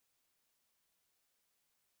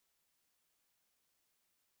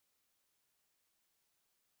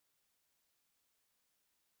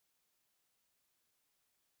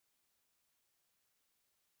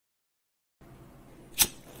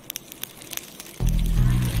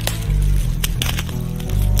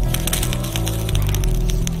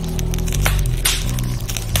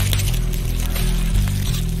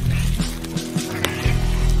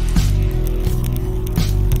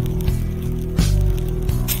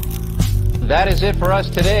that is it for us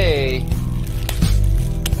today.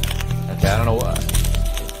 Okay, I don't know what.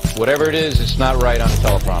 Whatever it is, it's not right on the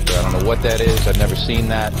teleprompter. I don't know what that is. I've never seen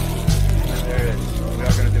that. There it is. We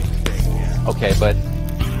are going to do the thing. Yeah. Okay, but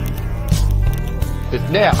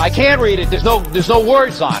yeah, I can't read it. There's no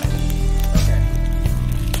words on it.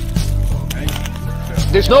 Okay.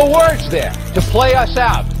 There's no words there. To play us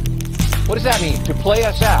out. What does that mean? To play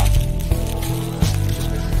us out.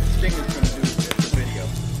 Sting is going to do the video.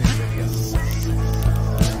 Sting video.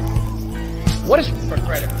 What is? For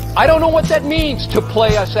credit. I don't know what that means. To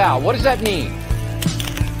play us out. What does that mean?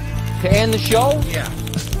 To end the show? Yeah.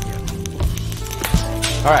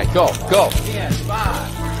 All right, go. 10,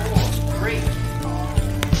 5, 4, 3.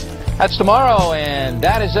 That's tomorrow, and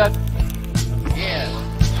that is it. Yes.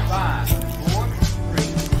 5, 4, 3.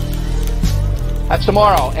 That's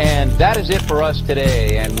tomorrow, and that is it for us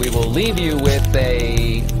today. And we will leave you with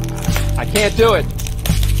a... I can't do it.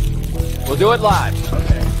 We'll do it live.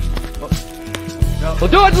 Okay.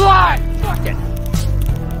 We'll do it live. Fuck it.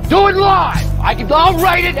 Do it live. I'll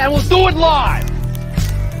write it, and we'll do it live.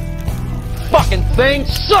 Fucking thing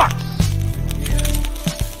sucks.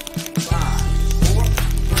 5, 4,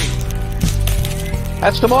 3.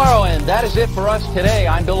 That's tomorrow, and that is it for us today.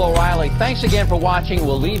 I'm Bill O'Reilly. Thanks again for watching.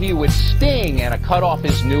 We'll leave you with Sting and a cut off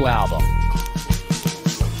his new album.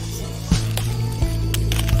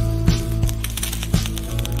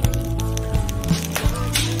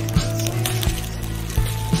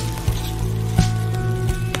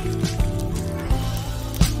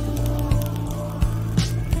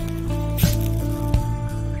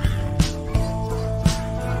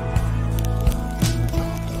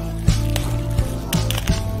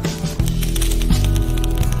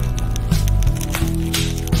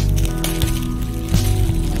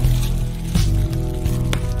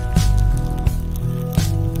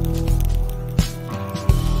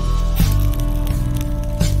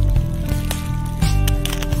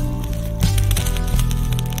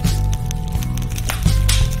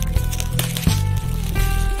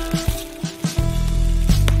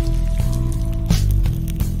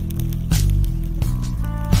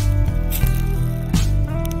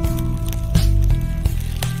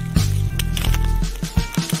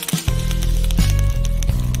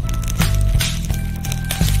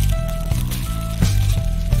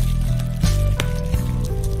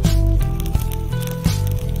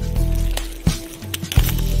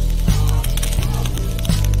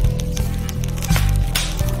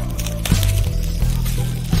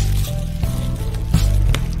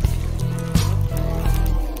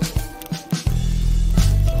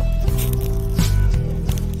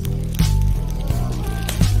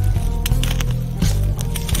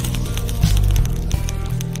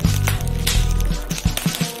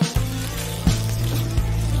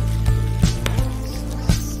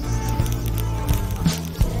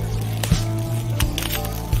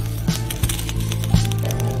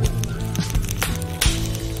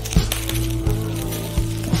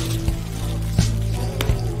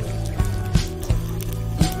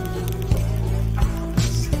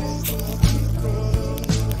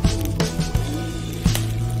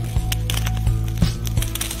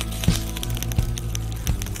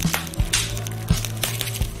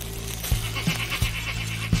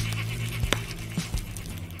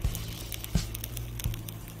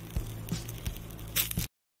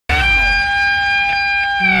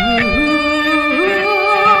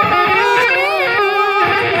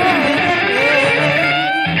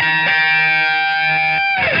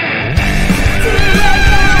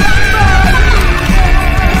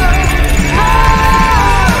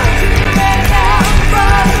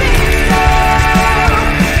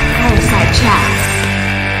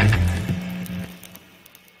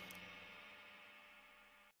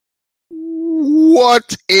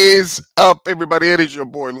 What is up, everybody? It is your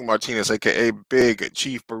boy Lou Martinez, aka Big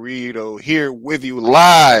Chief Burrito, here with you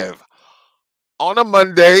live on a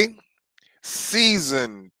Monday,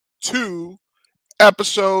 Season 2,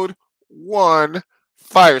 Episode 1,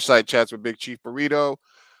 Fireside Chats with Big Chief Burrito,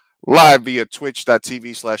 live via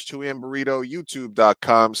twitch.tv/2amburrito,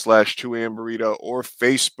 youtube.com/2amburrito, or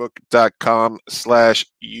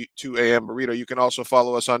facebook.com/2amburrito. You can also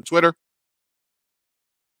follow us on Twitter.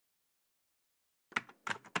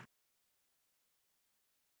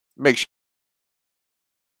 Make sure.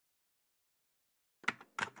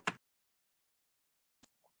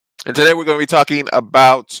 And today we're going to be talking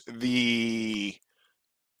about a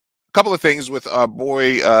couple of things with our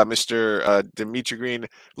boy, Mr. Dimitri Green. A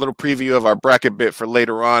little preview of our bracket bit for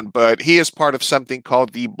later on, but he is part of something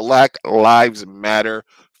called the Black Lives Matter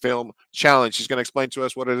Film Challenge. He's going to explain to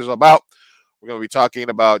us what it is about. We're going to be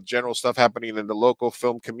talking about general stuff happening in the local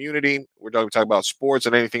film community. We're going to talk about sports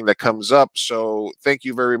and anything that comes up. So thank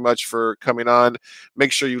you very much for coming on.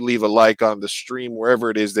 Make sure you leave a like on the stream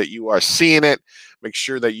wherever it is that you are seeing it. Make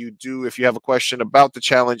sure that you do, if you have a question about the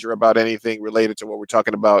challenge or about anything related to what we're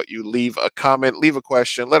talking about, you leave a comment, leave a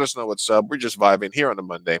question, let us know what's up. We're just vibing here on a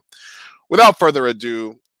Monday. Without further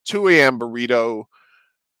ado, 2 a.m. Burrito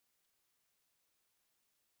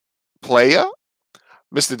playa,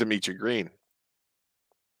 Mr. Dimitri Green.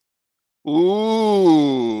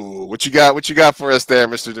 Ooh, what you got? What you got for us there,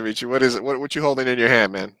 Mr. Dimitri? What is it? What you holding in your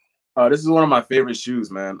hand, man? This is one of my favorite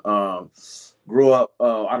shoes, man. Grew up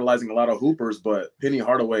idolizing a lot of hoopers, but Penny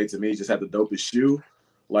Hardaway to me just had the dopest shoe.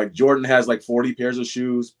 Like Jordan has like 40 pairs of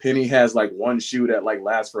shoes. Penny has like one shoe that like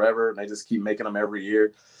lasts forever, and they just keep making them every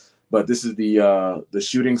year. But this is the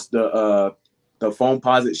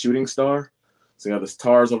foam-posite shooting star. So you got the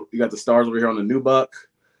stars. You got the stars over here on the nubuck.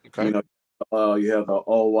 Okay. You know, you have the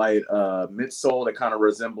all-white midsole that kind of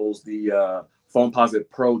resembles the foam-posite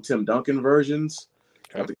Pro Tim Duncan versions.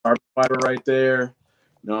 Okay. Got the carbon fiber right there.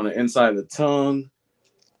 And on the inside of the tongue,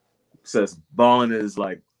 it says "Ballin' is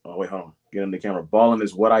like." Oh wait, hold on. Get in the camera. Ballin'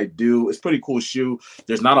 is what I do. It's a pretty cool shoe.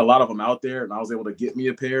 There's not a lot of them out there, and I was able to get me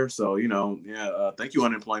a pair. So you know, yeah. Thank you,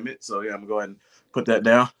 unemployment. So yeah, I'm gonna go ahead and put that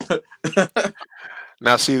down.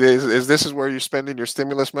 Now, see, this is where you're spending your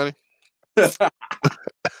stimulus money.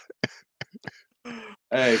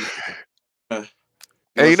 Hey,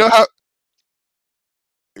 hey, you know how?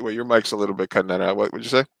 Well, your mic's a little bit cutting that out. What would you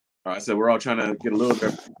say? I said we're all trying to get a little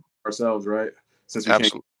bit ourselves, right? Since we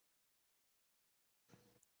Absolutely.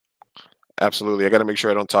 Absolutely. I got to make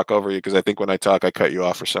sure I don't talk over you because I think when I talk, I cut you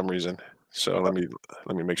off for some reason. So let me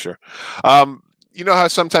make sure. You know how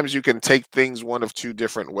sometimes you can take things one of two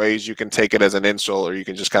different ways. You can take it as an insult, or you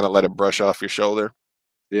can just kind of let it brush off your shoulder.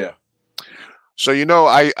 Yeah. So, you know,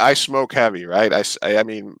 I smoke heavy, right? I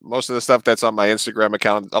mean, most of the stuff that's on my Instagram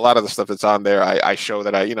account, a lot of the stuff that's on there, I show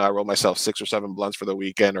that I roll myself 6 or 7 blunts for the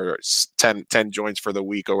weekend, or 10 joints for the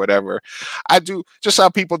week or whatever. I do just how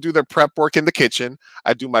people do their prep work in the kitchen.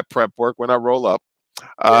 I do my prep work when I roll up.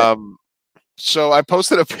 So I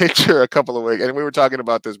posted a picture a couple of weeks, and we were talking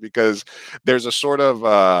about this because there's a sort of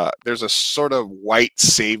white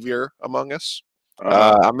savior among us.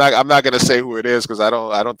 I'm not going to say who it is because I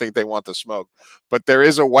don't think they want the smoke, but there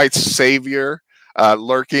is a white savior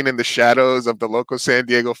lurking in the shadows of the local San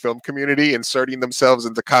Diego film community, inserting themselves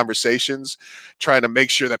into conversations, trying to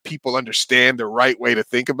make sure that people understand the right way to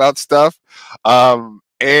think about stuff.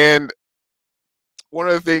 And one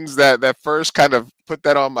of the things that first kind of put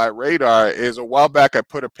that on my radar is a while back I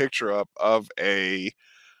put a picture up of a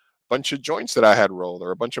bunch of joints that I had rolled,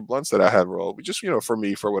 or a bunch of blunts that I had rolled, just, for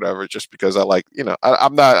me, for whatever, just because I like,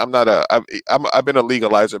 I've been a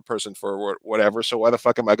legalizer person for whatever. So why the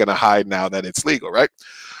fuck am I going to hide now that it's legal? Right.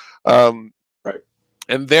 Right.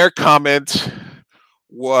 And their comment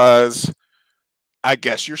was, I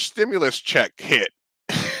guess your stimulus check hit.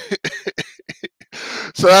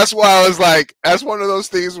 So that's why I was like, that's one of those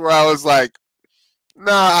things where I was like,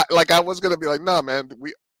 nah, like I was going to be like, nah, man,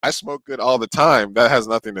 I smoke good all the time. That has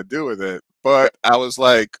nothing to do with it. But I was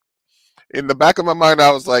like, in the back of my mind,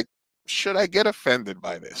 I was like, should I get offended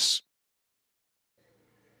by this?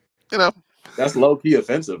 That's low key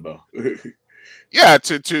offensive though. Yeah,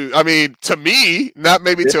 to me, not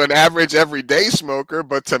maybe to an average everyday smoker,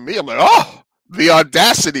 but to me, I'm like, oh, the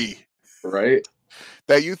audacity. Right.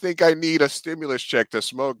 That you think I need a stimulus check to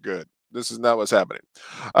smoke good. This is not what's happening.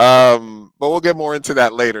 But we'll get more into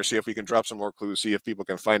that later, see if we can drop some more clues, see if people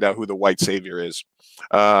can find out who the white savior is.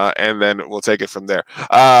 And then we'll take it from there.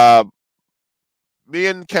 Me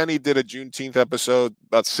and Kenny did a Juneteenth episode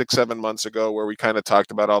about 6-7 months ago where we kind of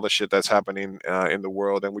talked about all the shit that's happening in the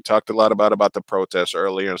world. And we talked a lot about the protests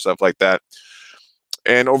earlier and stuff like that.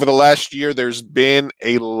 And over the last year, there's been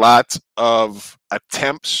a lot of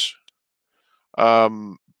attempts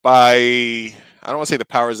by, I don't want to say the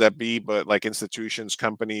powers that be, but like institutions,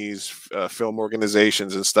 companies, film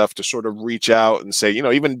organizations and stuff, to sort of reach out and say,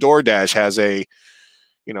 even DoorDash has a,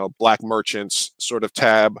 Black merchants sort of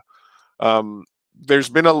tab. There's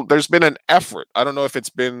been an effort. I don't know if it's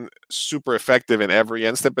been super effective in every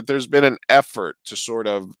instant, but there's been an effort to sort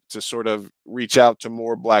of reach out to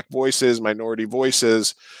more Black voices, minority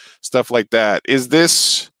voices, stuff like that. Is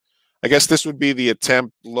this, I guess this would be the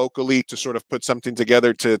attempt locally to sort of put something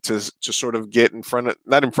together to sort of get in front of,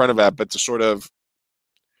 not in front of that, but to sort of,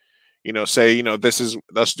 say, this is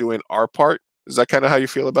us doing our part. Is that kind of how you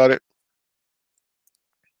feel about it?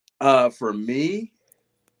 For me,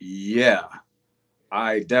 yeah,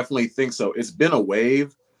 I definitely think so. It's been a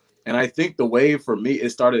wave, and I think the wave for me, it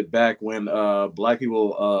started back when Black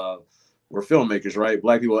people were filmmakers, right?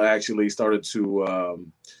 Black people actually started to,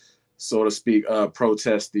 so to speak,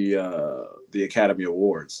 protest the Academy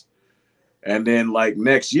Awards. And then like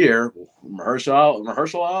next year,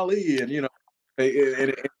 Mahershala Ali, and you know,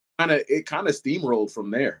 it kind of steamrolled from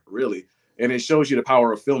there, really. And it shows you the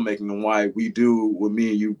power of filmmaking and why we do what me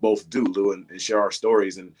and you both do, Lou, and share our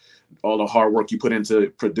stories and all the hard work you put into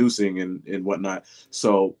producing and whatnot.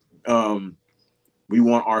 So we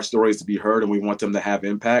want our stories to be heard and we want them to have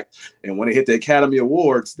impact. And when it hit the Academy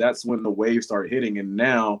Awards, that's when the wave started hitting. And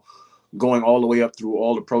now going all the way up through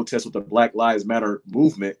all the protests with the Black Lives Matter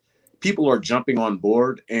movement, people are jumping on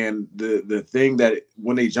board. And the thing that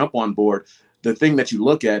when they jump on board, the thing that you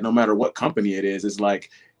look at, no matter what company it is like,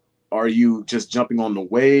 are you just jumping on the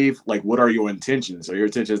wave? Like, what are your intentions? Are your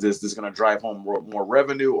intentions, is this going to drive home more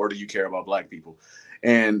revenue, or do you care about Black people?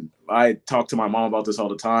 And I talk to my mom about this all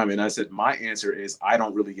the time. And I said, my answer is, I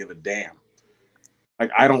don't really give a damn.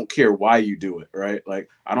 Like, I don't care why you do it, right? Like,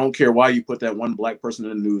 I don't care why you put that one Black person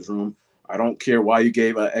in the newsroom. I don't care why you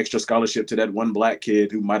gave an extra scholarship to that one Black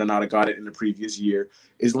kid who might have not have got it in the previous year.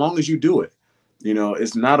 As long as you do it, you know,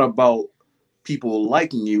 it's not about people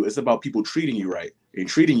liking you. It's about people treating you right and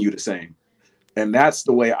treating you the same. And that's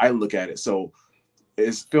the way I look at it. So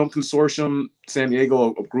is Film Consortium San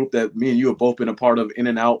Diego a group that me and you have both been a part of in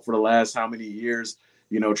and out for the last how many years,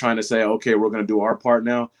 you know, trying to say, okay, we're going to do our part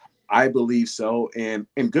now? I believe so. And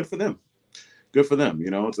good for them. Good for them. You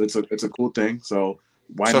know, it's a cool thing. So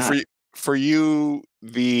why not? For you,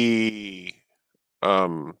 the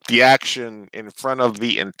action in front of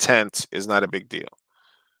the intent is not a big deal.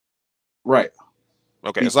 Right.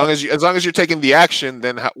 Okay, as long as you're taking the action,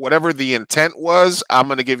 then whatever the intent was, I'm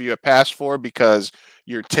going to give you a pass for, because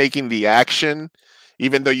you're taking the action,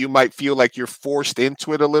 even though you might feel like you're forced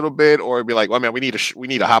into it a little bit, or be like, well, man, we need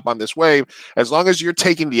to hop on this wave. As long as you're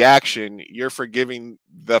taking the action, you're forgiving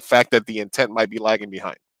the fact that the intent might be lagging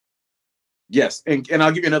behind. Yes, and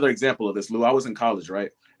I'll give you another example of this, Lou. I was in college, right,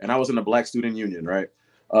 and I was in the Black Student Union, right,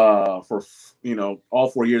 for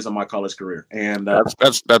all 4 years of my college career. And that's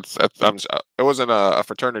it wasn't a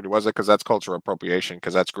fraternity, was it? Because that's cultural appropriation,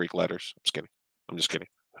 because that's Greek letters. I'm just kidding.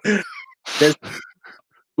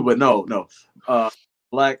 But no.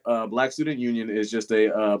 Black Student Union is just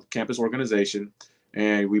a campus organization,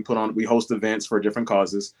 and we host events for different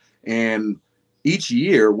causes. And each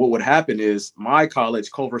year, what would happen is my college,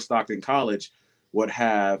 Culver Stockton College, would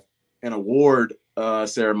have an award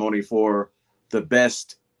ceremony for the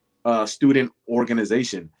best student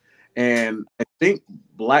organization. And I think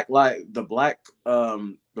the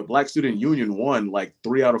Black Student Union won like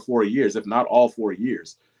 3 out of 4 years, if not all 4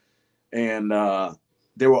 years. And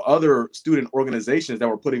there were other student organizations that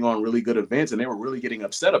were putting on really good events, and they were really getting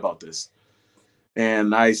upset about this.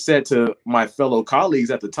 And I said to my fellow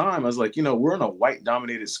colleagues at the time, I was like, we're in a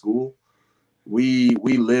white-dominated school. We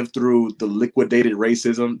live through the liquidated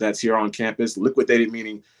racism that's here on campus. Liquidated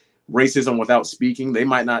meaning racism without speaking. They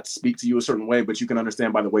might not speak to you a certain way, but you can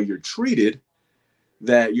understand by the way you're treated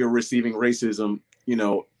that you're receiving racism,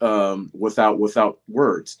 without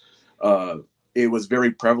words. It was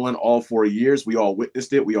very prevalent all 4 years. We all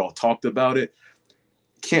witnessed it. We all talked about it.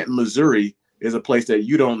 Canton, Missouri is a place that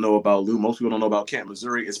you don't know about, Lou. Most people don't know about Canton,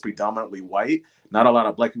 Missouri. It's predominantly white. Not a lot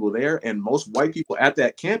of Black people there. And most white people at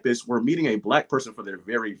that campus were meeting a Black person for their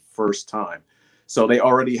very first time. So they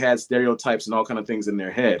already had stereotypes and all kind of things in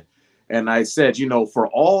their head. And I said, for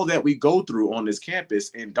all that we go through on this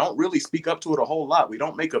campus and don't really speak up to it a whole lot, we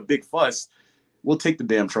don't make a big fuss, we'll take the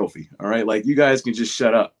damn trophy. All right. Like, you guys can just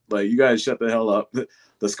shut up. Like, you guys shut the hell up.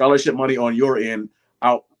 The scholarship money on your end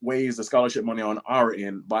outweighs the scholarship money on our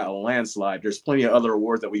end by a landslide. There's plenty of other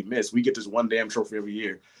awards that we miss. We get this one damn trophy every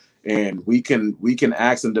year, and we can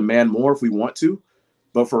ask and demand more if we want to.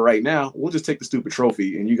 But for right now, we'll just take the stupid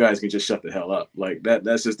trophy and you guys can just shut the hell up. Like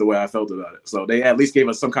that's just the way I felt about it. So they at least gave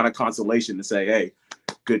us some kind of consolation to say, hey,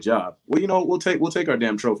 good job. Well, we'll take our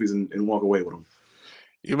damn trophies and walk away with them.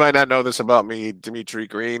 You might not know this about me, Dimitri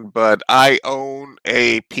Green, but I own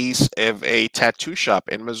a piece of a tattoo shop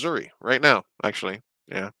in Missouri right now, actually.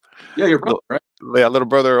 Yeah. Yeah, your brother, right? Yeah, little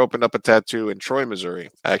brother opened up a tattoo in Troy,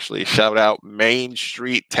 Missouri. Actually, shout out Main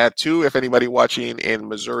Street Tattoo. If anybody watching in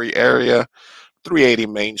Missouri area, 380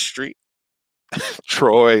 Main Street,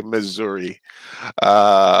 Troy, Missouri.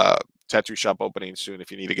 Tattoo shop opening soon.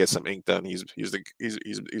 If you need to get some ink done, he's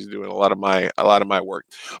doing a lot of my work.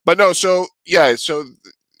 But no, so yeah, so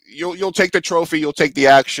you'll take the trophy, you'll take the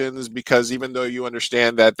actions, because even though you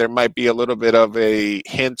understand that there might be a little bit of a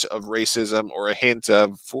hint of racism or a hint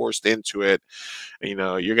of forced into it,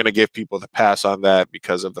 you're going to give people the pass on that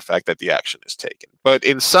because of the fact that the action is taken. But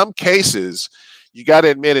in some cases, you got to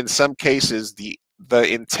admit, in some cases, the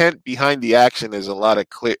the intent behind the action is a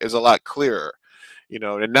lot clearer, you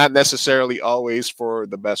know, and not necessarily always for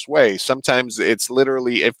the best way. Sometimes it's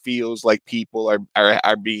literally, it feels like people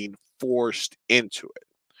are being forced into it.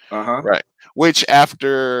 Right. Which,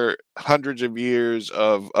 after hundreds of years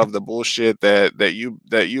of the bullshit that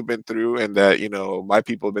you've been through, and that, you know, my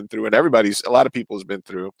people have been through, and a lot of people's been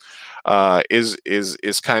through,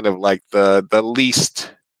 is kind of like the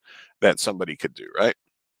least that somebody could do, right?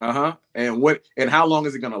 And how long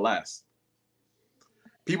is it gonna last?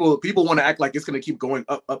 People want to act like it's gonna keep going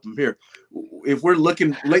up from here. If we're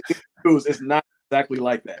looking lately, it's not exactly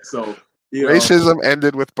like that. So racism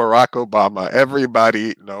ended with Barack Obama.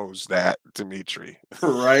 Everybody knows that, Dimitri.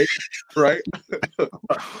 Right. Right.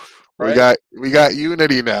 We got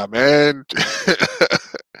unity now, man.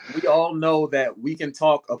 We all know that we can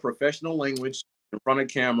talk a professional language in front of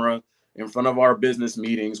camera, in front of our business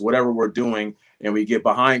meetings, whatever we're doing, and we get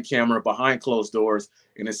behind camera, behind closed doors,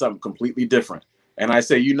 and it's something completely different. And I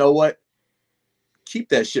say, you know what? Keep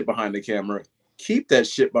that shit behind the camera. Keep that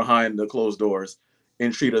shit behind the closed doors,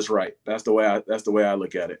 and treat us right. That's the way I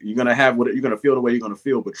look at it. You're gonna feel the way you're gonna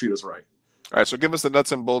feel, but treat us right. All right, so give us the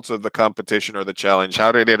nuts and bolts of the competition or the challenge.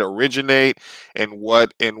 How did it originate, and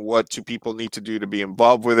what do people need to do to be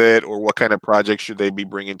involved with it, or what kind of projects should they be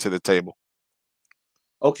bringing to the table?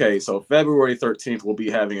 Okay, so February 13th, we'll be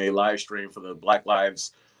having a live stream for the Black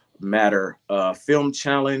Lives Matter film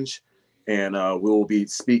challenge, and we will be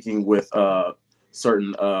speaking with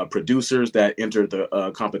certain producers that entered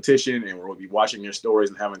the competition, and we'll be watching their stories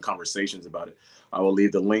and having conversations about it. I will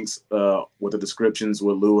leave the links with the descriptions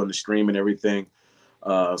with Lou and the stream and everything.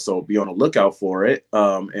 So be on the lookout for it.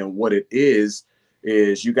 And what it is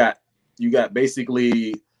you got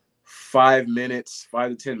basically 5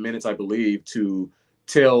 to 10 minutes, I believe, to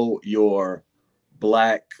tell your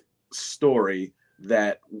Black story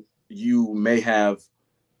that you may have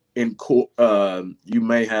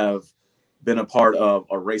been a part of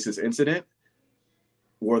a racist incident,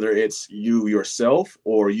 whether it's you yourself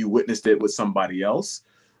or you witnessed it with somebody else.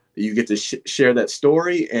 You get to share that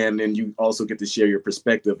story, and then you also get to share your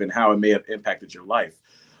perspective and how it may have impacted your life.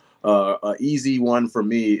 An easy one for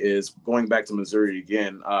me is going back to Missouri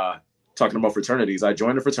again, talking about fraternities. I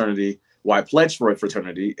joined a fraternity. Well, I pledged for a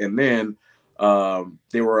fraternity, and then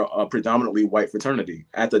they were a predominantly white fraternity.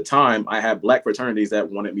 At the time, I had Black fraternities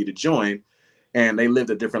that wanted me to join, and they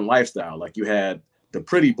lived a different lifestyle. Like, you had the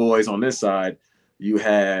pretty boys on this side, you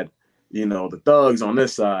had, you know, the thugs on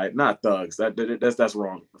this side. Not thugs. That's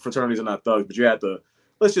wrong. Fraternities are not thugs, but you had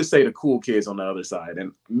let's just say the cool kids on the other side.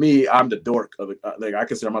 And me, I'm the dork of like, I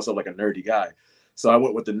consider myself like a nerdy guy. So I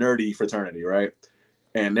went with the nerdy fraternity, right?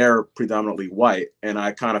 And they're predominantly white. And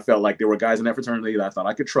I kind of felt like there were guys in that fraternity that I thought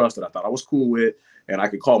I could trust, that I thought I was cool with, and I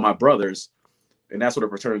could call my brothers. And that's what a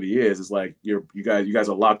fraternity is. It's like you guys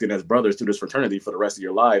are locked in as brothers to this fraternity for the rest of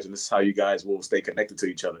your lives, and this is how you guys will stay connected to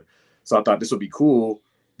each other. So I thought this would be cool,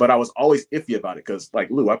 but I was always iffy about it because, like,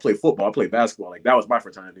 Lou, I played football, I played basketball. Like, that was my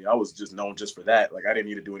fraternity. I was just known just for that. Like, I didn't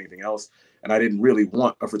need to do anything else, and I didn't really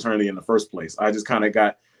want a fraternity in the first place. I just kind of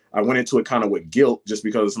I went into it kind of with guilt just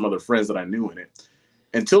because of some other friends that I knew in it,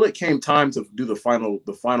 until it came time to do the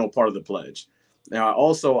final part of the pledge. Now,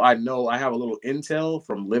 also, I know I have a little intel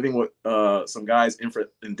from living with some guys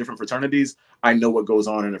in different fraternities. I know what goes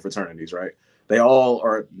on in the fraternities, right? They all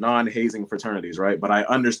are non-hazing fraternities, right? But I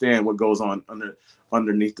understand what goes on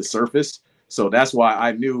underneath the surface. So that's why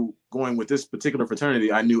I knew, going with this particular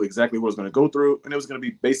fraternity, I knew exactly what I was going to go through, and it was going to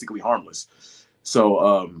be basically harmless.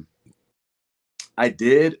 So I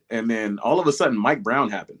did, and then all of a sudden, Mike Brown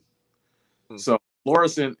happened. So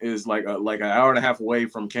Florissant is like an hour and a half away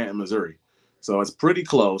from Canton, Missouri. So it's pretty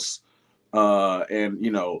close. And,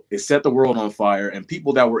 you know, it set the world on fire, and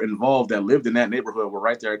people that were involved that lived in that neighborhood were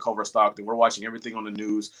right there at Culver Stockton. We're watching everything on the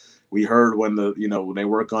news. We heard when they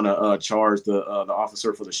were going to charge the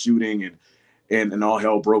officer for the shooting, and all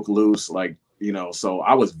hell broke loose. Like, you know, so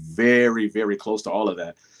I was very, very close to all of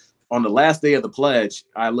that. On the last day of the pledge,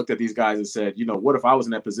 I looked at these guys and said, you know, what if I was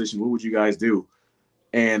in that position? What would you guys do?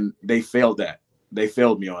 And they failed that. They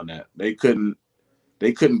failed me on that. They couldn't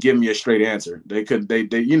give me a straight answer. They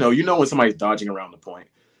you know when somebody's dodging around the point,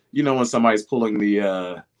 you know when somebody's pulling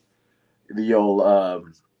the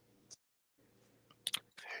old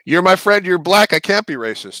you're my friend, you're Black, I can't be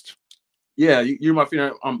racist. Yeah, you're my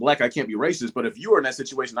friend, I'm Black, I can't be racist. But if you were in that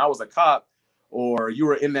situation, I was a cop, or you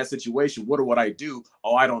were in that situation, what would I do?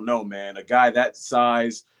 Oh, I don't know, man. A guy that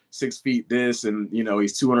size, 6 feet this, and you know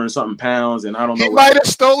he's 200 and something pounds, and I don't know. He might have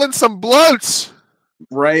stolen some blunts.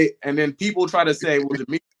 Right. And then people try to say, well,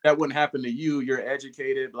 Dimitri, that wouldn't happen to you. You're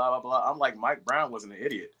educated, blah, blah, blah. I'm like, Mike Brown wasn't an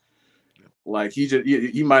idiot. Like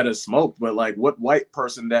he might have smoked, but like what white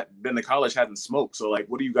person that been to college hasn't smoked? So like,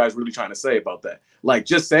 what are you guys really trying to say about that? Like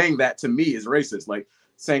just saying that to me is racist. Like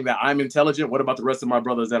saying that I'm intelligent. What about the rest of my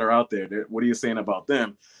brothers that are out there? What are you saying about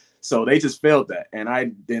them? So they just failed that.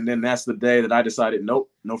 And then that's the day that I decided, nope,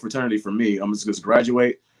 no fraternity for me. I'm just going to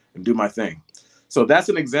graduate and do my thing. So that's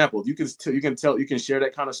an example. You can share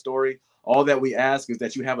that kind of story. All that we ask is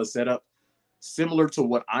that you have a setup similar to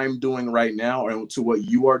what I'm doing right now or to what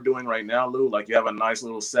you are doing right now, Lou. Like you have a nice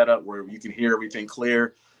little setup where you can hear everything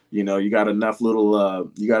clear. You know, you got enough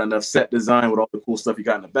set design with all the cool stuff you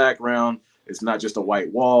got in the background. It's not just a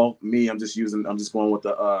white wall. I'm just going with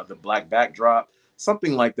the black backdrop,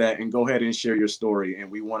 something like that, and go ahead and share your story.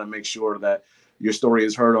 And we want to make sure that your story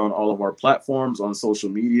is heard on all of our platforms, on social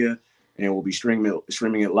media, and we'll be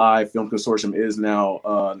streaming it live. Film Consortium is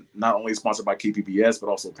now not only sponsored by KPBS, but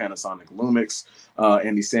also Panasonic Lumix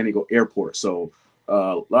and the San Diego Airport. So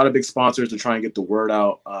a lot of big sponsors to try and get the word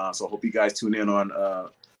out. So I hope you guys tune in on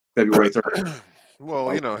February 3rd.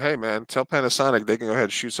 Well, you know, hey man, tell Panasonic they can go ahead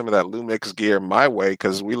and shoot some of that Lumix gear my way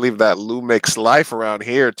because we leave that Lumix life around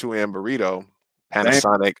here. 2am Burrito,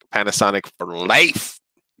 Panasonic for life.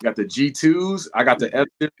 Got the G2s. I got the S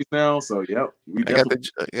series now. So yep, you got the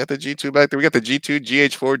G2 back there. We got the G2,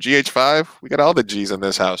 GH4, GH5. We got all the G's in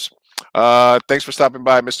this house. Thanks for stopping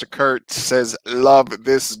by. Mr. Kurt says, love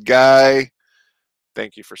this guy.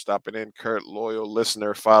 Thank you for stopping in, Kurt. Loyal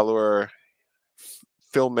listener, follower,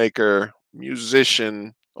 filmmaker,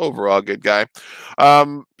 musician, overall good guy.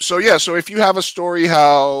 So if you have a story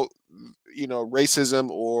how, you know, racism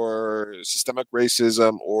or systemic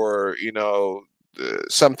racism or, you know,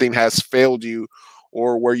 something has failed you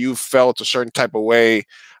or where you felt a certain type of way,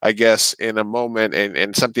 I guess, in a moment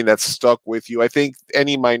and something that's stuck with you. I think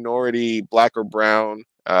any minority, black or brown,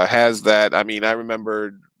 has that. I mean, I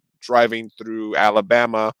remember driving through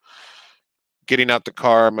Alabama, getting out the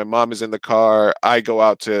car. My mom is in the car. I go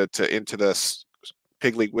out into the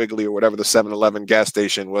Piggly Wiggly or whatever the 7-Eleven gas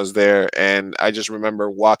station was there. And I just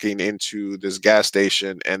remember walking into this gas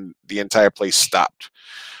station and the entire place stopped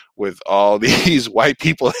with all these white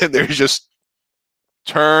people in there, just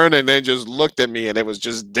turned and then just looked at me, and it was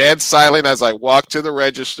just dead silent as I walked to the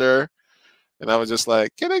register. And I was just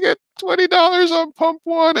like, can I get $20 on pump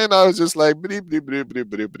one? And I was just like, bloop, bloop, bloop, bloop,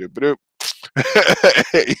 bloop, bloop,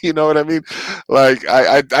 bloop. You know what I mean? Like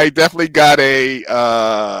I definitely got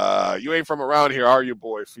a you ain't from around here, are you,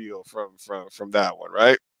 boy, feel from that one,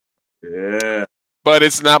 right? Yeah. But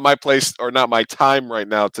it's not my place or not my time right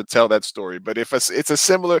now to tell that story. But if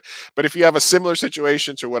if you have a similar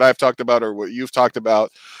situation to what I've talked about or what you've talked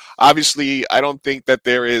about, obviously, I don't think that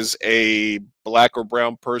there is a black or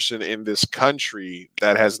brown person in this country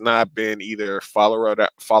that has not been either followed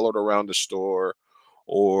around the store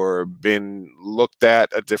or been looked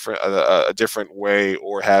at a different way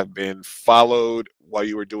or have been followed while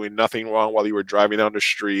you were doing nothing wrong while you were driving down the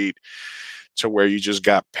street, to where you just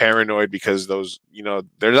got paranoid because those, you know,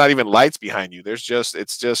 there's not even lights behind you. It's just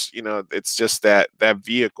that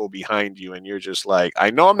vehicle behind you. And you're just like,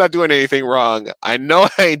 I know I'm not doing anything wrong. I know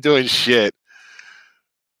I ain't doing shit,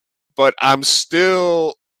 but I'm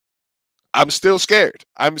still scared.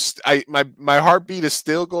 My heartbeat is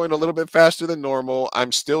still going a little bit faster than normal.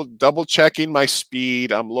 I'm still double checking my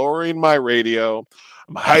speed. I'm lowering my radio.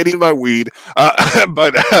 I'm hiding my weed,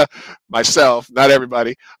 but myself, not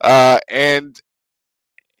everybody. And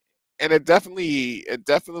it definitely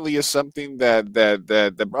is something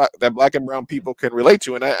that black and brown people can relate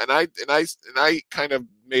to. And I kind of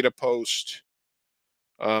made a post,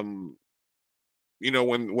 you know,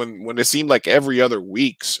 when it seemed like every other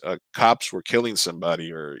weeks cops were killing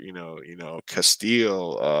somebody, or you know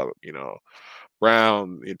Castile, you know,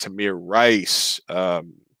 Brown, Tamir Rice,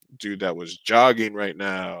 dude that was jogging right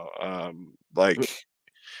now, like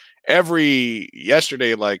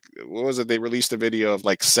yesterday, like what was it, they released a video of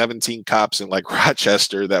like 17 cops in like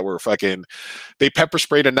Rochester that were they pepper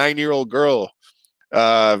sprayed a 9-year-old girl,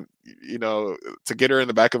 you know, to get her in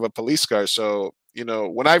the back of a police car. So, you know,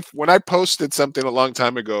 when I posted something a long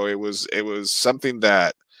time ago, it was something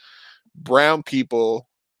that brown people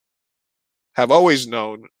have always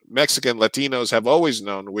known, Mexican Latinos have always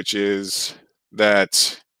known, which is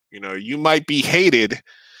that, you know, you might be hated,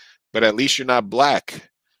 but at least you're not black.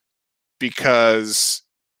 Because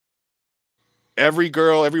every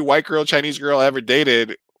white girl, Chinese girl I ever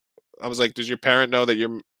dated, I was like, does your parent know that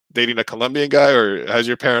you're dating a Colombian guy, or how's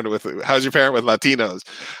your parent with Latinos?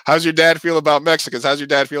 How's your dad feel about Mexicans? How's your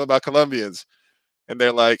dad feel about Colombians? And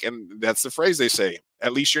they're like, and that's the phrase they say,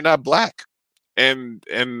 at least you're not black. And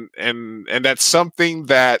that's something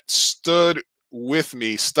that stuck with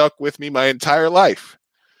me my entire life.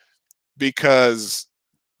 because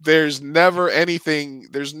there's never anything.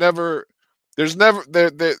 There's never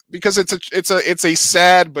there because it's a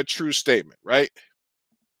sad but true statement, right?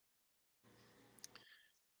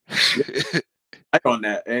 On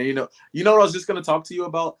that. And you know what I was just gonna talk to you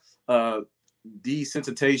about?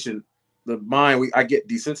 Desensitization. The mind, I get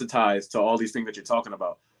desensitized to all these things that you're talking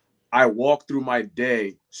about. I walk through my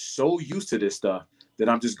day so used to this stuff that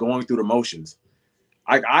I'm just going through the motions.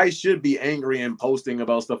 I should be angry and posting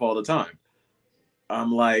about stuff all the time.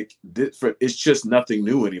 I'm like, it's just nothing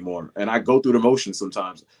new anymore. And I go through the motions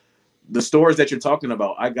sometimes. The stores that you're talking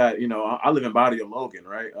about, I got, I live in Barrio Logan,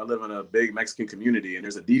 right? I live in a big Mexican community, and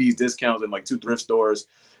there's a DD's discounts in like 2 thrift stores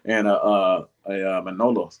and a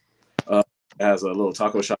Manolo's has a little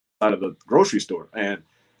taco shop outside of the grocery store. And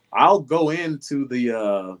I'll go into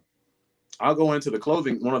the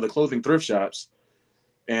clothing, one of the clothing thrift shops,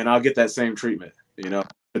 and I'll get that same treatment.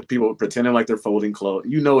 People pretending like they're folding clothes.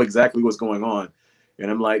 You know exactly what's going on.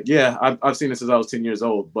 And I'm like, yeah, I've seen this since I was 10 years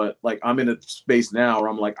old, but like I'm in a space now where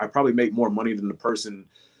I'm like, I probably make more money than the person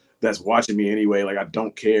that's watching me anyway. Like I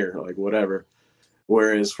don't care, like whatever.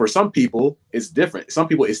 Whereas for some people, it's different. Some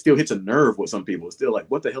people, it still hits a nerve with some people. It's still like,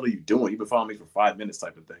 what the hell are you doing? You've been following me for 5 minutes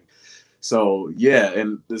type of thing. So yeah,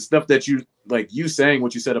 and the stuff that you saying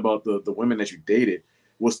what you said about the women that you dated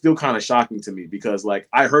was still kind of shocking to me, because like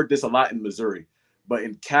I heard this a lot in Missouri, but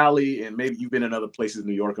in Cali and maybe you've been in other places,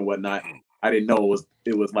 New York and whatnot, I didn't know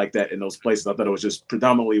it was like that in those places. I thought it was just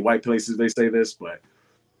predominantly white places they say this, but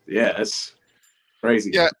yeah, it's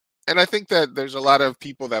crazy. Yeah. And I think that there's a lot of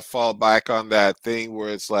people that fall back on that thing where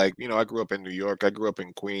it's like, I grew up in New York, I grew up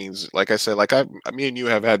in Queens. Like I said, like me and you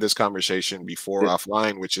have had this conversation before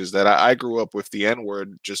offline, which is that I grew up with the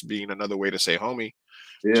N-word just being another way to say homie.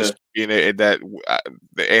 Yeah. Just being that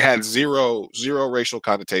it had zero racial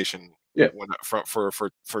connotation. Yeah. For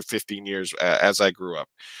 15 years as I grew up.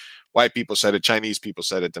 White people said it, Chinese people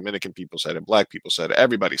said it, Dominican people said it, black people said it,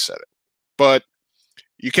 everybody said it. But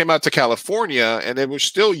you came out to California and it was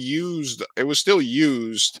still used,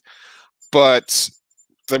 but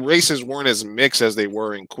the races weren't as mixed as they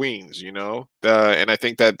were in Queens, and I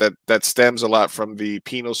think that stems a lot from the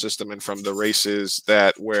penal system and from the races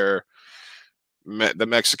where the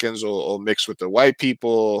Mexicans will mix with the white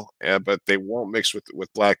people, but they won't mix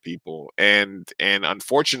with black people. And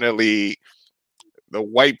unfortunately, the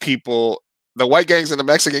white gangs and the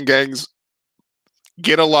Mexican gangs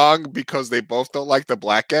get along because they both don't like the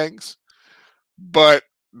black gangs. But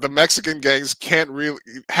the Mexican gangs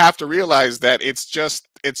have to realize that it's just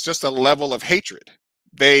a level of hatred.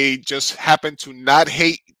 They just happen to not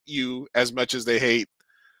hate you as much as they hate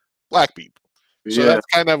black people. So that's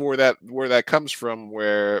kind of where that comes from,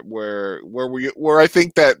 where I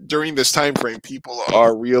think that during this time frame, people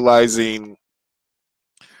are realizing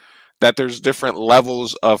that there's different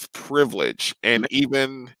levels of privilege, and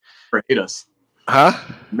even hate us. Huh?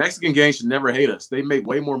 Mexican gangs should never hate us. They make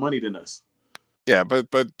way more money than us. Yeah, but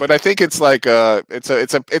I think it's like it's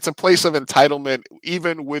a place of entitlement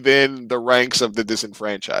even within the ranks of the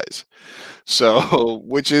disenfranchised. So,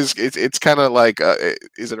 which is it's kind of like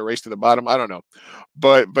is it a race to the bottom? I don't know,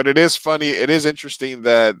 but it is funny. It is interesting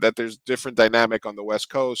that there's different dynamic on the West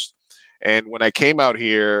Coast. And when I came out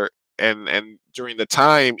here and during the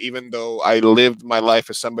time, even though I lived my life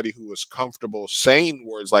as somebody who was comfortable saying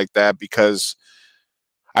words like that, because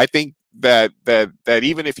I think that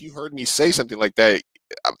even if you heard me say something like that,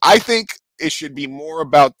 I think it should be more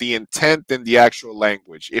about the intent than the actual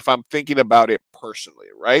language, if I'm thinking about it personally,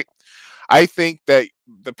 right? I think that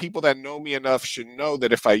the people that know me enough should know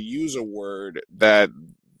that if I use a word, that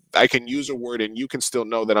I can use a word and you can still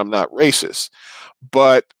know that I'm not racist.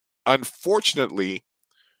 But unfortunately,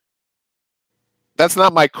 that's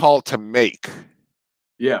not my call to make.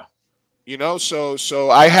 Yeah. So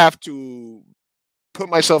I have to put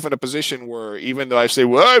myself in a position where, even though I say,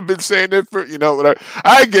 well, I've been saying it for,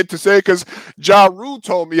 I get to say it because Ja Rule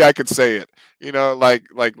told me I could say it,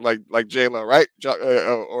 like J-Lo, right?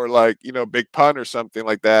 Or like, Big Pun or something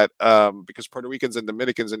like that, because Puerto Ricans and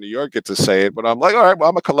Dominicans in New York get to say it. But I'm like, all right, well,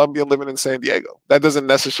 I'm a Colombian living in San Diego. That doesn't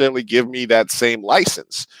necessarily give me that same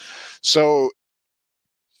license. So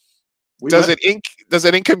does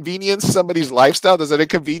it inconvenience somebody's lifestyle? Does it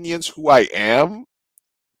inconvenience who I am?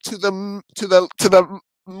 To the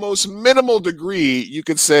most minimal degree, you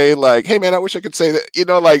could say like, hey man, I wish I could say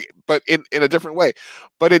that, but in a different way.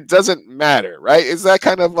 But it doesn't matter, right? Is that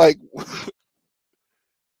kind of like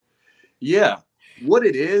yeah. What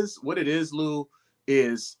it is, Lou,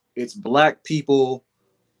 is it's black people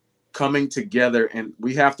coming together, and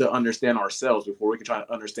we have to understand ourselves before we can try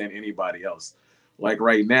to understand anybody else. Like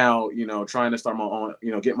right now, trying to start my own,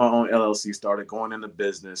 get my own LLC started, going into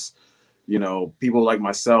business. You know, people like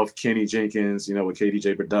myself, Kenny Jenkins, you know, with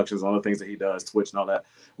KDJ Productions, all the things that he does, Twitch and all that.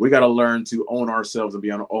 We got to learn to own ourselves and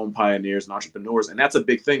be our own pioneers and entrepreneurs. And that's a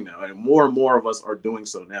big thing now. And more of us are doing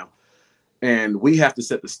so now. And we have to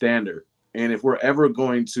set the standard. And if we're ever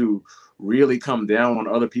going to really come down on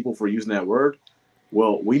other people for using that word,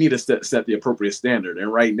 well, we need to set the appropriate standard.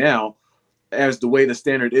 And right now, as the way the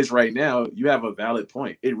standard is right now, you have a valid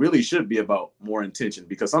point. It really should be about more intention,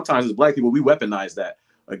 because sometimes as Black people, we weaponize that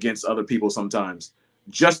against other people sometimes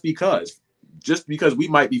just because we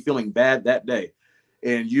might be feeling bad that day.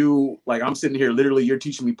 And you, like, I'm sitting here, literally, you're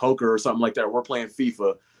teaching me poker or something like that. We're playing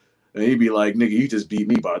FIFA. And he'd be like, nigga, you just beat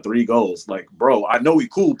me by 3 goals. Like, bro, I know we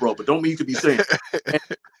cool, bro, but don't mean you could be saying.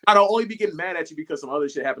 I don't only be getting mad at you because some other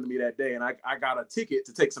shit happened to me that day, and I got a ticket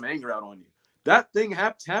to take some anger out on you. That thing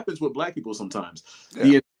happens with Black people sometimes. Yeah.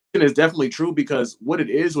 The intention is definitely true, because what it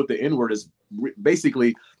is with the N-word is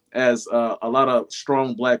basically, as a lot of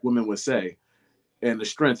strong Black women would say, and the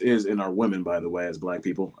strength is in our women, by the way, as Black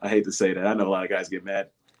people. I hate to say that. I know a lot of guys get mad.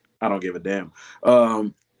 I don't give a damn.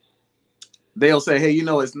 They'll say, hey, you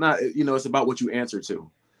know, it's not, you know, it's about what you answer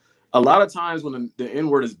to. A lot of times when the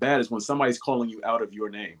N-word is bad is when somebody's calling you out of your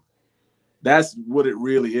name. That's what it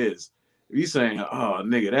really is. If you're saying, oh,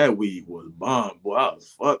 nigga, that weed was bomb, boy, I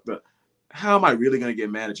was fucked up. How am I really going to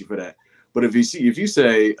get mad at you for that? But if you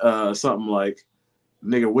say something like,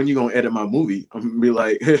 nigga, when you going to edit my movie? I'm going to be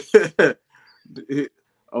like,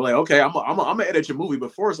 I'm like, okay, I'm going to edit your movie,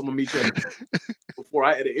 but first I'm going to meet you before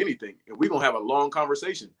I edit anything. And we're going to have a long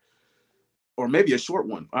conversation. Or maybe a short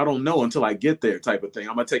one. I don't know until I get there, type of thing.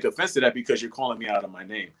 I'm going to take offense to that because you're calling me out of my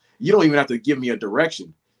name. You don't even have to give me a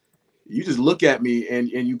direction. You just look at me and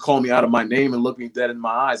you call me out of my name and look me dead in my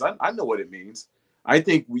eyes. I know what it means. I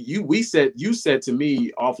think you said to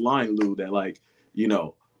me offline, Lou, that, like, you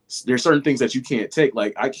know, there's certain things that you can't take.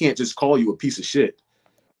 Like, I can't just call you a piece of shit,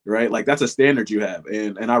 right? Like, that's a standard you have,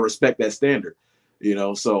 and I respect that standard, you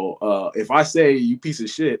know. So if I say you piece of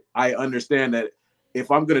shit, I understand that if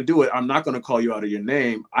I'm going to do it, I'm not going to call you out of your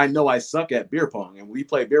name. I know I suck at beer pong, and we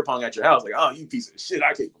play beer pong at your house. Like, oh, you piece of shit.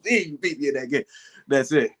 I can't believe you beat me in that game.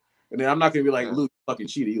 That's it. And then I'm not going to be like, Luke, fucking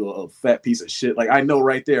cheater, you little fat piece of shit. Like, I know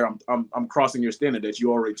right there, I'm crossing your standard that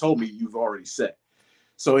you already told me you've already set.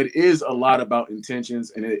 So it is a lot about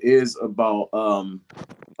intentions, and it is about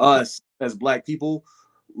us as Black people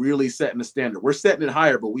really setting the standard. We're setting it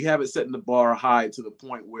higher, but we haven't setting the bar high to the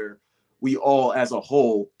point where we all as a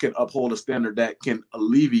whole can uphold a standard that can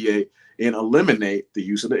alleviate and eliminate the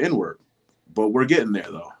use of the N-word. But we're getting there,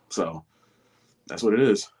 though. So that's what it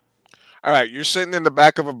is. All right, you're sitting in the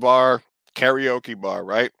back of a bar, karaoke bar,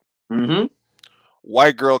 right? Mm-hmm.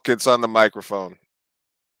 White girl gets on the microphone,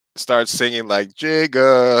 starts singing like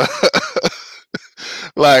Jigga.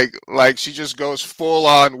 like she just goes full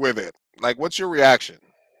on with it. Like, what's your reaction?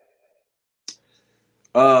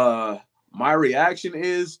 My reaction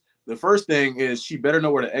is, the first thing is she better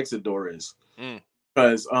know where the exit door is.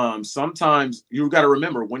 Because sometimes you got to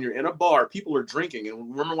remember, when you're in a bar, people are drinking.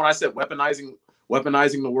 And remember when I said weaponizing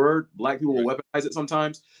the word? Black people will weaponize it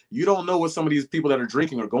sometimes. You don't know what some of these people that are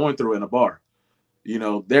drinking are going through in a bar. You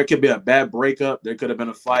know, there could be a bad breakup. There could have been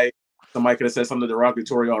a fight. Somebody could have said something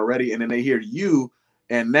derogatory already, and then they hear you,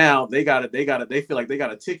 and now they feel like they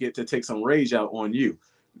got a ticket to take some rage out on you.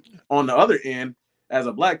 On the other end, as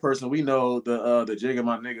a Black person, we know the Jigga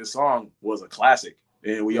My Nigga song was a classic,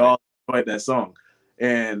 and we all enjoyed that song.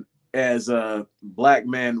 And as a Black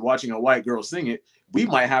man watching a white girl sing it, we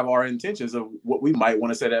might have our intentions of what we might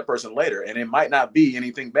want to say to that person later. And it might not be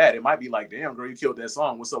anything bad. It might be like, damn, girl, you killed that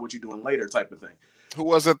song. What's up? What you doing later, type of thing. Who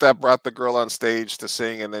was it that brought the girl on stage to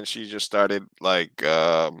sing, and then she just started, like,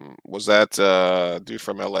 was that dude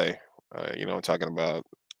from LA? You know what I'm talking about?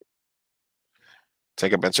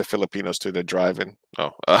 Take a bunch of Filipinos to the drive-in.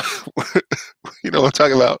 Oh, you know what I'm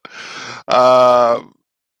talking about?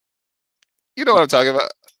 You know what I'm talking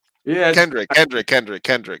about? Yeah, Kendrick. I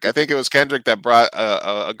think it was Kendrick that brought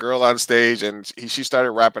a girl on stage, and she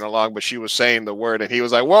started rapping along, but she was saying the word, and he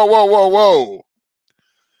was like, "Whoa, whoa, whoa, whoa!"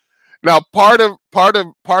 Now, part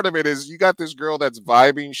of it is you got this girl that's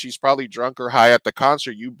vibing. She's probably drunk or high at the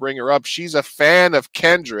concert. You bring her up. She's a fan of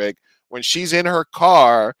Kendrick. When she's in her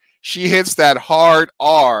car, she hits that hard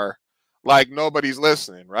R like nobody's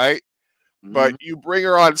listening, right? Mm-hmm. But you bring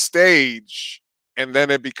her on stage, and then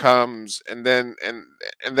it becomes and then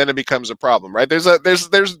it becomes a problem, right? There's a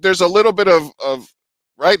little bit of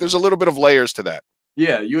right. There's a little bit of layers to that.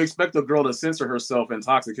 Yeah, you expect a girl to censor herself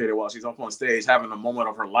intoxicated while she's up on stage having a moment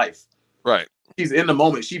of her life. Right. She's in the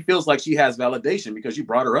moment. She feels like she has validation because you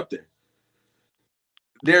brought her up there.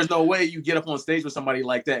 There's no way you get up on stage with somebody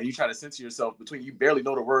like that and you try to censor yourself between, you barely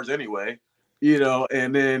know the words anyway, you know,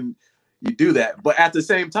 and then You do that, but at the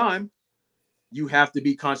same time, you have to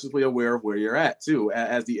be consciously aware of where you're at too,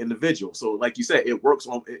 as the individual. So, like you said, it works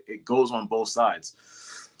on it goes on both sides.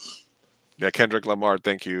 Yeah, Kendrick Lamar,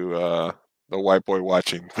 thank you. The white boy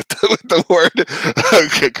watching with the word.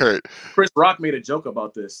 Okay, Kurt. Chris Rock made a joke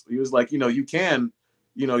about this. He was like, you can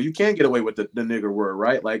get away with the nigger word,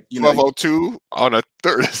 right? Like, 12:02 on a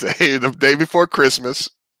Thursday, the day before Christmas.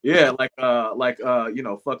 Yeah, like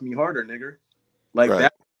fuck me harder, nigger. Like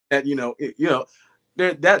Right.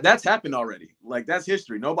 that's happened already. Like, that's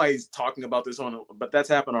history. Nobody's talking about this but that's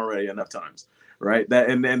happened already enough times, right? That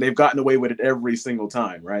and they've gotten away with it every single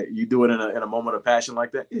time, right? You do it in a moment of passion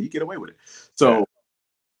like that, yeah, you get away with it. So yeah.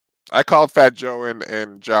 I called Fat Joe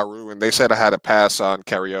and Ja Rule, and they said I had to pass on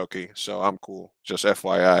karaoke, so I'm cool. Just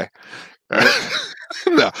FYI.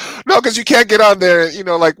 no, because you can't get on there.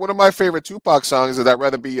 Like one of my favorite Tupac songs is "I'd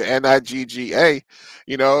Rather Be Your Nigga."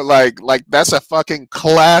 Like that's a fucking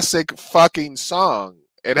classic fucking song.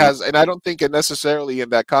 It has, and I don't think it necessarily in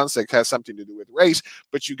that context has something to do with race,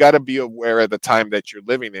 but you got to be aware of the time that you're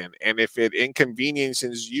living in, and if it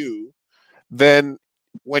inconveniences you, then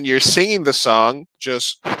when you're singing the song,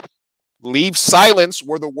 just leave silence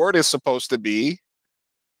where the word is supposed to be.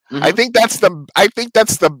 mm-hmm. I think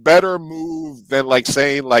that's the better move than like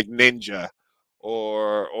saying like ninja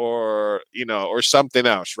or or something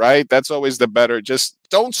else, right? That's always the better. Just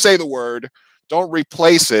don't say the word, don't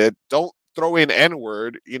replace it, don't throw in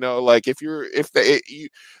N-word, like if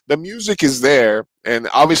the music is there, and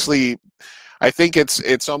obviously I think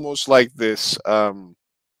it's almost like this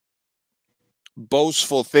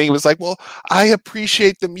boastful thing. It was like, well, I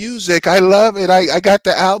appreciate the music, I love it, I got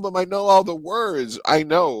the album, I know all the words, I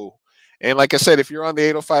know. And like I said, if you're on the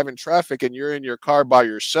 805 in traffic and you're in your car by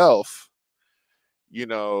yourself,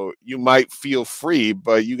 you might feel free,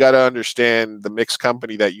 but you got to understand the mixed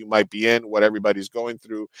company that you might be in, what everybody's going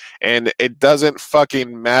through, and it doesn't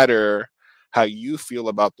fucking matter how you feel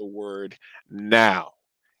about the word now.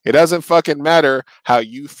 It doesn't fucking matter how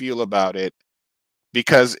you feel about it,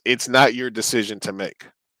 because it's not your decision to make.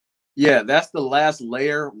 Yeah, that's the last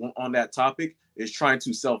layer on that topic, is trying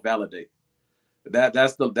to self-validate.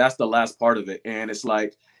 That's the last part of it. And it's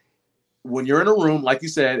like, when you're in a room, like you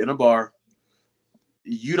said, in a bar,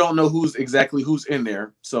 you don't know who's in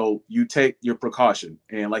there. So you take your precaution.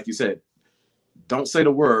 And like you said, don't say the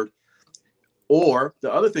word. Or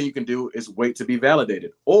the other thing you can do is wait to be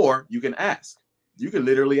validated. Or you can ask. You can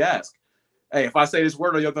literally ask, hey, if I say this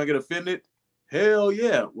word, are y'all going to get offended? Hell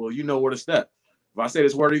yeah. Well, you know where to step. If I say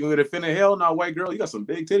this word, are you going to get offended? Hell no, white girl. You got some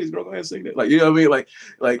big titties, girl. Go ahead and sing that. Like, you know what I mean?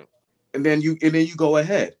 Like, and then you go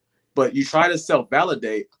ahead. But you try to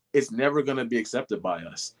self-validate, it's never going to be accepted by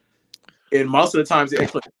us. And most of the times,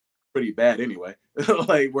 it's pretty bad anyway.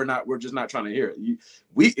 Like, we're just not trying to hear it.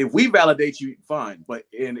 If we validate you, fine. But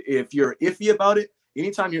if you're iffy about it,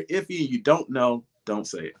 anytime you're iffy and you don't know, don't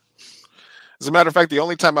say it. As a matter of fact, the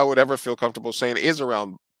only time I would ever feel comfortable saying it is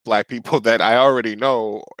around Black people that I already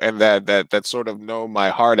know, and that sort of know my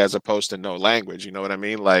heart, as opposed to know language. You know what I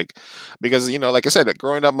mean? Like, because like I said,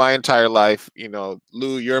 growing up my entire life,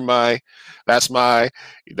 Lou, you're that's my,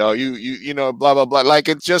 you blah blah blah. Like,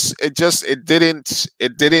 it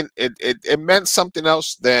meant something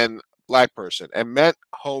else than Black person. It meant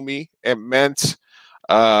homie. It meant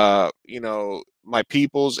my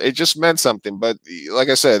peoples. It just meant something. But like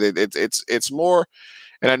I said, it's more.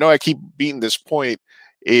 And I know I keep beating this point.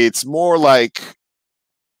 It's more like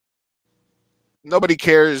nobody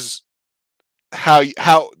cares nobody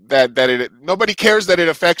cares that it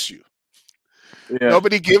affects you. Yeah.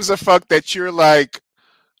 Nobody gives a fuck that you're like,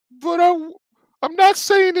 but I'm not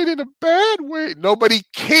saying it in a bad way. Nobody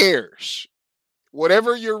cares.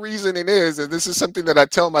 Whatever your reasoning is, and this is something that I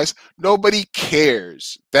tell myself, nobody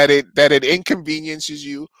cares that it inconveniences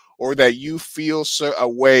you, or that you feel a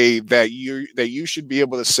way that you should be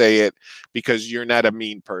able to say it because you're not a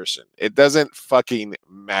mean person. It doesn't fucking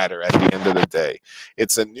matter at the end of the day.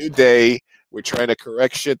 It's a new day. We're trying to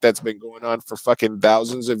correct shit that's been going on for fucking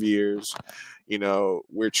thousands of years.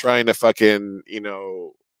 We're trying to fucking,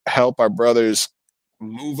 help our brothers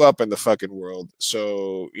move up in the fucking world.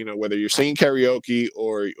 So whether you're singing karaoke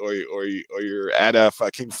or you're at a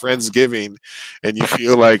fucking Friendsgiving and you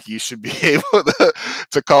feel like you should be able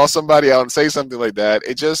to call somebody out and say something like that,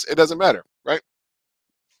 it doesn't matter, right?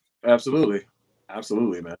 Absolutely,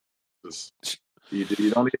 man. You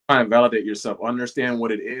don't need to try and validate yourself. Understand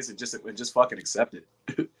what it is, and just fucking accept it.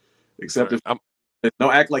 Accept it.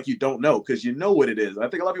 Don't act like you don't know, because you know what it is. I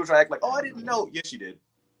think a lot of people try to act like, oh, I didn't know. Yes, you did.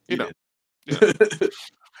 You did. Yeah.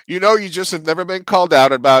 You just have never been called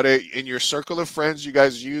out about it. In your circle of friends, you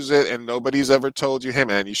guys use it, and nobody's ever told you, hey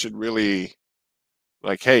man, you should really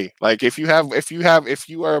Like, hey, like if you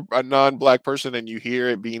are a non-black person and you hear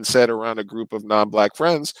it being said around a group of non-black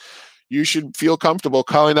friends, you should feel comfortable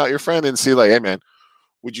calling out your friend and see, like, hey man,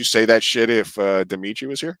 would you say that shit if Dimitri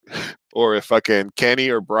was here, or if fucking Kenny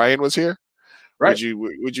or Brian was here? Right.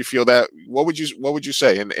 Would you feel that? What would you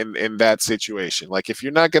say in that situation? Like, if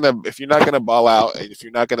you're not gonna ball out, and if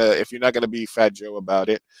you're not gonna be Fat Joe about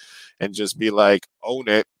it, and just be like, own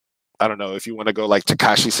it. I don't know if you want to go like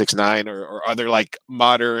Takashi 6ix9ine or other like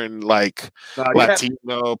modern like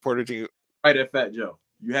Latino Puerto Rican. Right at Fat Joe,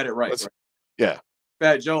 you had it right. Yeah,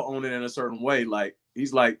 Fat Joe owned it in a certain way. Like,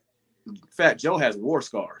 he's like, Fat Joe has war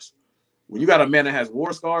scars. When you got a man that has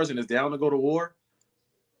war scars and is down to go to war,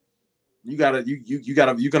 you're gonna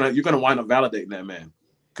wind up validating that man,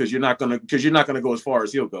 because you're not gonna go as far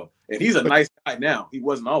as he'll go. And he's a nice guy now. He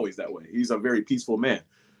wasn't always that way. He's a very peaceful man,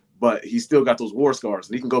 but he's still got those war scars,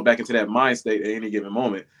 and he can go back into that mind state at any given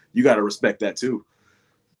moment. You got to respect that too.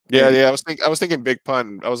 Yeah, yeah. I was thinking Big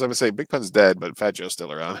Pun. I was gonna say Big Pun's dead, but Fat Joe's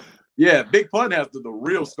still around. Yeah, Big Pun has the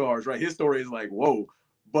real scars, right? His story is like, whoa.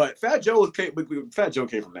 But Fat Joe came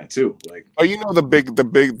from that too. Like, oh, you know the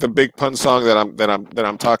Big Pun song that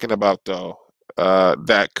I'm talking about though.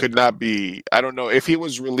 That could not be. I don't know if he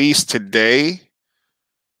was released today.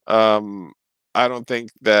 I don't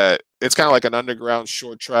think that it's kind of like an underground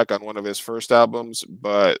short track on one of his first albums,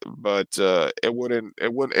 but it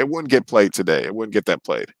wouldn't get played today. It wouldn't get that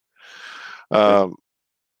played. You know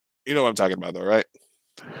what I'm talking about though, right?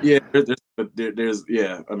 Yeah, there's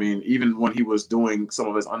yeah. I mean, even when he was doing some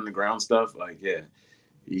of his underground stuff, like, yeah,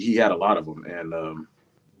 he had a lot of them. And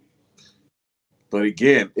but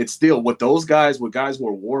again, it's still with those guys, with guys who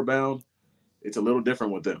are war bound, it's a little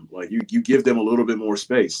different with them. Like, you give them a little bit more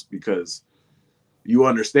space, because you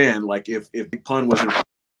understand, like, if Big Pun was,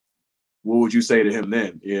 what would you say to him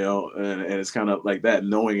then? You know, and it's kind of like that,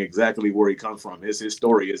 knowing exactly where he comes from. His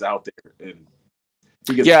story is out there, and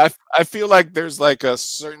yeah, I feel like there's like a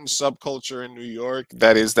certain subculture in New York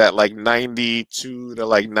that is that like 92 to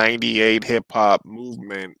like 98 hip hop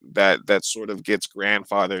movement that sort of gets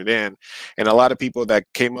grandfathered in, and a lot of people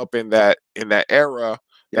that came up in that era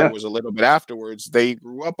that was a little bit afterwards, they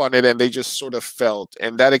grew up on it and they just sort of felt,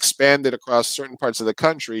 and that expanded across certain parts of the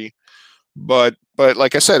country. But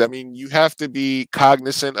like I said, I mean, you have to be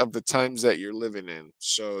cognizant of the times that you're living in.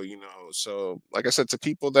 So, you know, so like I said, to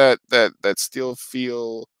people that still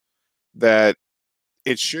feel that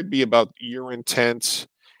it should be about your intent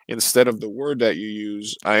instead of the word that you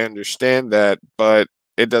use, I understand that, but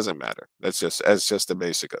it doesn't matter. That's just the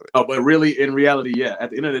basic of it. Oh, but really, in reality, yeah,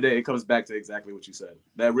 at the end of the day, it comes back to exactly what you said.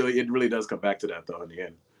 It really does come back to that, though, in the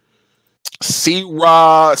end. C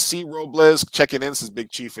Robles checking in, says Big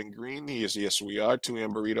Chief in green. He is, yes, we are.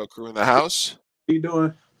 2am Burrito crew in the house. How you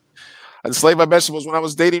doing? Enslaved by vegetables. When I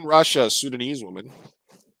was dating Rasha, a Sudanese woman,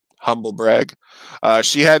 humble brag,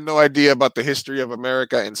 she had no idea about the history of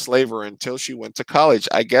America and slavery until she went to college.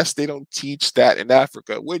 I guess they don't teach that in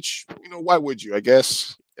Africa, which, you know, why would you? I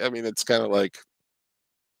guess, I mean, it's kind of like,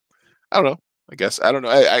 I don't know. I guess, I don't know.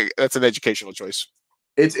 I that's an educational choice.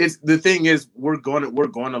 It's the thing is, we're going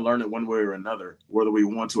to learn it one way or another, whether we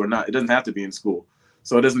want to or not. It doesn't have to be in school,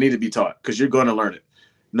 so it doesn't need to be taught, because you're going to learn it,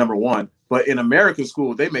 number one. But in American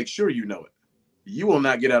school, they make sure you know it. You will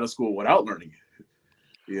not get out of school without learning it.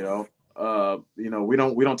 You know, we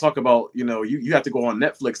don't talk about, you know, you have to go on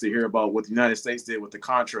Netflix to hear about what the United States did with the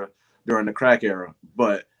Contra during the crack era.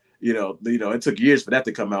 But you know, it took years for that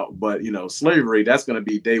to come out. But, you know, slavery, that's going to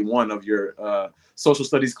be day one of your social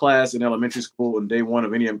studies class in elementary school, and day one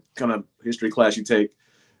of any kind of history class you take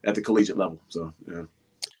at the collegiate level. So, yeah.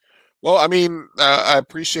 Well, I mean, I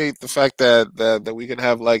appreciate the fact that we can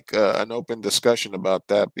have like an open discussion about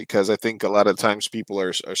that, because I think a lot of times people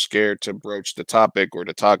are scared to broach the topic or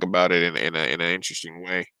to talk about it in an interesting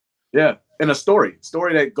way. Yeah, and a story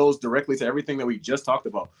that goes directly to everything that we just talked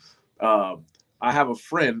about. I have a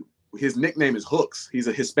friend. His nickname is Hooks. He's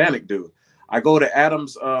a Hispanic dude. I go to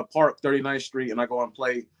Adams Park, 39th Street, and I go and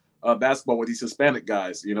play basketball with these Hispanic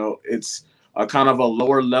guys. You know, it's a kind of a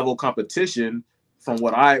lower level competition from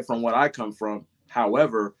what I come from.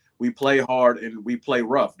 However, we play hard and we play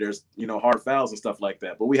rough. There's, you know, hard fouls and stuff like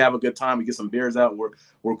that. But we have a good time. We get some beers out.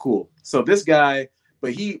 We're cool. So this guy,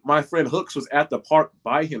 my friend Hooks, was at the park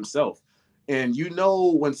by himself. And you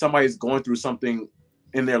know when somebody's going through something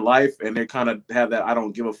in their life and they kind of have that I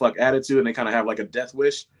don't give a fuck attitude, and they kind of have like a death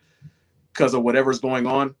wish because of whatever's going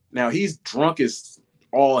on. Now, he's drunk as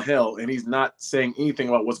all hell, and he's not saying anything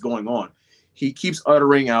about what's going on. He keeps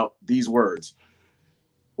uttering out these words.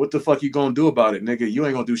 What the fuck you gonna do about it, nigga? You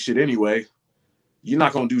ain't gonna do shit anyway. You're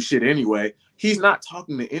not gonna do shit anyway. He's not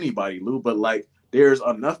talking to anybody, Lou, but like There's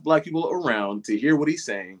enough black people around to hear what he's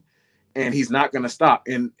saying, and he's not going to stop.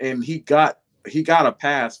 And he got a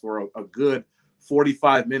pass for a good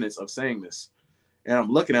 45 minutes of saying this. And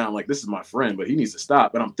I'm looking at him like, this is my friend, but he needs to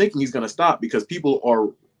stop. And I'm thinking he's going to stop because people are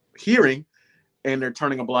hearing and they're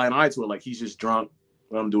turning a blind eye to it. Like, he's just drunk.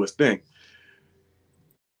 Let him do his thing.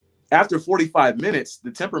 After 45 minutes,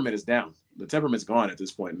 the temperament is down. The temperament's gone at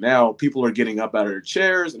this point. Now people are getting up out of their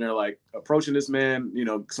chairs and they're like approaching this man. You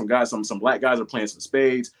know, some black guys are playing some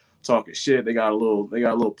spades, talking shit. They got a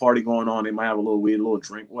little party going on. They might have a little weed, a little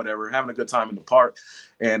drink, whatever, having a good time in the park.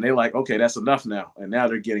 And they're like, okay, that's enough now. And now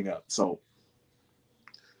they're getting up. So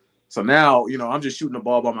now, you know, I'm just shooting the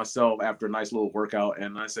ball by myself after a nice little workout.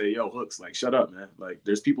 And I say, yo, Hooks, like, shut up, man. Like,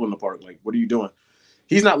 there's people in the park. Like, what are you doing?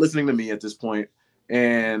 He's not listening to me at this point.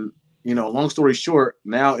 And, you know, long story short,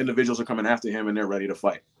 now individuals are coming after him and they're ready to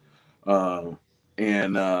fight.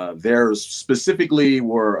 There specifically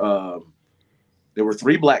there were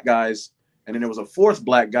 3 black guys. And then there was a 4th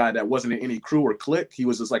black guy that wasn't in any crew or clique. He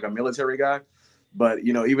was just like a military guy. But,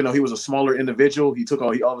 you know, even though he was a smaller individual,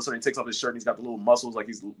 all of a sudden he takes off his shirt and he's got the little muscles, like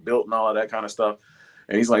he's built and all of that kind of stuff.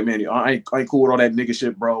 And he's like, man, I ain't cool with all that nigga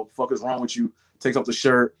shit, bro. Fuck is wrong with you? Takes off the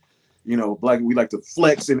shirt. You know, black, we like to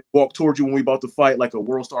flex and walk towards you when we about to fight like a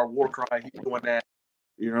World Star war cry. He's doing that.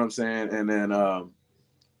 You know what I'm saying? And then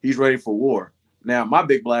he's ready for war. Now, my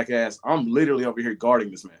big black ass, I'm literally over here guarding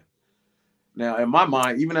this man. Now, in my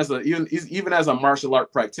mind, even as a martial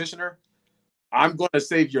art practitioner, I'm going to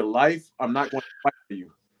save your life. I'm not going to fight for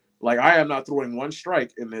you. Like, I am not throwing one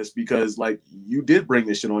strike in this because, like, you did bring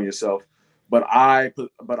this shit on yourself. But I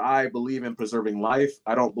believe in preserving life.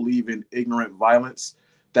 I don't believe in ignorant violence.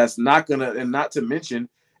 That's not gonna, and not to mention,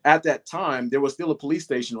 at that time there was still a police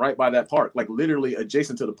station right by that park, like literally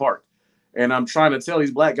adjacent to the park. And I'm trying to tell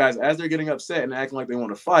these black guys as they're getting upset and acting like they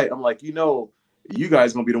want to fight. I'm like, you know, you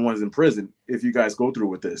guys gonna be the ones in prison if you guys go through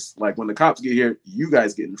with this. Like, when the cops get here, you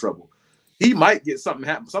guys get in trouble. He might get something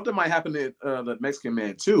happen. Something might happen to the Mexican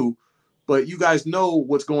man too, but you guys know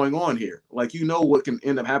what's going on here. Like, you know what can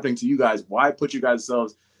end up happening to you guys. Why put you guys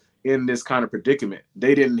yourselves in this kind of predicament?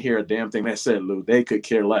 They didn't hear a damn thing that said, Lou. They could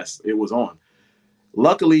care less. It was on.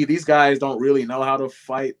 Luckily, these guys don't really know how to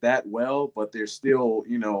fight that well, but they're still,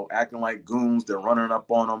 you know, acting like goons. They're running up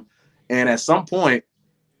on them. And at some point,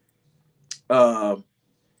 my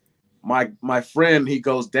friend, he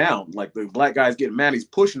goes down. Like, the black guy's getting mad. He's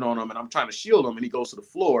pushing on him, and I'm trying to shield him, and he goes to the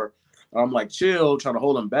floor. I'm like, chill, trying to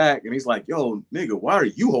hold him back. And he's like, yo, nigga, why are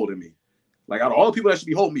you holding me? Like, out of all the people that should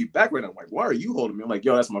be holding me back right now, I'm like, why are you holding me? I'm like,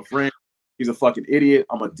 yo, that's my friend. He's a fucking idiot.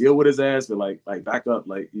 I'm gonna deal with his ass, but like back up.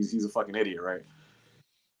 Like, he's a fucking idiot, right?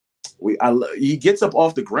 He gets up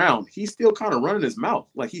off the ground. He's still kind of running his mouth.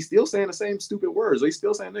 Like, he's still saying the same stupid words. Or he's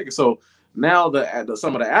still saying nigga. So now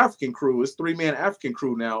some of the African crew, it's 3-man African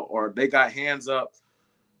crew now, or they got hands up.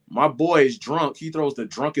 My boy is drunk. He throws the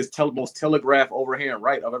drunkest, most telegraph overhand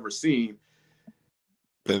right I've ever seen.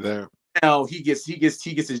 They're there. Now he gets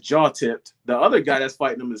his jaw tipped. The other guy that's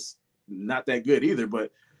fighting him is not that good either,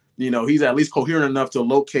 but you know, he's at least coherent enough to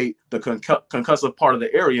locate the concussive part of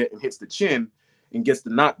the area and hits the chin and gets the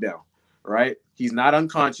knockdown. Right? He's not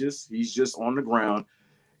unconscious. He's just on the ground.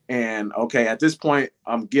 And okay, at this point,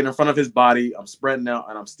 I'm getting in front of his body. I'm spreading out,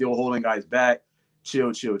 and I'm still holding guys back.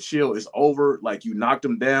 Chill. It's over. Like, you knocked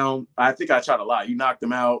him down. I think I tried to lie. You knocked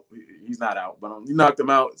him out. He's not out, but you knocked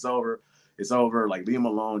him out. It's over. It's over. Like, leave him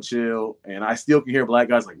alone. Chill. And I still can hear black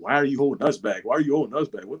guys like, why are you holding us back? Why are you holding us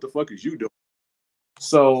back? What the fuck is you doing?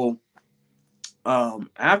 So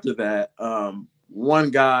after that,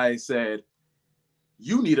 one guy said,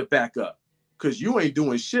 you need to back up because you ain't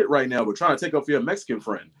doing shit right now. We're trying to take off your Mexican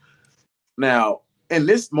friend. Now, in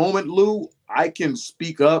this moment, Lou, I can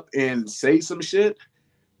speak up and say some shit,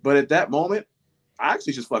 but at that moment, I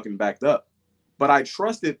actually just fucking backed up. But I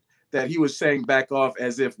trusted that he was saying back off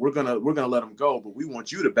as if we're gonna let him go, but we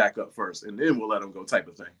want you to back up first, and then we'll let him go, type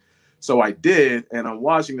of thing. So I did, and I'm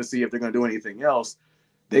watching to see if they're gonna do anything else.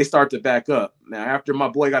 They start to back up. Now, after my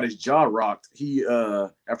boy got his jaw rocked,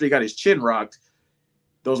 after he got his chin rocked,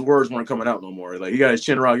 those words weren't coming out no more. Like, he got his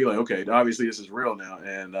chin rocked. You're like, okay, obviously this is real now.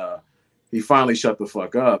 And he finally shut the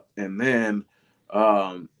fuck up. And then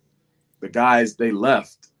the guys, they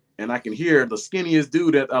left. And I can hear the skinniest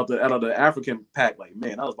dude out of the African pack, like,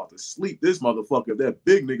 man, I was about to sleep this motherfucker. That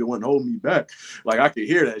big nigga wouldn't hold me back. Like, I could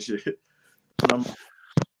hear that shit. And I'm,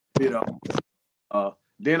 you know,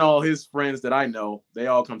 then all his friends that I know, they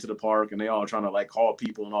all come to the park and they all trying to like call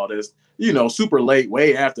people and all this, you know, super late,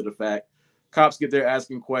 way after the fact. Cops get there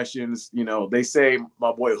asking questions. You know, they say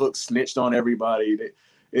my boy Hook snitched on everybody.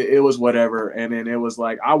 It was whatever. And then it was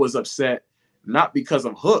like, I was upset, not because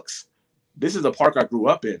of Hooks. This is the park I grew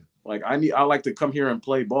up in. Like I like to come here and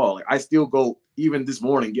play ball. Like I still go, even this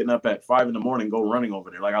morning, getting up at 5 in the morning, go running over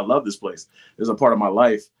there. Like I love this place. It's a part of my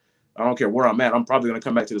life. I don't care where I'm at. I'm probably gonna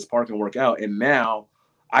come back to this park and work out. And now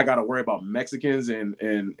I got to worry about Mexicans and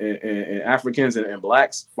Africans and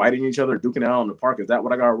blacks fighting each other, duking it out in the park. Is that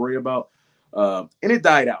what I got to worry about? And it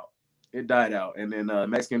died out. It died out. And then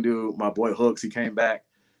Mexican dude, my boy Hooks, he came back.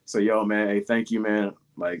 So, yo, man, hey, thank you, man.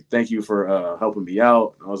 Like, thank you for helping me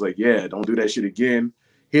out. I was like, yeah, don't do that shit again.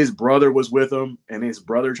 His brother was with him, and his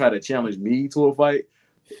brother tried to challenge me to a fight.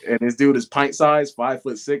 And this dude is pint size,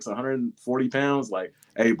 5'6", 140 pounds. Like,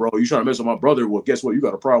 hey, bro, you trying to mess with my brother? Well, guess what? You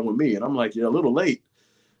got a problem with me. And I'm like, you're a little late.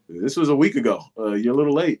 This was a week ago. You're a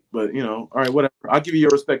little late, but you know, all right, whatever. I'll give you your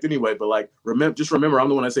respect anyway. But like, just remember, I'm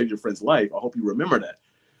the one that saved your friend's life. I hope you remember that,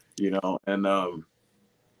 you know. And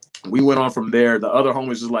we went on from there. The other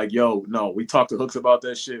homies was like, yo, no, we talked to Hooks about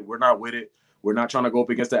that shit. We're not with it. We're not trying to go up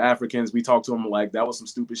against the Africans. We talked to him like that was some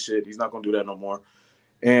stupid shit. He's not gonna do that no more.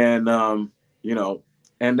 And you know,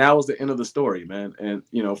 and that was the end of the story, man. And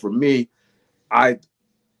you know, for me,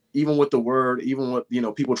 even with the word, even with, you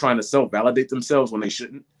know, people trying to self-validate themselves when they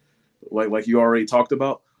shouldn't, like you already talked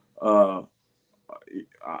about, I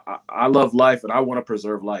love life and I want to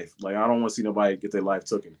preserve life. Like, I don't want to see nobody get their life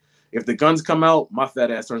taken. If the guns come out, my fat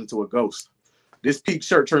ass turns into a ghost. This peak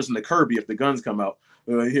shirt turns into Kirby if the guns come out.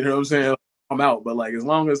 You know what I'm saying? I'm out. But like, as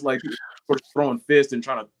long as like people are throwing fists and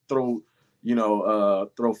trying to throw, you know,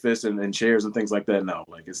 throw fists and chairs and things like that, no,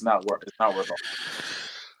 like it's not worth it.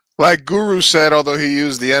 Like Guru said, although he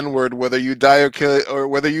used the N-word, whether you die or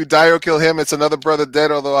kill him, it's another brother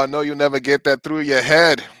dead. Although I know you'll never get that through your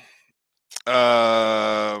head.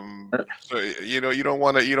 So you know, you don't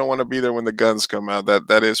want to be there when the guns come out.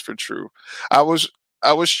 That is for true. I was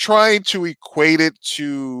trying to equate it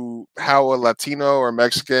to how a Latino or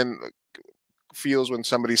Mexican feels when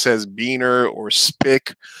somebody says beaner or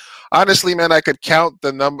spick. Honestly, man, I could count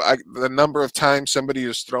the number of times somebody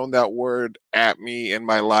has thrown that word at me in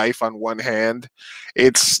my life on one hand.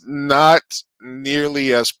 It's not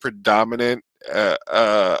nearly as predominant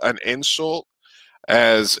an insult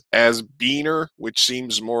as beaner, which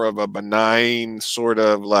seems more of a benign sort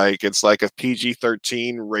of, like it's like a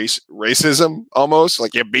PG-13 racism almost,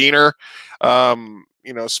 like your beaner.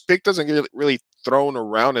 You know, spick doesn't get really thrown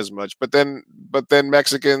around as much, but then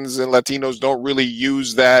Mexicans and Latinos don't really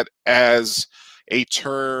use that as a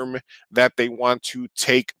term that they want to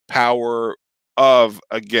take power of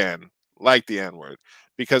again, like the N-word,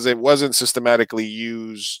 because it wasn't systematically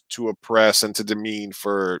used to oppress and to demean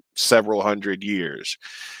for several hundred years.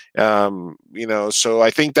 You know, so I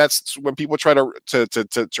think that's when people try to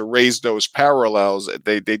raise those parallels,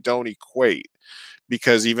 they don't equate.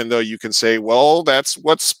 Because even though you can say, well, that's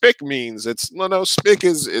what spick means, it's no, spick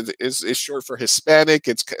is short for Hispanic.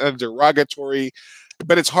 It's kind of derogatory,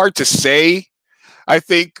 but it's hard to say. I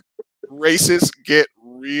think racists get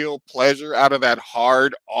real pleasure out of that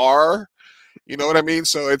hard R. You know what I mean?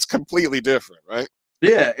 So it's completely different, right?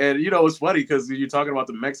 Yeah, and you know it's funny because you're talking about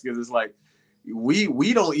the Mexicans. It's like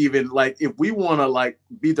we don't even, like, if we want to like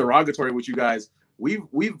be derogatory with you guys,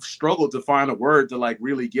 we've struggled to find a word to like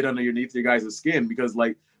really get underneath your guys' skin, because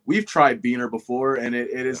like we've tried beaner before and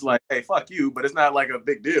it is like, hey, fuck you, but it's not like a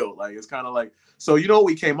big deal. Like it's kind of like, so you know what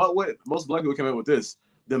we came up with? Most black people came up with this,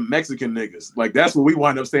 the Mexican niggas. Like that's what we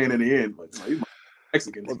wind up saying in the end. Like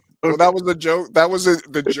Mexican. Well, that was the joke. That was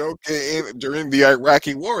the joke during the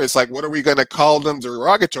Iraqi war. It's like, what are we going to call them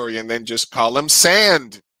derogatory, and then just call them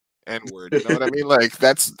sand N-word? You know what I mean? Like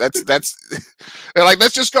that's like,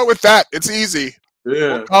 let's just go with that. It's easy.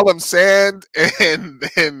 Yeah. We'll call them sand and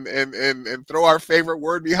throw our favorite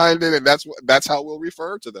word behind it, and that's how we'll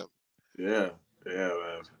refer to them. Yeah,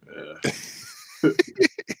 man. Yeah.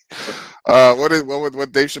 What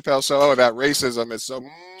Dave Chappelle said? Oh, that racism is so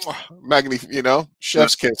magnificent. You know,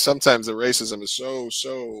 chef's kiss. Sometimes the racism is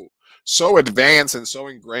so advanced and so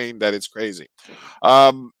ingrained that it's crazy.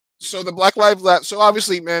 So the Black Lives Matter. So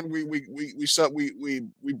obviously, man, we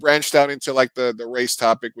branched out into like the race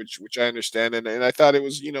topic, which I understand, and I thought it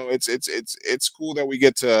was, you know, it's cool that we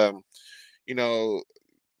get to, you know,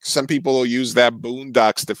 some people will use that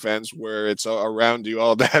Boondocks defense where it's around you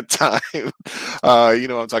all that time. You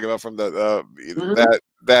know what I'm talking about, from the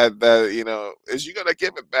that you know, is you gonna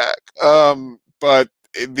give it back. But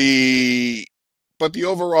the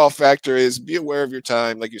overall factor is, be aware of your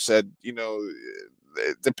time. Like you said, you know,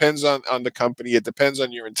 it depends on the company. It depends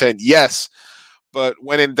on your intent. Yes, but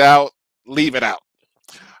when in doubt, leave it out.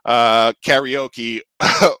 Karaoke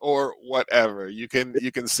or whatever. You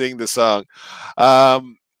can sing the song.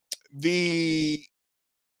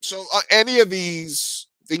 So any of these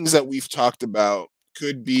things that we've talked about,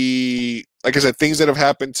 could be, like I said, things that have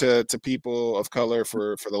happened to people of color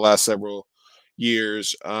for the last several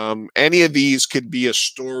years. Any of these could be a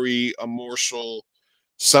story, a morsel,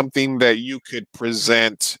 something that you could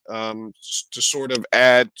present to sort of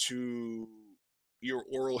add to your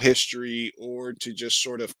oral history, or to just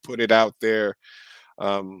sort of put it out there.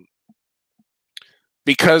 Um,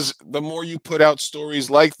 because the more you put out stories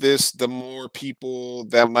like this, the more people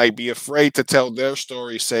that might be afraid to tell their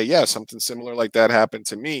story say, yeah, something similar like that happened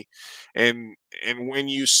to me. And when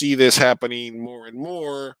you see this happening more and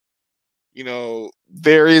more, you know,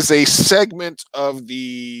 there is a segment of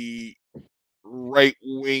the right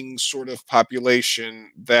wing sort of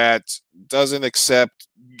population that doesn't accept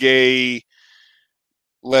gay,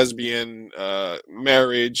 lesbian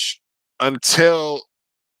marriage until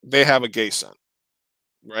they have a gay son,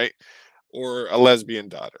 right? Or a lesbian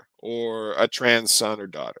daughter, or a trans son or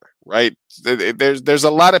daughter, right? There's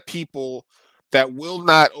a lot of people that will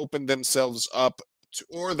not open themselves up to,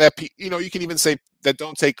 or that you know, you can even say that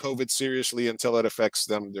don't take COVID seriously until it affects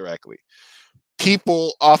them directly.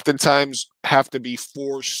 People oftentimes have to be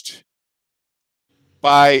forced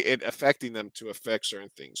by it affecting them to affect certain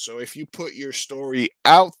things. So if you put your story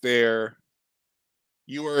out there,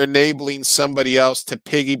 you are enabling somebody else to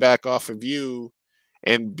piggyback off of you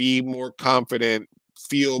and be more confident,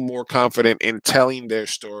 feel more confident in telling their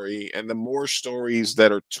story. And the more stories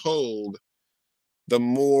that are told, the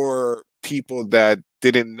more people that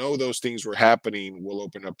didn't know those things were happening will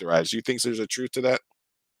open up their eyes. Do you think there's a truth to that?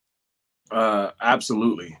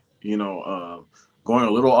 Absolutely. You know, going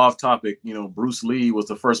a little off topic, you know, Bruce Lee was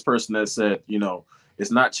the first person that said, you know,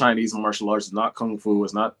 it's not Chinese martial arts, it's not kung fu,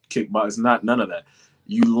 it's not kickboxing, it's not none of that.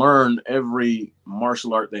 You learn every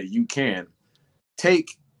martial art that you can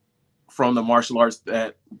take from the martial arts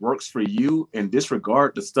that works for you and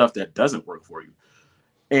disregard the stuff that doesn't work for you.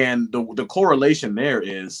 And the correlation there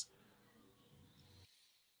is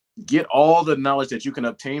get all the knowledge that you can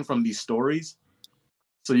obtain from these stories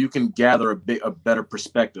so you can gather a better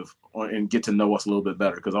perspective and get to know us a little bit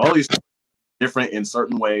better, because all these different in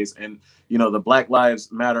certain ways. And you know, the Black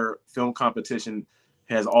Lives Matter film competition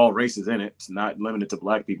has all races in it. It's not limited to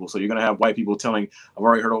Black people. So you're going to have white people telling, I've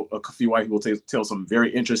already heard a few white people tell some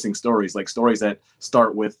very interesting stories, like stories that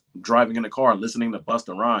start with driving in a car and listening to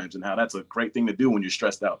Busta Rhymes, and how that's a great thing to do when you're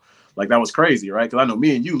stressed out. Like, that was crazy, right? Because I know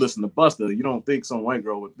me and you listen to Busta. You don't think some white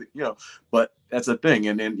girl would, you know, but that's a thing.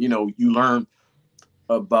 And then, you know, you learn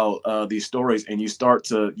about these stories, and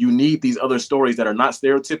you need these other stories that are not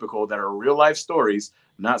stereotypical, that are real life stories,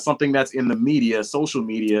 not something that's in the media, social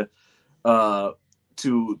media,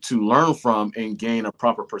 to learn from and gain a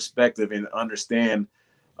proper perspective and understand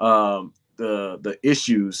the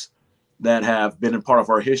issues that have been a part of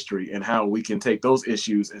our history, and how we can take those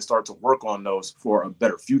issues and start to work on those for a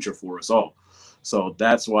better future for us all. So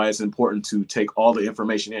that's why it's important to take all the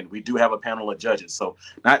information in. We do have a panel of judges. So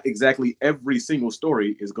not exactly every single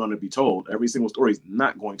story is going to be told. Every single story is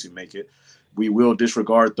not going to make it. We will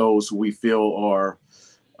disregard those who we feel are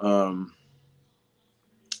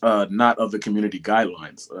not of the community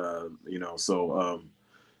guidelines, you know, so,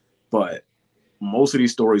 but most of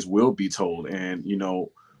these stories will be told. And, you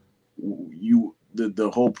know, the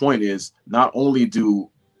whole point is, not only do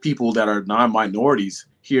people that are non-minorities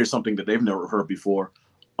hear something that they've never heard before,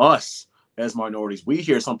 us as minorities, we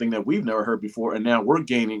hear something that we've never heard before, and now we're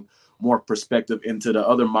gaining more perspective into the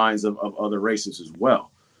other minds of other races as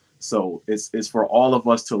well. So it's for all of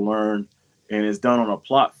us to learn, and it's done on a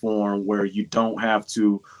platform where you don't have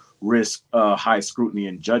to risk high scrutiny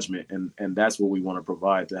and judgment, and that's what we want to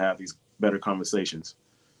provide, to have these better conversations.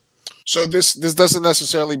 So this doesn't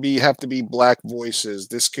necessarily have to be Black voices.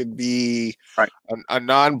 This could be right. a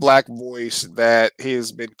non-Black voice that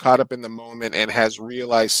has been caught up in the moment and has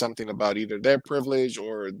realized something about either their privilege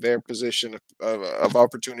or their position of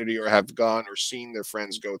opportunity, or have gone or seen their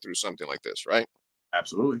friends go through something like this, right?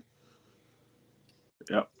 Absolutely.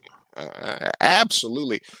 Yep.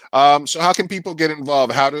 Absolutely. So how can people get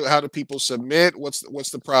involved? How do people submit? What's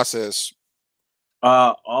the process?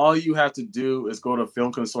 All you have to do is go to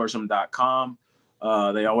filmconsortium.com.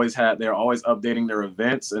 They're always updating their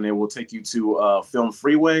events, and it will take you to Film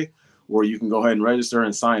Freeway, where you can go ahead and register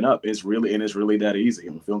and sign up. It's really that easy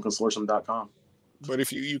on filmconsortium.com. But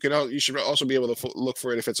if you should also be able to look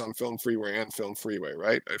for it if it's on Film Freeway and Film Freeway,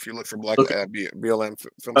 right? If you look for BLM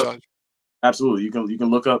Film Challenge. Absolutely. You can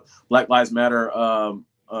look up Black Lives Matter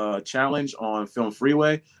challenge on Film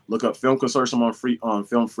Freeway. Look up Film Consortium on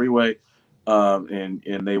Film Freeway,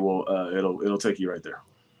 and they will it'll take you right there.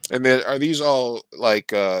 And then, are these all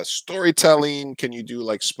like storytelling? Can you do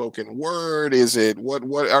like spoken word? Is it what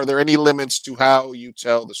are there any limits to how you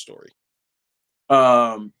tell the story?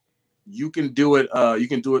 You can do it. You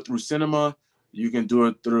can do it through cinema. You can do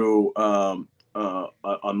it through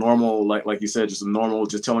a normal, like you said, just a normal,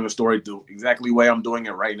 just telling a story the exactly way I'm doing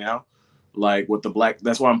it right now, like with the black.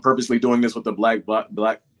 That's why I'm purposely doing this with the black.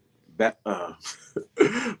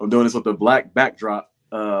 I'm doing this with the black backdrop,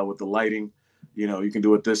 with the lighting. You know, you can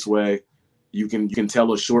do it this way. You can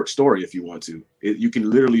tell a short story if you want to. You can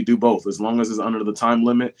literally do both as long as it's under the time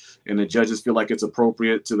limit and the judges feel like it's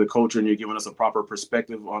appropriate to the culture and you're giving us a proper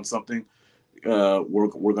perspective on something.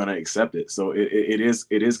 We're gonna accept it. So it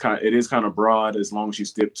is kind of broad as long as you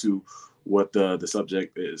stick to what the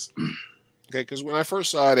subject is. Okay, because when I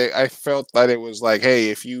first saw it, I felt that it was like, hey,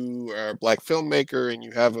 if you are a black filmmaker and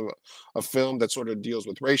you have a film that sort of deals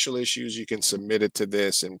with racial issues, you can submit it to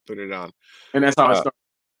this and put it on. And that's how it Uh, started.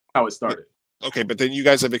 How it started. okay, but then you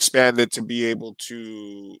guys have expanded to be able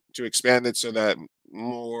to expand it so that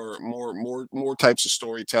more types of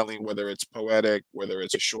storytelling, whether it's poetic, whether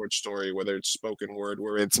it's a short story, whether it's spoken word,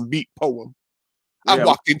 where it's a beat poem. I Yeah,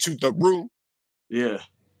 walked into the room. yeah,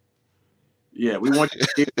 yeah. We want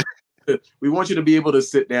you to be able to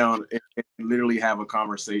sit down and literally have a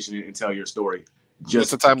conversation and tell your story.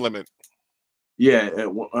 What's the time limit? Yeah,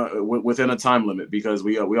 within a time limit, because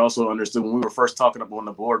we also understood when we were first talking about, when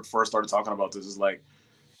the board first started talking about this, is like,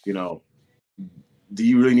 you know, do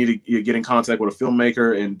you really need to get in contact with a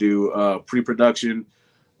filmmaker and do pre-production,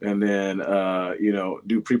 and then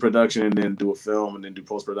do pre-production and then do a film and then do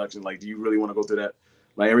post-production? Like, do you really want to go through that?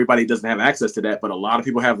 Like, everybody doesn't have access to that, but a lot of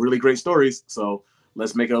people have really great stories. So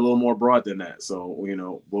let's make it a little more broad than that. So,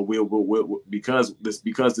 we'll because this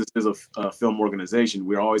is a film organization,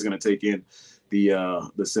 we're always going to take in the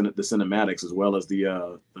cinematics as well as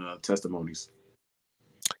the testimonies.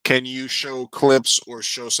 Can you show clips or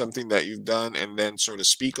show something that you've done and then sort of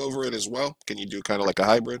speak over it as well? Can you do kind of like a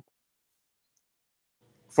hybrid?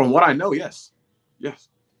 From what I know, yes.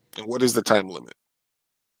 And what is the time limit?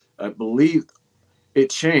 I believe it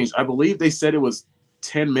changed. I believe they said it was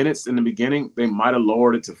 10 minutes in the beginning. They might have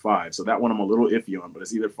lowered it to 5. So that one I'm a little iffy on, but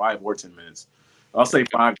it's either 5 or 10 minutes. I'll say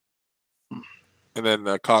 5. And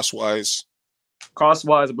then cost-wise?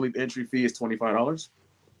 Cost-wise, I believe entry fee is $25.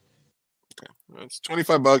 Okay, that's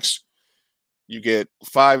 $25. You get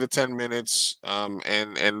 5 to 10 minutes,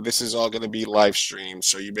 and this is all going to be live streamed.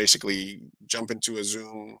 So you basically jump into a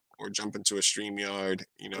Zoom or jump into a StreamYard.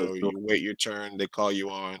 You wait your turn. They call you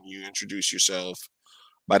on. You introduce yourself.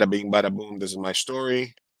 Bada bing, bada boom. This is my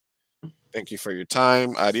story. Thank you for your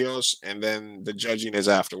time. Adios. And then the judging is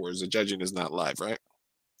afterwards. The judging is not live, right?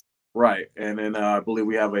 Right. And then I believe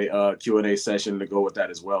we have a Q&A session to go with that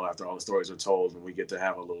as well after all the stories are told, and we get to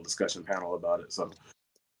have a little discussion panel about it. So,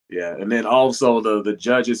 yeah. And then also the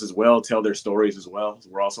judges as well tell their stories as well.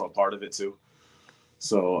 We're also a part of it too.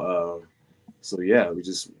 So, yeah,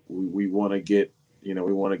 we want to get,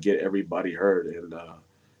 everybody heard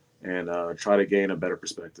and try to gain a better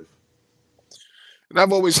perspective. And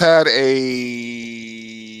I've always had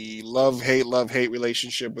a love-hate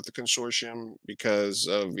relationship with the consortium because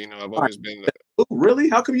of, I've always been. Oh, really?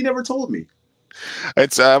 How come you never told me?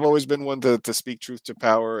 I've always been one to speak truth to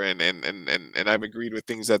power, and I've agreed with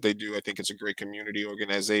things that they do. I think it's a great community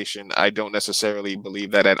organization. I don't necessarily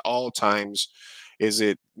believe that at all times is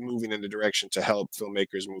it moving in the direction to help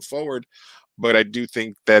filmmakers move forward, but I do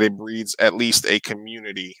think that it breeds at least a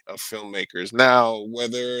community of filmmakers. Now,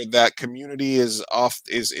 whether that community is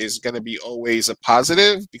going to be always a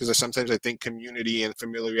positive, because sometimes I think community and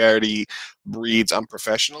familiarity breeds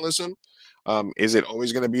unprofessionalism. Is it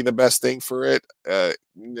always going to be the best thing for it?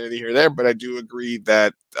 Neither here nor there, but I do agree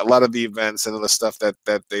that a lot of the events and the stuff that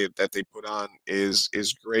they put on is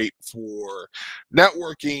great for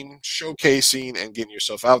networking, showcasing, and getting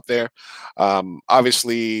yourself out there.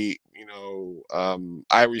 Obviously,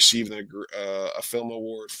 I received a film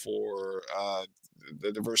award for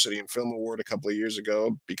the Diversity in Film Award a couple of years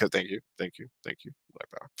ago because thank you, Black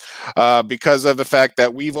Power, because of the fact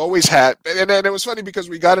that we've always had, and it was funny because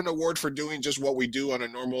we got an award for doing just what we do on a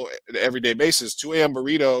normal everyday basis. 2 a.m.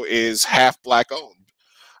 Burrito is half Black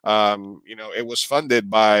owned. It was funded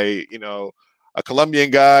by a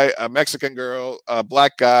Colombian guy, a Mexican girl, a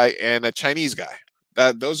Black guy, and a Chinese guy.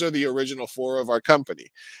 Those are the original 4 of our company.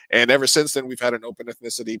 And ever since then, we've had an open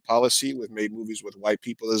ethnicity policy. We've made movies with white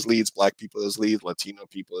people as leads, Black people as lead, Latino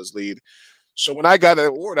people as lead. So when I got an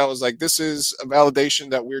award, I was like, this is a validation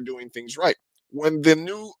that we're doing things right. When the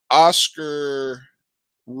new Oscar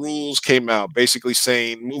rules came out, basically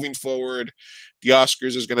saying moving forward, the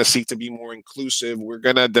Oscars is going to seek to be more inclusive. We're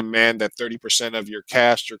going to demand that 30% of your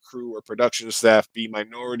cast or crew or production staff be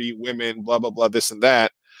minority, women, blah, blah, blah, this and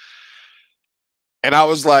that. And I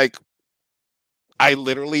was like, I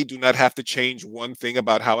literally do not have to change one thing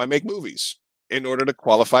about how I make movies in order to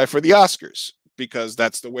qualify for the Oscars, because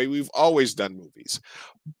that's the way we've always done movies.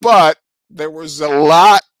 But there was a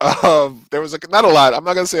lot of, not a lot, I'm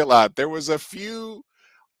not going to say a lot. There was a few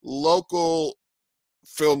local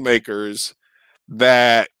filmmakers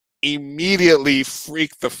that immediately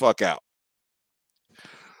freaked the fuck out.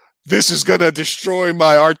 This is going to destroy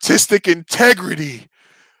my artistic integrity.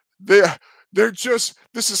 They're just,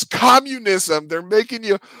 this is communism. They're making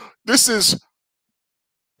you, this is,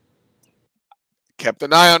 kept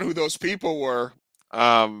an eye on who those people were.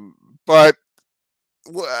 But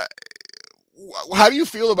how do you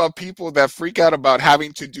feel about people that freak out about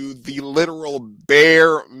having to do the literal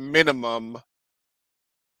bare minimum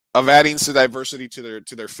of adding some diversity to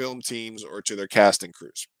their film teams or to their casting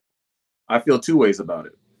crews? I feel two ways about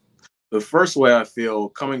it. The first way I feel,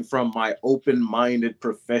 coming from my open-minded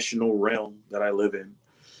professional realm that I live in,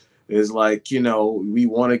 is like, you know, we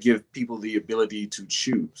want to give people the ability to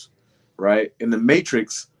choose, right? In the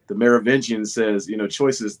Matrix, the Merovingian says, you know,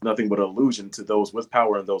 choice is nothing but illusion to those with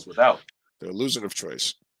power and those without. The illusion of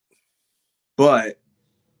choice. But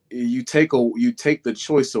you take the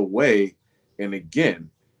choice away, and again,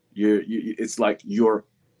 it's like you're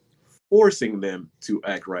forcing them to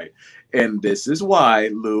act right. And this is why,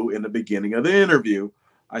 Lou, in the beginning of the interview,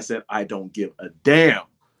 I said, I don't give a damn.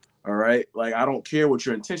 All right. Like, I don't care what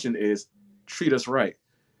your intention is. Treat us right.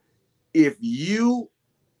 If you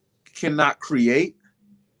cannot create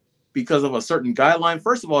because of a certain guideline,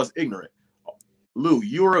 first of all, it's ignorant. Lou,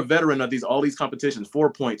 you're a veteran of all these competitions,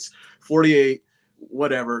 4 points, 48,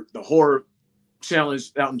 whatever, the horror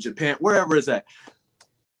challenge out in Japan, wherever it's at.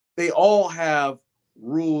 They all have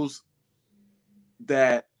rules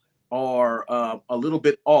that are a little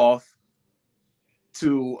bit off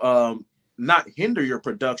to not hinder your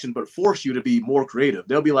production, but force you to be more creative.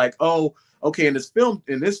 They'll be like, oh, okay, in this film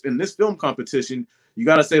competition, you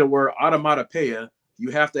got to say the word automatopoeia.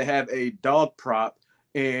 You have to have a dog prop,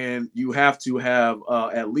 and you have to have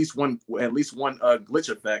at least one glitch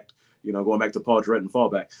effect. You know, going back to Paul Dredd and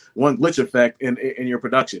Fallback, one glitch effect in your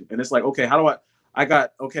production. And it's like, okay, how do I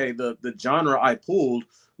got, okay, the genre I pulled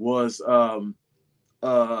was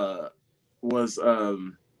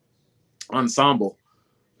ensemble.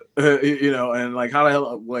 You know, and like, how the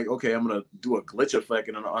hell, like, okay, I'm gonna do a glitch effect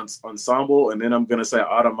in an ensemble, and then I'm gonna say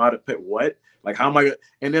automatic pit what? Like, how am I gonna,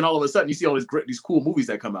 and then all of a sudden you see all these cool movies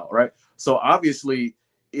that come out, right? So obviously,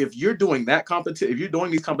 if you're doing that if you're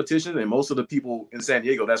doing these competitions, and most of the people in San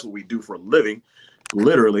Diego, that's what we do for a living,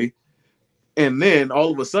 literally, and then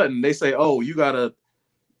all of a sudden they say, oh, we gotta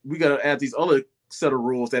add these other set of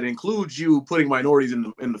rules that includes you putting minorities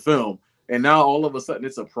in the film, and now all of a sudden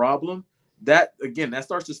it's a problem. That, again, that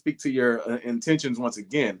starts to speak to your intentions once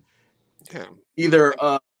again. Yeah. Either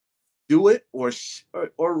do it or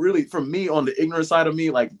really, for me, on the ignorant side of me,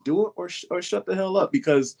 like, do it or shut the hell up,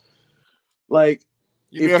 because like,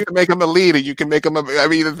 you have to make them a leader. You can make them I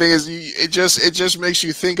mean, the thing is, it just makes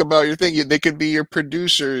you think about your thing. They could be your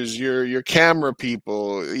producers, your camera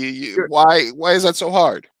people. Why is that so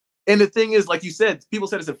hard? And the thing is, like you said, people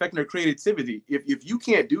said it's affecting their creativity. If you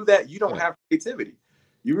can't do that, you don't have creativity.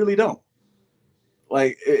 You really don't.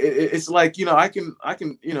 Like, it's like, you know, I can,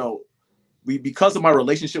 you know, because of my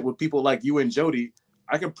relationship with people like you and Jody,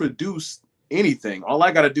 I can produce anything. All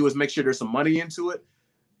I got to do is make sure there's some money into it,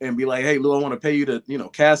 and be like, hey, Lou, I want to pay you to, you know,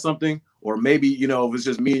 cast something. Or maybe, you know, if it's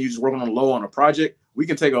just me and you just working on low on a project, we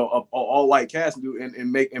can take a all white cast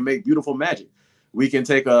and make beautiful magic. We can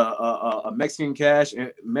take a Mexican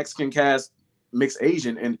cast mixed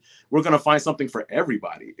Asian, and we're gonna find something for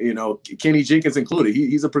everybody. You know, Kenny Jenkins included.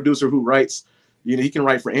 He's a producer who writes. You know, he can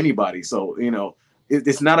write for anybody. So, you know,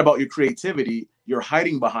 it's not about your creativity. You're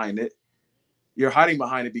hiding behind it. You're hiding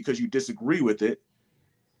behind it because you disagree with it.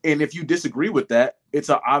 And if you disagree with that, it's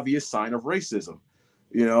an obvious sign of racism.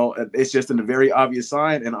 You know, it's just a very obvious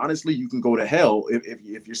sign. And honestly, you can go to hell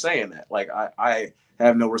if you're saying that. Like, I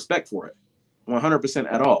have no respect for it,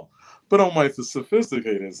 100% at all. But on my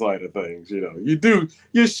sophisticated side of things, you know,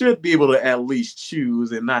 you should be able to at least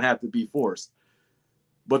choose and not have to be forced.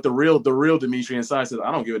 But the real Dimitri inside says,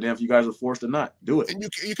 I don't give a damn if you guys are forced or not. Do it. And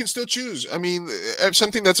you can still choose. I mean,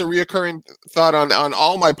 something that's a reoccurring thought on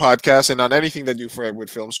all my podcasts and on anything that I do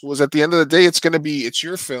with film school is, at the end of the day, it's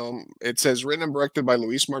your film. It says written and directed by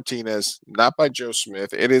Luis Martinez, not by Joe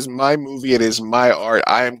Smith. It is my movie. It is my art.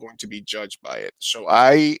 I am going to be judged by it. So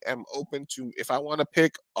I am open to, if I want to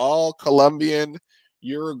pick all Colombian,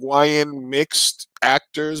 Uruguayan mixed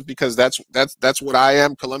actors, because that's what I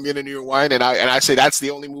am, Colombian and Uruguayan, and I say that's the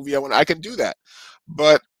only movie I want, I can do that.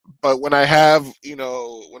 But But when I have,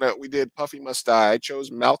 we did Puffy Must Die, I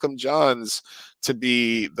chose Malcolm Johns to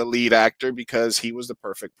be the lead actor because he was the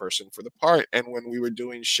perfect person for the part. And when we were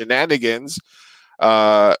doing Shenanigans,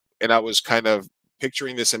 and I was kind of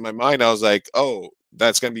picturing this in my mind, I was like, oh,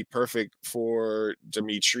 that's going to be perfect for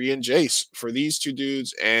Dimitri and Jace, for these two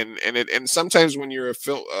dudes. And sometimes when you're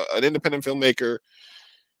an independent filmmaker,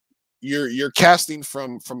 you're casting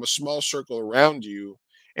from a small circle around you,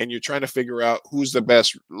 and you're trying to figure out who's the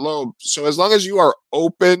best lobe. So as long as you are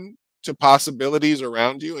open to possibilities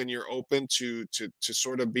around you, and you're open to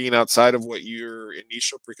sort of being outside of what your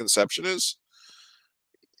initial preconception is,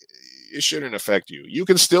 it shouldn't affect you. You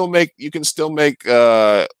can still make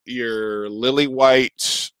your Lily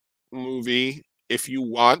White movie if you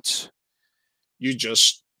want. You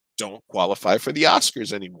just don't qualify for the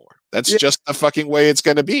Oscars anymore. That's just the fucking way it's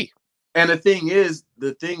going to be. And the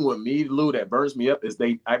thing with me, Lou, that burns me up is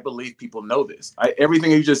I believe people know this.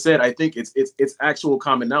 Everything you just said, I think it's actual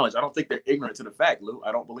common knowledge. I don't think they're ignorant to the fact, Lou.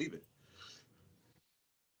 I don't believe it.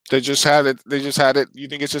 They just had it. You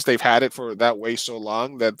think it's just they've had it for that way so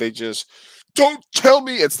long that they just don't tell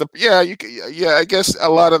me it's the I guess a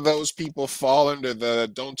lot of those people fall under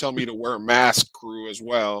the don't tell me to wear a mask crew as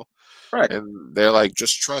well. Right. And they're like,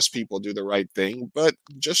 just trust people do the right thing. But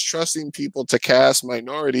just trusting people to cast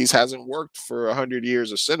minorities hasn't worked for 100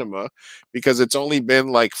 years of cinema, because it's only been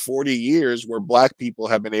like 40 years where black people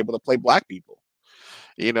have been able to play black people.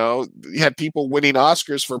 You had people winning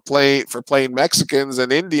Oscars for playing Mexicans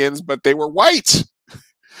and Indians, but they were white.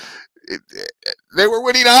 They were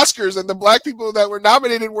winning Oscars, and the black people that were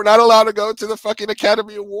nominated were not allowed to go to the fucking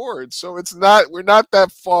Academy Awards. So we're not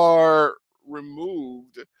that far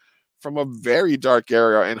removed from a very dark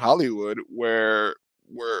area in Hollywood where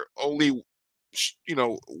only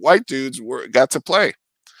white dudes got to play.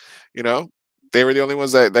 They were the only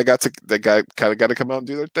ones that got to come out and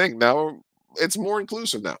do their thing. Now it's more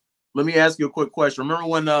inclusive now. Let me ask you a quick question. Remember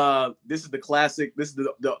when this is the classic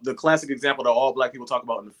example that all black people talk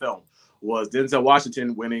about in the film was Denzel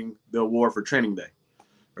Washington winning the award for Training Day,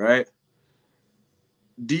 right?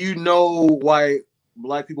 Do you know why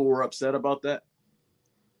black people were upset about that?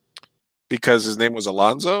 Because his name was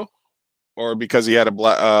Alonzo, or because he had a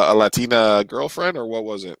Latina girlfriend, or what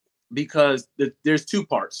was it? Because there's two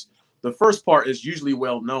parts. The first part is usually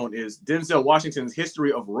well known, is Denzel Washington's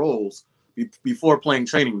history of roles before playing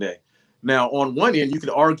Training Day. Now, on one end, you could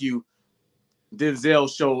argue Denzel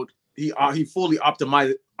showed he fully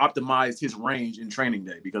optimized his range in Training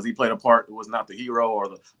Day, because he played a part that was not the hero or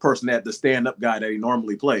the person the stand-up guy that he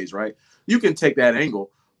normally plays, right? You can take that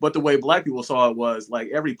angle. But the way black people saw it was like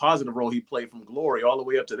every positive role he played from Glory all the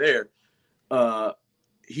way up to there,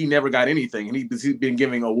 he never got anything. And he's been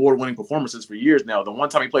giving award-winning performances for years now. The one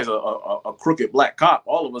time he plays a crooked black cop,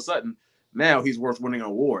 all of a sudden, now he's worth winning an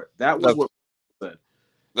award. That was what said.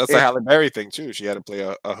 That's the Halle Berry thing, too. She had to play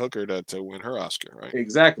a hooker to win her Oscar, right?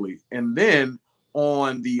 Exactly. And then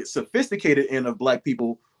on the sophisticated end of black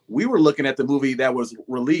people, we were looking at the movie that was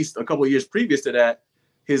released a couple of years previous to that.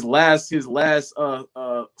 His last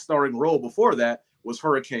starring role before that was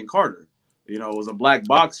Hurricane Carter. It was a black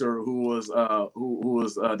boxer who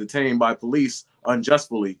was detained by police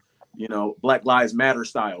unjustly. Black Lives Matter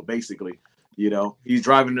style, basically. He's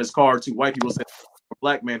driving in his car. Two white people said, a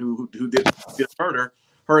black man who did murder.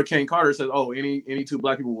 Hurricane Carter says, "Oh, any two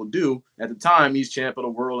black people will do." At the time, he's champ of the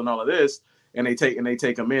world and all of this, and they take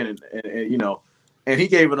him in, and he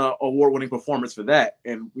gave an award-winning performance for that,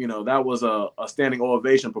 and that was a standing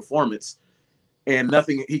ovation performance, and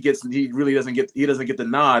nothing he doesn't get the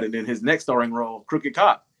nod, and then his next starring role, Crooked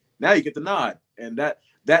Cop, now you get the nod, and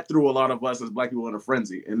that threw a lot of us as black people in a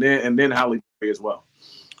frenzy, and then Halle Berry as well.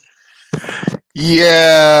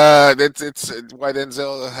 Yeah, it's why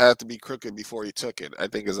Denzel had to be crooked before he took it, I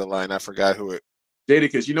think, is a line. I forgot who it.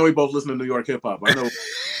 Jadakiss, we both listen to New York hip hop. I know.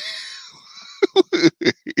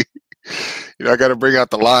 I got to bring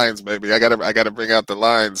out the lines, baby. I got to bring out the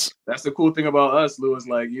lines. That's the cool thing about us, Lou. Is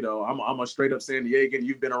like, I'm a straight up San Diegan.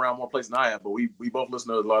 You've been around more places than I have, but we both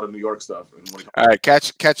listen to a lot of New York stuff. All right,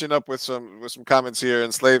 catching up with some comments here.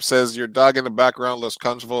 And Slave says your dog in the background looks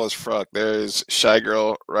comfortable as fuck. There's Shy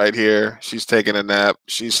Girl right here. She's taking a nap.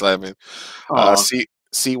 She's slamming.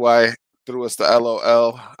 CY threw us the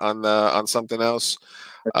LOL on something else.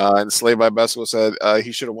 And Slave by Bessel said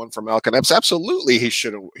he should have won for Malcolm X. Absolutely, he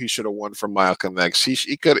should have won for Malcolm X.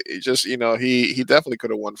 He could just he definitely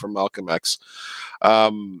could have won for Malcolm X.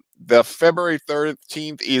 The February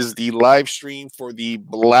 13th is the live stream for the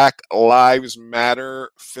Black Lives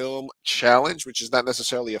Matter film challenge, which is not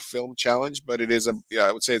necessarily a film challenge, but it is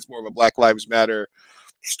I would say it's more of a Black Lives Matter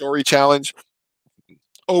story challenge.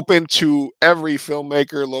 open to every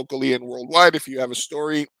filmmaker locally and worldwide. If you have a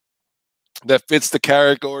story that fits the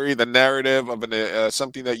category, the narrative of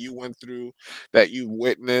something that you went through, that you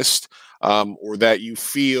witnessed, or that you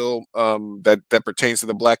feel that pertains to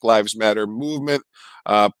the Black Lives Matter movement,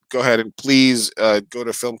 go ahead and please go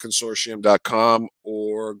to filmconsortium.com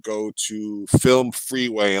or go to Film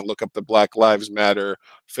Freeway and look up the Black Lives Matter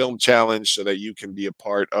Film Challenge so that you can be a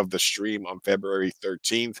part of the stream on February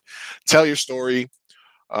 13th. Tell your story.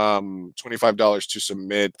 $25 to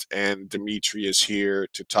submit, and Dimitri is here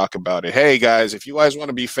to talk about it. Hey guys, if you guys want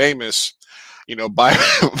to be famous, you know, by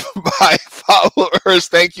by followers,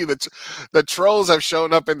 thank you. The trolls have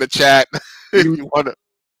shown up in the chat. If you want to,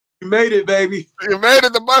 You made it, baby. you made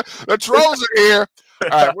it. The trolls are here.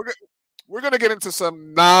 All right, we're gonna get into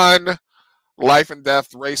some life and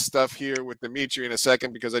death race stuff here with Dimitri in a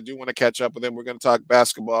second, because I do want to catch up with him. We're going to talk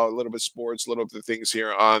basketball, a little bit sports, a little bit of things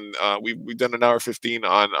here on we've done an hour 15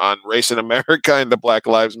 on race in America and the Black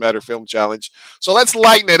Lives Matter Film Challenge. So let's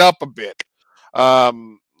lighten it up a bit.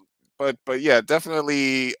 But yeah,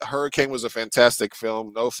 definitely Hurricane was a fantastic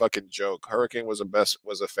film. No fucking joke. Hurricane was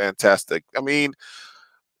a fantastic. I mean,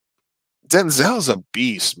 Denzel's a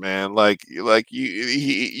beast, man. Like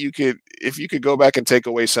you could, if you could go back and take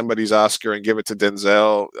away somebody's Oscar and give it to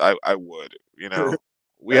Denzel, I would. You know,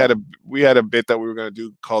 we had a bit that we were going to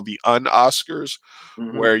do called the un-Oscars,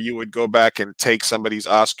 where you would go back and take somebody's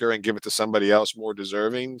Oscar and give it to somebody else more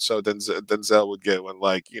deserving. So Denzel would get one.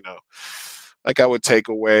 Like, you know, like I would take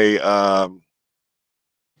away.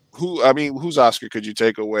 Whose Oscar could you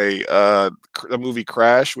take away? The movie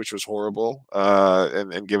Crash, which was horrible,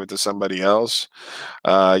 and give it to somebody else.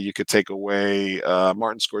 You could take away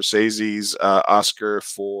Martin Scorsese's Oscar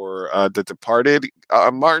for The Departed.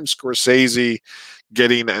 Martin Scorsese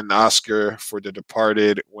getting an Oscar for The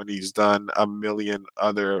Departed when he's done a million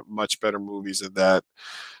other much better movies than that.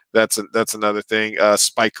 That's another thing.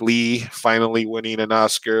 Spike Lee finally winning an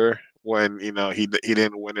Oscar, when, you know, he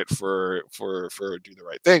didn't win it for Do the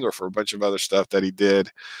Right Thing or for a bunch of other stuff that he did.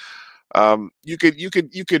 You could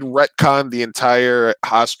retcon the entire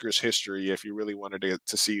Oscars history if you really wanted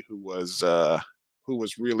to see who was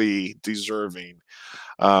really deserving.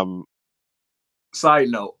 Side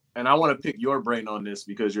note, and I want to pick your brain on this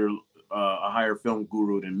because you're a higher film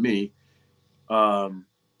guru than me. I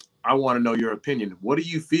want to know your opinion. What do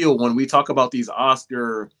you feel when we talk about these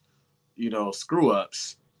Oscar, you know, screw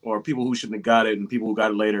ups, or people who shouldn't have got it and people who got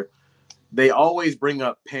it later? They always bring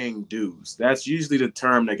up paying dues. That's usually the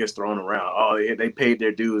term that gets thrown around. Oh, they paid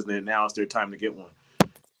their dues, and then now it's their time to get one.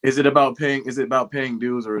 Is it about paying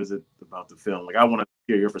dues, or is it about the film? Like, I want to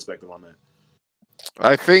hear your perspective on that.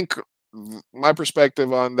 I think my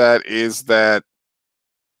perspective on that is that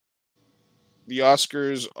the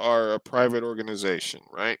Oscars are a private organization,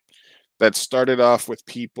 right? That started off with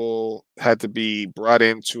people had to be brought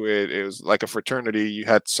into it. It was like a fraternity.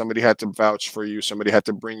 Somebody had to vouch for you. Somebody had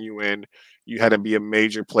to bring you in. You had to be a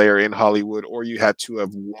major player in Hollywood, or you had to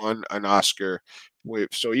have won an Oscar.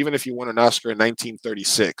 So even if you won an Oscar in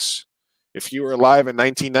 1936, if you were alive in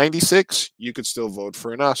 1996, you could still vote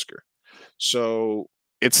for an Oscar. So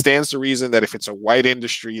it stands to reason that if it's a white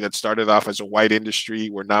industry that started off as a white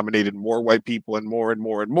industry, we're nominated more white people and more and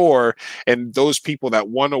more and more. And those people that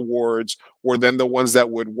won awards were then the ones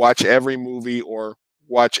that would watch every movie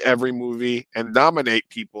and nominate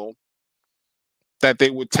people that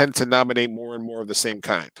they would tend to nominate more and more of the same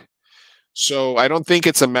kind. So I don't think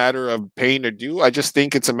it's a matter of paying or due. I just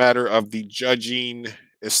think it's a matter of the judging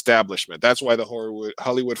establishment. That's why the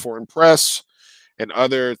Hollywood Foreign Press and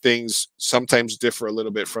other things sometimes differ a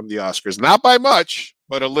little bit from the Oscars. Not by much,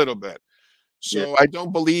 but a little bit. So yeah. I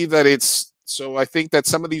don't believe that so I think that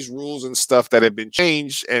some of these rules and stuff that have been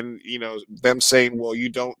changed, and, you know, them saying, well, you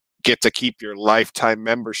don't get to keep your lifetime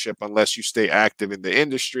membership unless you stay active in the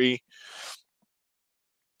industry.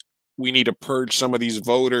 We need to purge some of these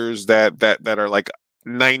voters that are like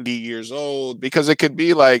 90 years old, because it could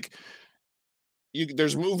be like,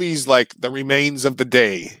 there's movies like The Remains of the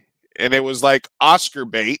Day, and it was like Oscar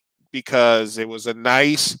bait because it was a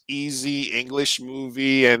nice, easy English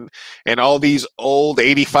movie, and all these old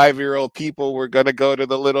 85-year-old people were gonna go to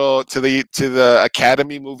the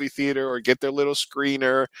Academy movie theater or get their little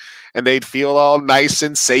screener, and they'd feel all nice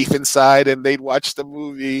and safe inside, and they'd watch the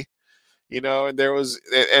movie, you know, and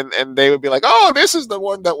and they would be like, oh, this is the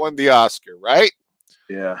one that won the Oscar, right?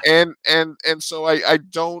 Yeah. And so I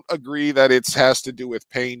don't agree that it has to do with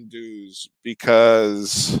paying dues,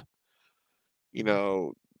 because, you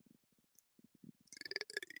know,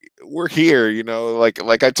 we're here, you know,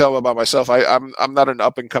 like I tell about myself, I'm not an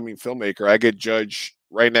up and coming filmmaker. I get judged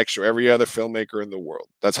right next to every other filmmaker in the world.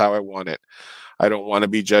 That's how I want it. I don't want to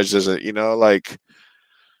be judged as a, like,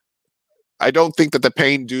 I don't think that the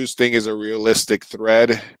paying dues thing is a realistic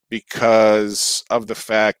thread because of the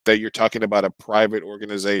fact that you're talking about a private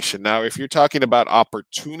organization. Now, if you're talking about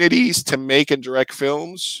opportunities to make and direct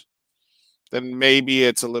films, then maybe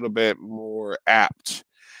it's a little bit more apt.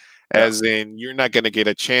 As in, you're not going to get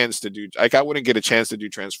a chance to do, like, I wouldn't get a chance to do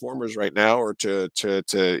Transformers right now, or to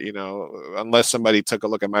unless somebody took a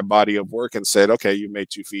look at my body of work and said, okay, you made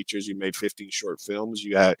 2 features, you made 15 short films,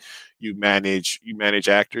 you manage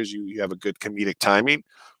actors, you have a good comedic timing.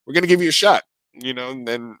 We're going to give you a shot, and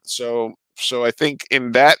then so I think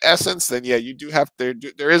in that essence, then yeah, you do have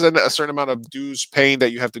there is a certain amount of dues paying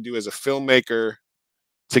that you have to do as a filmmaker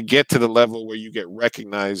to get to the level where you get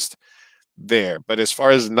recognized there. But as far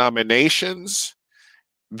as nominations,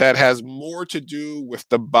 that has more to do with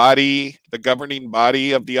the governing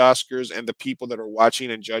body of the Oscars and the people that are watching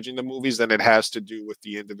and judging the movies than it has to do with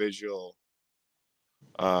the individual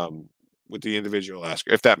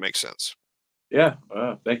Oscar, if that makes sense. Yeah,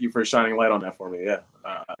 thank you for shining light on that for me. Yeah.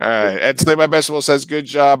 All right. Ed Slay My Vegetable says, good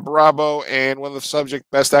job, bravo. And one of the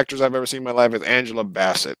best actors I've ever seen in my life is Angela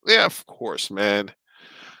Bassett. Yeah, of course, man.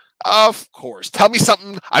 Of course. Tell me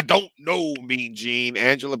something I don't know, Mean Gene.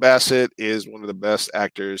 Angela Bassett is one of the best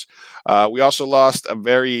actors. We also lost a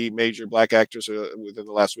very major black actress within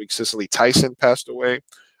the last week. Cicely Tyson passed away.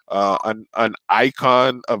 An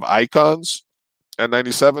icon of icons at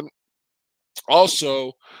 97.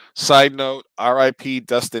 Also, side note, R.I.P.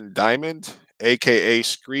 Dustin Diamond, a.k.a.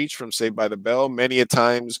 Screech from Saved by the Bell. Many a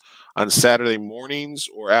times on Saturday mornings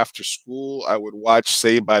or after school, I would watch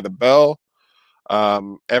Saved by the Bell.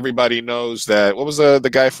 Everybody knows that. What was the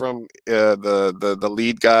guy from the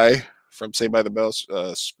lead guy from Saved by the Bell?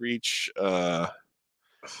 Screech. Well,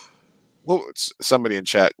 somebody in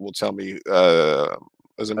chat will tell me.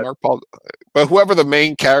 Was it Mark Paul? But whoever the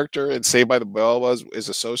main character in Saved by the Bell is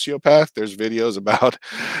a sociopath. There's videos about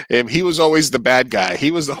him. He was always the bad guy.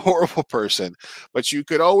 He was the horrible person. But you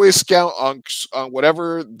could always count on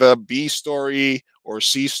whatever the B story or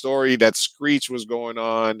C story that Screech was going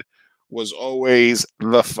on. Was always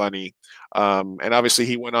the funny. And obviously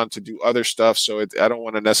he went on to do other stuff. So I don't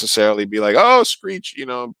want to necessarily be like, oh, Screech,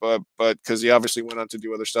 but because he obviously went on to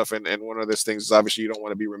do other stuff. And one of those things is obviously you don't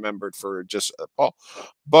want to be remembered for just Paul.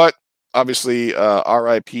 But obviously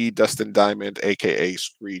R.I.P. Dustin Diamond, a.k.a.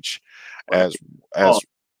 Screech, as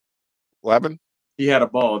what happened? He had a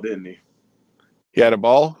ball, didn't he? He had a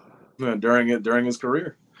ball? During his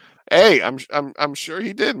career. Hey, I'm sure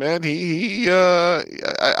he did, man.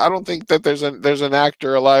 I don't think that there's an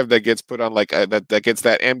actor alive that gets put on like that gets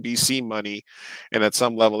that NBC money, and at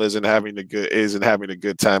some level isn't having a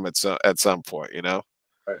good time at some point, Right.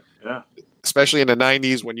 Yeah. Especially in the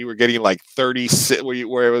 90s when you were getting like 30,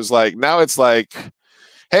 where it was like, now it's like,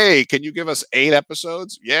 hey, can you give us 8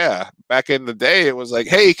 episodes? Yeah. Back in the day, it was like,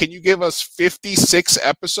 hey, can you give us 56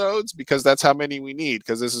 episodes? Because that's how many we need,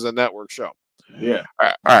 because this is a network show. Yeah.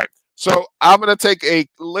 All right. So I'm going to take a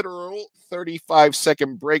literal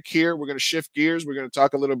 35-second break here. We're going to shift gears. We're going to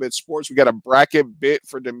talk a little bit sports. We got a bracket bit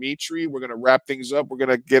for Dimitri. We're going to wrap things up. We're going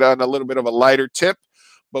to get on a little bit of a lighter tip,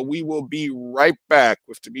 but we will be right back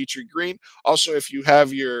with Dimitri Green. Also, if you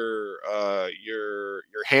have your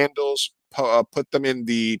handles, put them in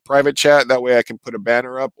the private chat. That way I can put a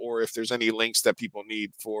banner up, or if there's any links that people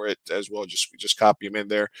need for it as well, just copy them in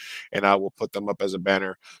there and I will put them up as a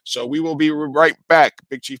banner. So we will be right back.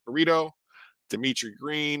 Big Chief Burrito, Dimitri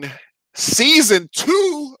Green, Season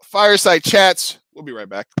 2 Fireside Chats. We'll be right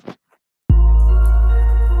back.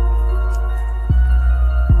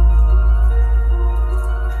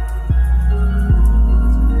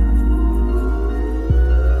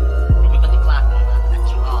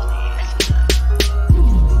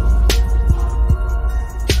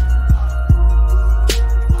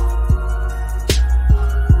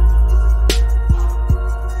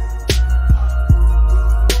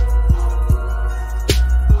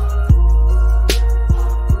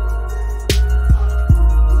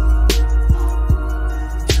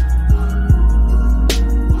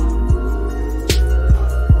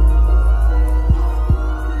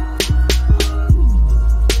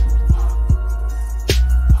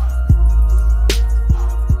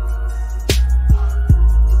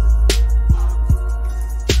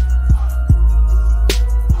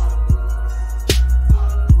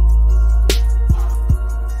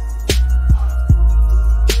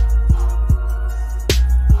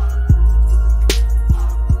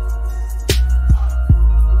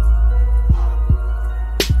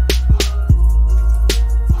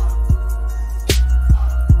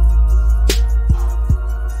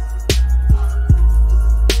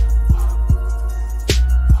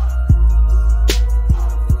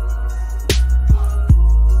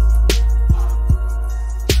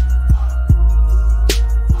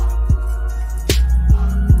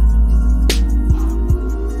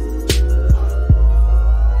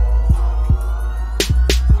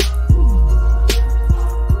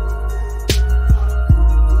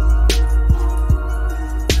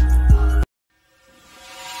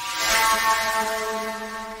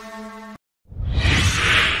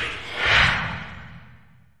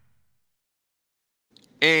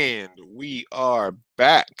 And we are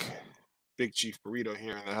back. Big Chief Burrito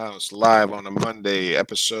here in the house, live on a Monday,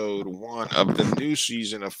 episode 1 of the new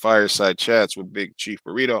season of Fireside Chats with Big Chief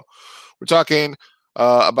Burrito. We're talking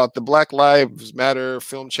about the Black Lives Matter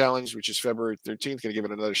Film Challenge, which is February 13th. Going to give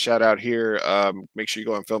it another shout out here. Make sure you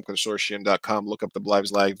go on filmconsortium.com, look up the Black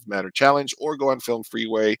Lives Matter Challenge, or go on Film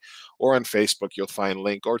Freeway or on Facebook. You'll find a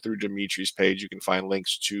link, or through Dimitri's page, you can find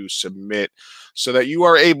links to submit so that you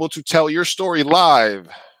are able to tell your story live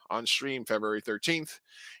on stream February 13th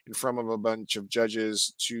in front of a bunch of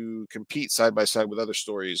judges to compete side by side with other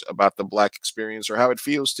stories about the Black experience, or how it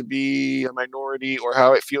feels to be a minority, or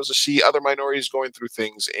how it feels to see other minorities going through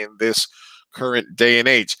things in this current day and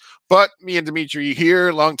age. But me and Dimitri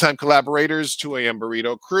here, longtime collaborators, 2 a.m.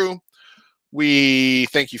 Burrito crew, we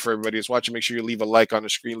thank you for everybody who's watching. Make sure you leave a like on the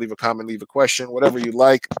screen, leave a comment, leave a question, whatever you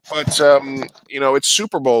like. But, it's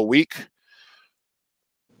Super Bowl week.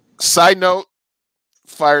 Side note,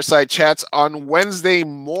 Fireside Chats on Wednesday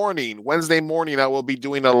morning. I will be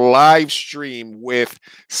doing a live stream with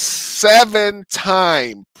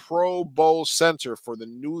 7-time Pro Bowl center for the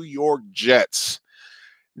New York Jets,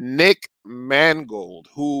 Nick Mangold,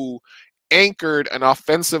 who anchored an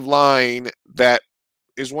offensive line that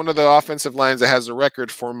is one of the offensive lines that has a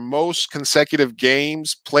record for most consecutive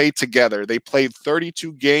games played together. They played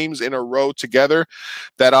 32 games in a row together.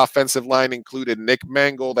 That offensive line included Nick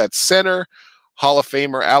Mangold at center, Hall of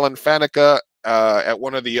Famer Alan Faneca at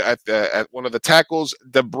one of the tackles,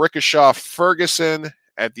 DeBrickashaw Ferguson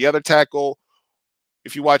at the other tackle.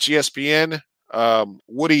 If you watch ESPN,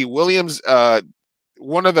 Woody Williams,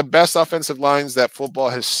 one of the best offensive lines that football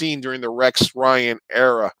has seen during the Rex Ryan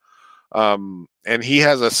era. And he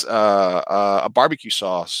has a barbecue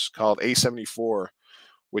sauce called A74,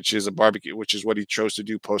 which is what he chose to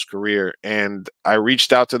do post-career. And I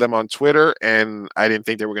reached out to them on Twitter, and I didn't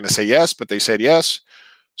think they were going to say yes, but they said yes.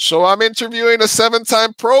 So I'm interviewing a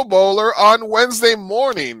 7-time Pro Bowler on Wednesday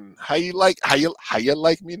morning. How you like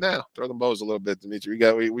me now? Throw the bows a little bit, Dimitri.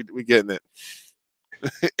 We getting it.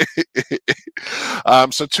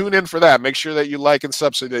 So tune in for that. Make sure that you like and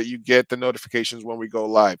sub so that you get the notifications when we go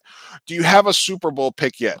live. Do you have a Super Bowl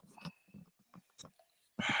pick yet?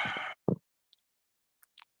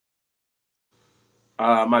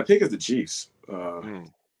 My pick is the Chiefs.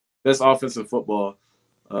 Best offensive football.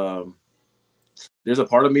 There's a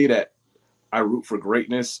part of me that I root for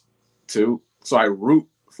greatness too. So I root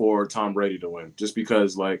for Tom Brady to win, just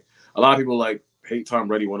because like a lot of people like hate Tom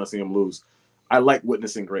Brady when I see him lose. I like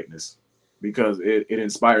witnessing greatness because it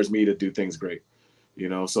inspires me to do things great.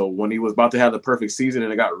 So when he was about to have the perfect season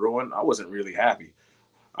and it got ruined, I wasn't really happy.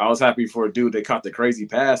 I was happy for a dude that caught the crazy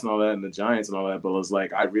pass and all that, and the Giants and all that, but it was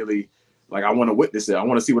like I want to witness it. I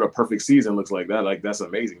want to see what a perfect season looks like. That's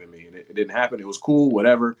amazing to me. And it didn't happen. It was cool,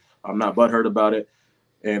 whatever. I'm not butthurt about it.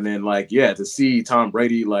 And then to see Tom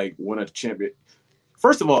Brady win a champion.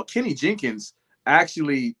 First of all, Kenny Jenkins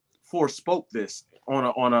actually forespoke this on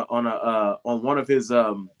one of his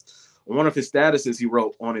statuses he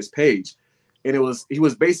wrote on his page, and he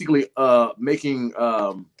was basically making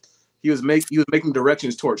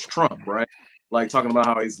directions towards Trump, right? Like talking about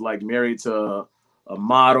how he's married to a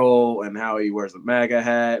model and how he wears a MAGA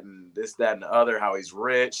hat and this, that, and the other, how he's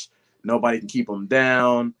rich, nobody can keep him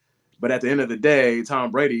down. But at the end of the day,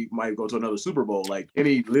 Tom Brady might go to another Super Bowl. And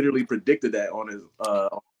he literally predicted that on his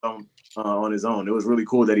own. It was really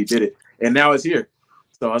cool that he did it, and now it's here.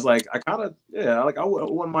 So I was I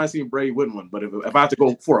wouldn't mind seeing Brady win one. But if I have to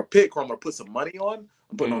go for a pick or I'm gonna put some money on,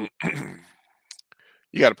 I'm putting on.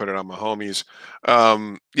 You got to put it on my homies.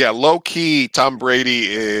 Low key, Tom Brady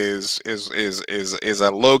is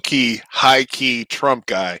a low key, high key Trump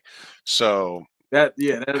guy. So that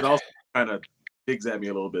is also kind of digs at me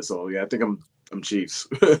a little bit. So I think I'm Chiefs.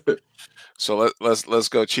 So let's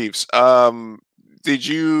go Chiefs.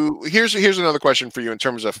 Here's another question for you in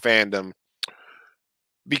terms of fandom,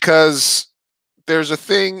 because there's a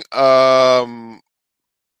thing. What?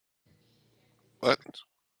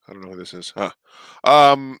 I don't know who this is.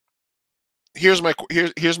 Here's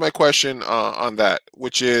my question on that,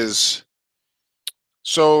 which is,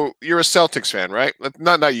 so you're a Celtics fan, right?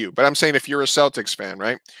 Not you, but I'm saying if you're a Celtics fan,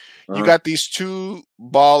 right? You got these two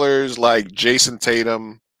ballers like Jason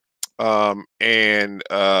Tatum, and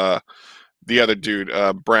the other dude,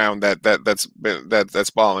 Brown, that's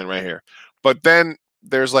balling right here. But then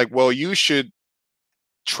there's you should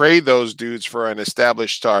trade those dudes for an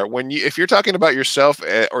established star. If you're talking about yourself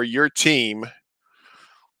or your team,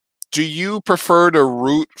 do you prefer to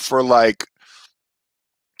root for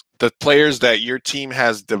the players that your team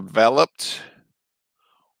has developed,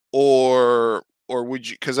 or would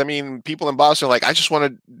you? Because people in Boston are I just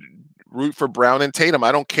want to root for Brown and Tatum.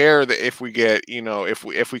 I don't care that if we get, you know, if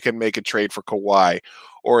we can make a trade for Kawhi,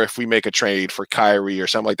 or if we make a trade for Kyrie or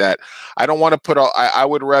something like that. I don't want to put all. I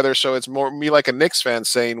would rather. So it's more me like a Knicks fan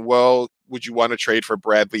saying, well, would you want to trade for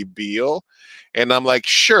Bradley Beal? And I'm like,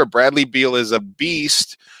 sure, Bradley Beal is a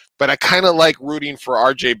beast, but I kind of like rooting for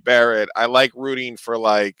RJ Barrett. I like rooting for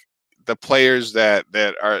like the players that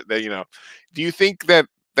you know. Do you think that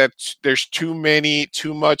there's too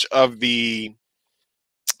much of the,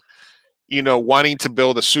 you know, wanting to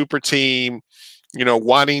build a super team, you know,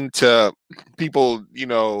 wanting to people, you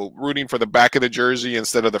know, rooting for the back of the jersey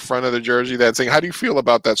instead of the front of the jersey? That thing. How do you feel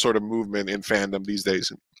about that sort of movement in fandom these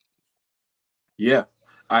days? Yeah,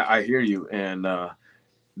 I hear you. And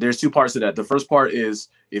there's two parts to that. The first part is,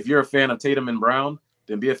 if you're a fan of Tatum and Brown,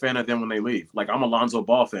 then be a fan of them when they leave. Like, I'm a Lonzo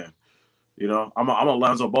Ball fan. You know, I'm a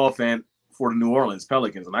Lonzo Ball fan for the New Orleans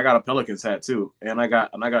Pelicans, and I got a Pelicans hat too, and I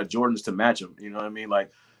got Jordans to match them. You know what I mean?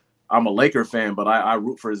 Like, I'm a Laker fan, but I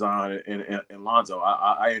root for Zion and Lonzo.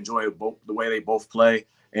 I enjoy both the way they both play.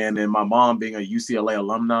 And then my mom being a UCLA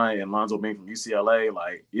alumni and Lonzo being from UCLA,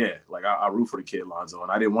 like, yeah, like I root for the kid Lonzo.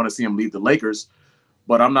 And I didn't want to see him leave the Lakers,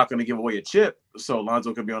 but I'm not going to give away a chip so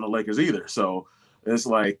Lonzo can be on the Lakers either. So it's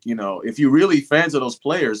like, you know, if you really fans of those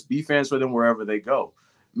players, be fans for them wherever they go.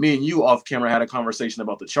 Me and you off camera had a conversation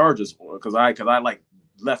about the Chargers, because I like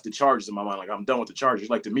left the Chargers in my mind. Like, I'm done with the Chargers.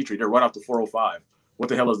 Like Dimitri, they're right off the 405. What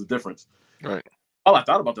the hell is the difference? Right. All I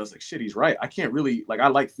thought about that was like, shit, he's right. I can't really, like, I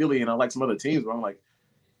like Philly and I like some other teams, but I'm like,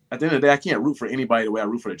 at the end of the day, I can't root for anybody the way I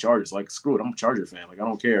root for the Chargers. Like, screw it, I'm a Charger fan. Like, I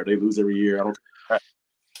don't care. They lose every year. I don't care.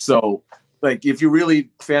 So, like, if you're really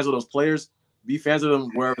fans of those players, be fans of them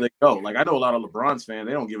wherever they go. Like, I know a lot of LeBron's fans,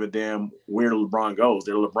 they don't give a damn where LeBron goes.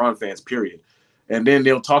 They're LeBron fans, period. And then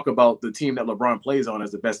they'll talk about the team that LeBron plays on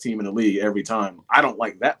as the best team in the league every time. I don't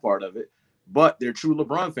like that part of it, but they're true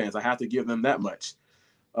LeBron fans. I have to give them that much.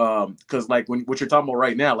 Because like what you're talking about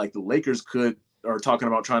right now, like the Lakers are talking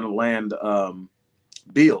about trying to land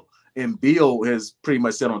Beal, and Beal has pretty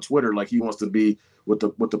much said on Twitter like he wants to be with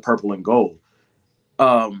the purple and gold.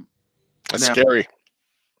 That's now, scary.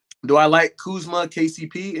 Do I like Kuzma,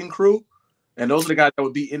 KCP, and crew? And those are the guys that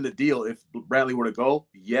would be in the deal if Bradley were to go.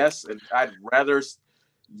 Yes, and I'd rather,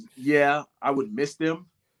 yeah, I would miss them.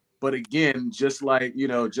 But again, just like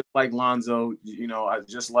Lonzo, you know,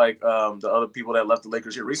 just like the other people that left the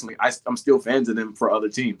Lakers here recently, I'm still fans of them for other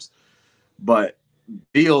teams. But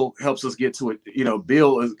Beal helps us get to it. You know,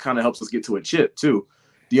 Beal kind of helps us get to a chip too.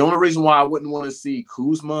 The only reason why I wouldn't want to see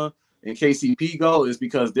Kuzma and KCP go is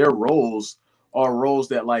because their roles are roles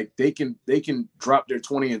that like they can drop their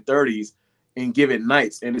 20 and 30s and give it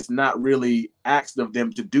nights, and it's not really asked of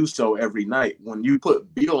them to do so every night. When you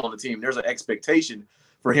put Beal on the team, there's an expectation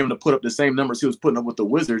for him to put up the same numbers he was putting up with the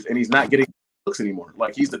Wizards, and he's not getting looks anymore.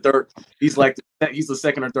 Like he's the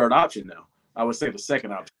second or third option now. I would say the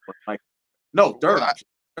second option, like no third option.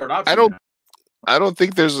 Third option. I don't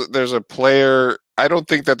think there's a player. I don't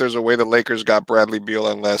think that there's a way the Lakers got Bradley Beal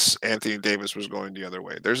unless Anthony Davis was going the other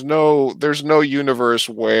way. There's no universe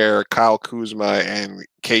where Kyle Kuzma and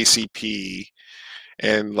KCP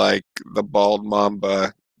and like the Bald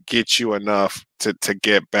Mamba get you enough to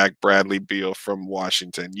get back Bradley Beal from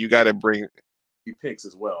Washington. You got to bring picks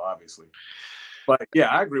as well, obviously. But yeah,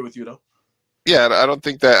 I agree with you though. Yeah, I don't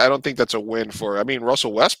think that's a win for. I mean,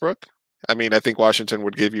 Russell Westbrook. I mean, I think Washington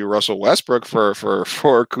would give you Russell Westbrook for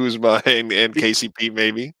Kuzma and KCP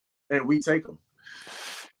maybe. And we take them.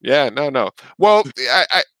 Yeah, no. Well,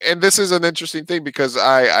 I and this is an interesting thing because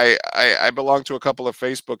I belong to a couple of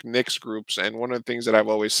Facebook Knicks groups, and one of the things that I've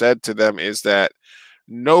always said to them is that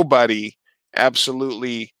nobody,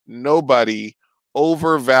 absolutely nobody,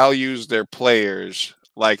 overvalues their players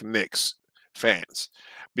like Knicks fans,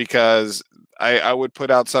 because I would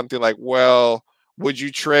put out something like, well, would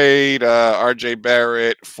you trade RJ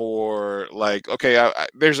Barrett for like, okay,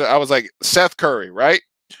 I was like Seth Curry, right?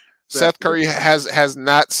 Seth Curry has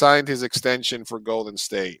not signed his extension for Golden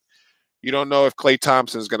State. You don't know if Klay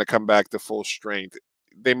Thompson is going to come back to full strength.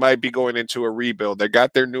 They might be going into a rebuild. They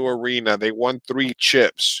got their new arena. They won 3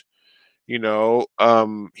 chips. You know,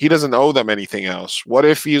 he doesn't owe them anything else. What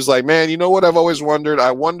if he's like, man, you know what I've always wondered?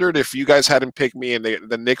 I wondered if you guys hadn't picked me and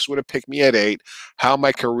the Knicks would have picked me at 8, how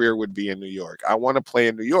my career would be in New York. I want to play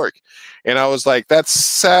in New York. And I was like, that's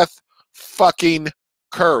Seth fucking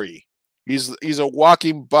Curry. He's a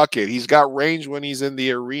walking bucket. He's got range when he's in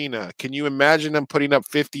the arena. Can you imagine him putting up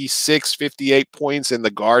 56, 58 points in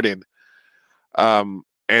the Garden? And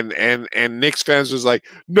Knicks fans was like,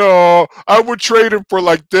 no, I would trade him for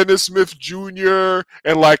like Dennis Smith Jr.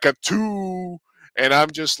 and like a 2. And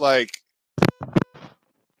I'm just like,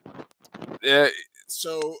 yeah,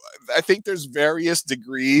 So I think there's various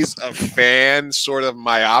degrees of fan sort of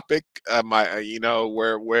myopic,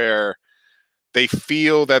 where they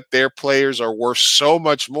feel that their players are worth so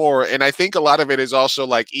much more. And I think a lot of it is also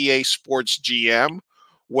like EA Sports GM,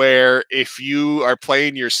 where if you are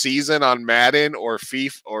playing your season on Madden or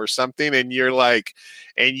FIFA or something, and you're like,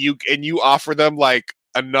 and you offer them like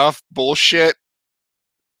enough bullshit,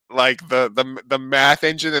 like the math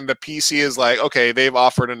engine and the PC is like, okay, they've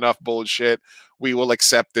offered enough bullshit, we will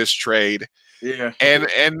accept this trade. Yeah. And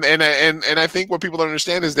I think what people don't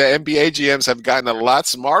understand is that NBA GMs have gotten a lot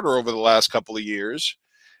smarter over the last couple of years,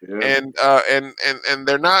 Yeah. and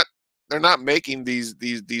they're not making these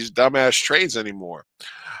dumbass trades anymore.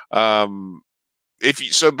 If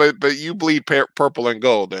you but you bleed purple and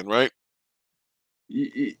gold, then, right?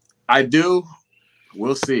 I do.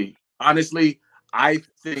 We'll see. Honestly, I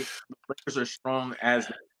think the Lakers are strong as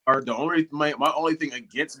they are. The only my only thing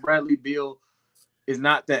against Bradley Beal is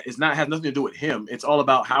not that has nothing to do with him. It's all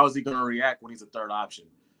about how is he going to react when he's a third option.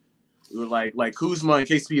 Like Kuzma and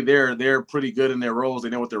KCP, they're pretty good in their roles. They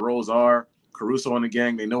know what their roles are. Caruso and the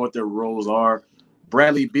gang, they know what their roles are.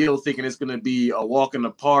 Bradley Beal thinking it's going to be a walk in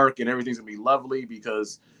the park and everything's going to be lovely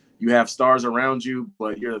because you have stars around you,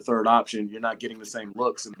 but you're the third option. You're not getting the same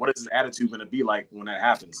looks. And what is his attitude going to be like when that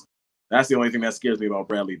happens? That's the only thing that scares me about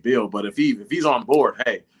Bradley Beal. But if he's on board,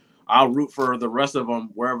 hey, I'll root for the rest of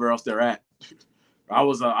them wherever else they're at. I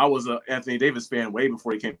was a Anthony Davis fan way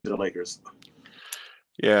before he came to the Lakers.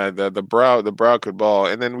 Yeah, the brow could ball,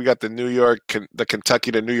 and then we got the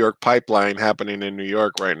Kentucky to New York pipeline happening in New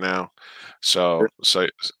York right now. So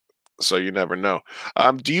you never know.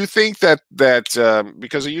 Do you think that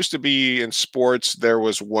because it used to be in sports, there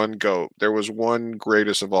was one GOAT, there was one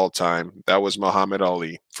greatest of all time, that was Muhammad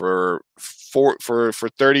Ali. For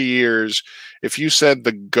 30 years, if you said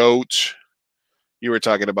the GOAT, you were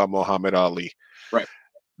talking about Muhammad Ali. Right.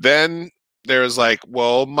 Then there's like,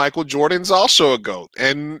 well, Michael Jordan's also a GOAT,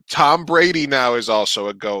 and Tom Brady now is also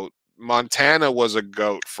a GOAT. Montana was a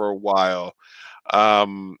GOAT for a while.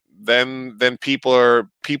 Then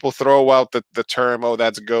people throw out the term, oh,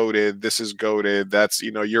 that's goated, this is goated, that's,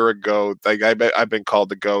 you're a GOAT. Like I've been called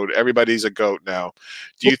the GOAT. Everybody's a GOAT now.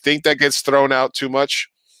 Do you think that gets thrown out too much?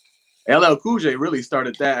 LL Cool J really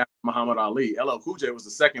started that after Muhammad Ali. LL Cool J was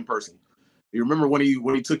the second person. You remember when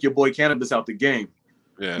he took your boy Cannabis out the game?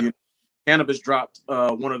 Yeah. Cannabis dropped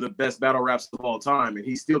one of the best battle raps of all time, and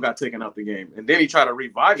he still got taken out the game. And then he tried to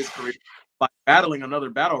revive his career by battling another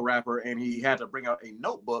battle rapper, and he had to bring out a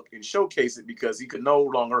notebook and showcase it because he could no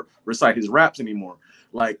longer recite his raps anymore.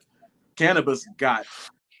 Like, Cannabis got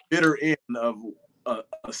bitter end of a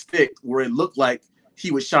stick where it looked like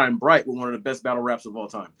he would shine bright with one of the best battle raps of all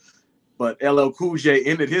time. But LL Cool J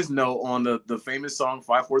ended his note on the famous song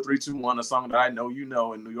 5, 4, 3, 2, 1, a song that I know you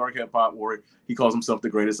know in New York hip hop, where he calls himself the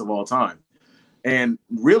greatest of all time. And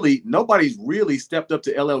really, nobody's really stepped up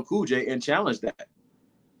to LL Cool J and challenged that.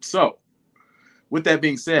 So, with that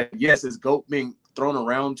being said, yes, is GOAT being thrown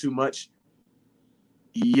around too much?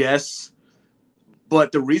 Yes.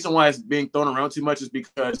 But the reason why it's being thrown around too much is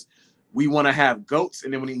because we want to have GOATs,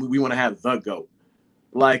 and then we want to have the GOAT.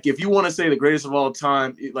 Like, if you want to say the greatest of all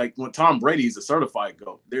time, like when Tom Brady is a certified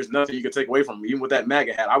GOAT, there's nothing you can take away from him. Even with that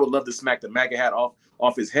MAGA hat, I would love to smack the MAGA hat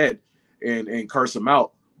off his head and curse him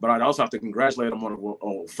out. But I'd also have to congratulate him on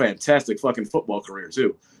a fantastic fucking football career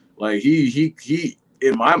too. Like he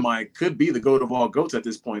in my mind could be the GOAT of all GOATs at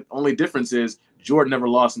this point. Only difference is Jordan never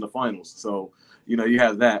lost in the finals, so you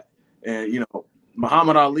have that. And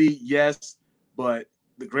Muhammad Ali, yes, but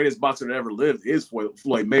the greatest boxer that ever lived is Floyd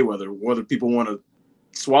Mayweather. Whether people want to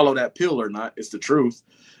swallow that pill or not, it's the truth.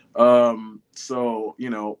 So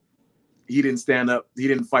he didn't stand up, he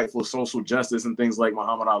didn't fight for social justice and things like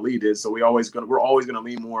Muhammad Ali did. So we're always gonna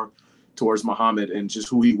lean more towards Muhammad and just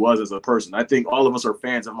who he was as a person. I think all of us are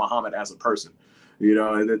fans of Muhammad as a person.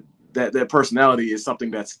 That personality is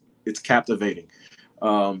something it's captivating.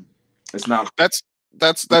 It's not.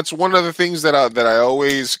 That's one of the things that I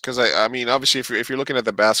always, because I mean, obviously if you're looking at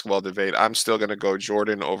the basketball debate, I'm still going to go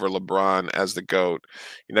Jordan over LeBron as the GOAT.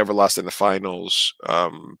 He never lost in the finals.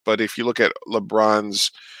 But if you look at LeBron's,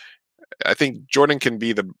 I think Jordan can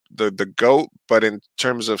be the GOAT, but in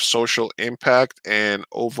terms of social impact and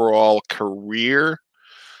overall career,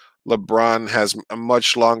 LeBron has a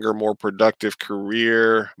much longer, more productive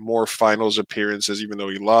career, more finals appearances, even though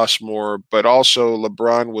he lost more. But also,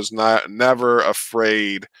 LeBron was never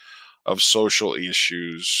afraid of social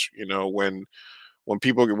issues. When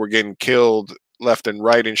people were getting killed left and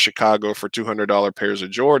right in Chicago for $200 pairs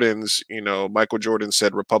of Jordans, Michael Jordan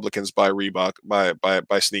said Republicans buy Reebok,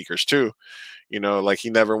 buy sneakers too. You know, like he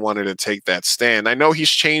never wanted to take that stand. I know he's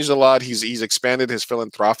changed a lot. He's expanded his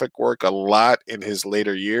philanthropic work a lot in his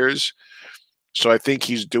later years. So I think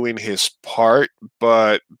he's doing his part,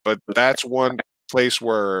 but that's one place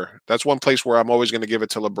where I'm always going to give it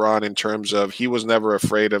to LeBron in terms of he was never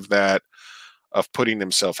afraid of that, of putting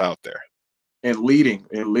himself out there and leading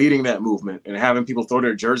that movement and having people throw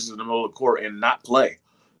their jerseys in the middle of the court and not play.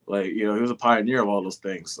 Like, you know, he was a pioneer of all those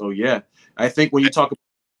things. So yeah, I think when you talk about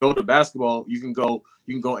go to basketball, you can go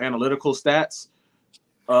analytical stats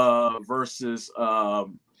versus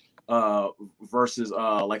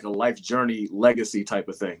like a life journey legacy type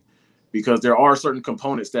of thing, because there are certain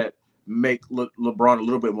components that make LeBron a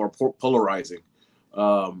little bit more polarizing.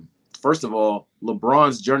 First of all,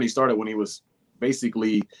 LeBron's journey started when he was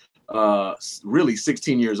basically really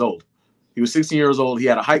 16 years old. He was 16 years old. He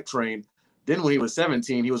had a hype train. Then when he was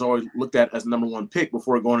 17, he was always looked at as the #1 pick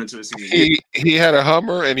before going into the season. He had a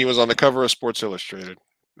Hummer and he was on the cover of Sports Illustrated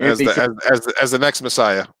as the next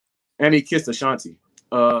Messiah. And he kissed Ashanti.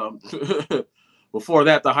 Before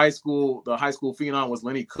that, the high school phenom was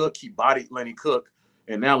Lenny Cook. He bodied Lenny Cook,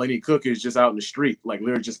 and now Lenny Cook is just out in the street, like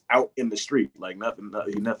literally just out in the street, like nothing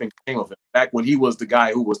came of it. Back when he was the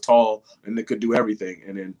guy who was tall and that could do everything,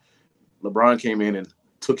 and then LeBron came in and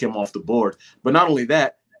took him off the board. But not only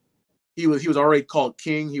that, he was already called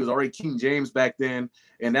King. He was already King James back then,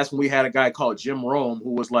 and that's when we had a guy called Jim Rome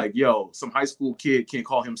who was like, "Yo, some high school kid can't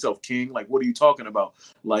call himself king. Like, what are you talking about?"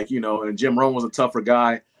 Like, you know. And Jim Rome was a tougher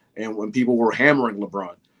guy, and when people were hammering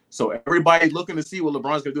LeBron, so everybody looking to see what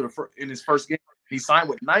LeBron's gonna do in his first game. He signed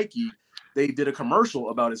with Nike. They did a commercial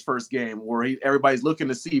about his first game where everybody's looking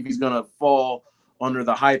to see if he's gonna fall under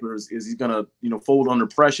the hype, or is he gonna, you know, fold under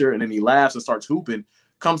pressure, and then he laughs and starts hooping.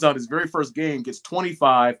 Comes out his very first game, gets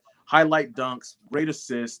 25. Highlight dunks, great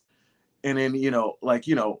assist, and then, you know, like,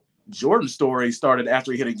 you know, Jordan's story started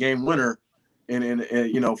after he hit a game winner, and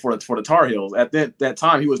you know, for the Tar Heels. At that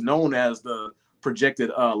time, he was known as the projected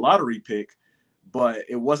lottery pick, but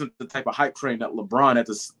it wasn't the type of hype train that LeBron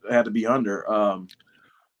had to be under.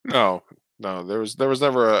 No, there was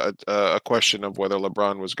never a question of whether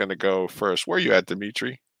LeBron was going to go first. Where you at,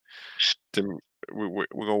 Dimitri? We're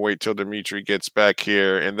gonna wait till Dimitri gets back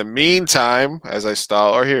here. In the meantime, as I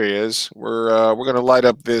stall, or here he is, we're gonna light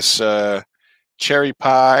up this cherry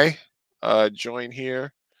pie joint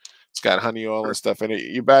here. It's got honey oil and stuff in it.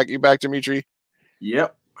 You back, Dimitri?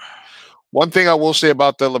 Yep. One thing I will say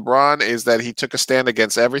about the LeBron is that he took a stand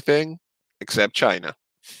against everything except China.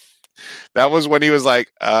 That was when he was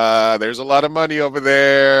like, there's a lot of money over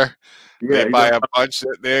there. Yeah, they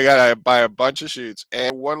gotta buy a bunch of shoots.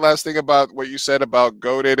 And one last thing about what you said about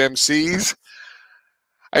goated MCs.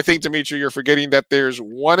 I think, Dimitri, you're forgetting that there's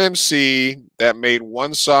one MC that made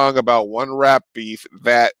one song about one rap beef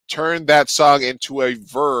that turned that song into a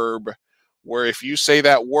verb where if you say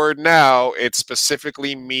that word now, it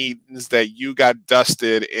specifically means that you got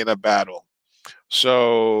dusted in a battle.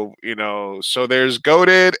 So, you know, so there's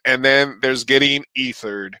goated and then there's getting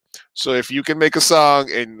ethered. So if you can make a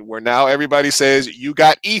song and where now everybody says you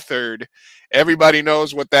got ethered, everybody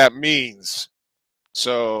knows what that means.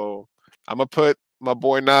 So I'm going to put my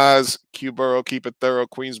boy Nas, Q Borough, Keep It Thorough,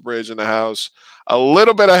 Queensbridge in the house, a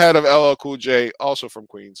little bit ahead of LL Cool J, also from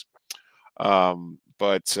Queens.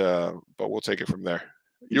 But we'll take it from there.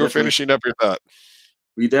 You were finishing up your thought.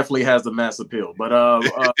 He definitely has the mass appeal, but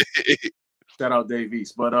shout out Dave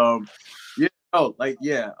East. But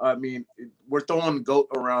yeah, I mean, we're throwing GOAT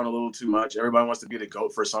around a little too much. Everybody wants to be the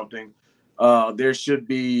GOAT for something. There should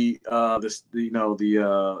be the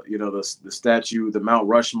statue, the Mount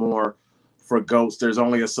Rushmore for GOATs. There's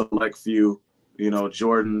only a select few. You know,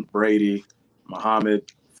 Jordan, Brady,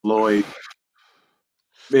 Muhammad, Floyd.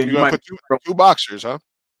 Then you might put two boxers, huh?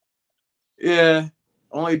 Yeah.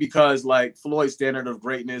 Only because, like, Floyd's standard of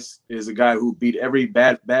greatness is a guy who beat every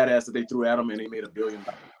badass that they threw at him, and he made $1 billion.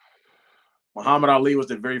 Muhammad Ali was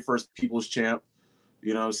the very first people's champ.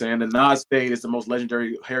 You know what I'm saying? The Nas fade is the most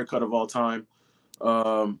legendary haircut of all time.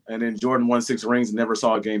 And then Jordan won 6 rings and never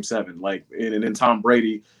saw a Game 7. Like, and then Tom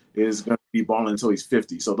Brady is going to be balling until he's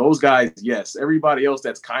 50. So those guys, yes. Everybody else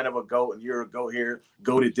that's kind of a GOAT, and you're a GOAT here,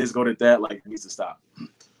 GOAT at this, GOAT at that, like, it needs to stop.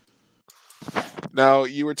 Now,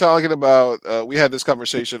 you were talking about, we had this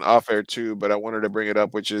conversation off air too, but I wanted to bring it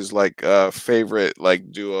up, which is like favorite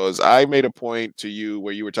like duos. I made a point to you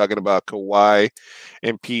where you were talking about Kawhi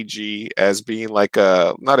and PG as being like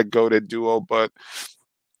not a goated duo, but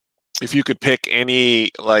if you could pick any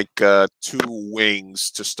like 2 wings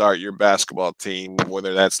to start your basketball team,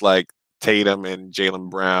 whether that's like Tatum and Jaylen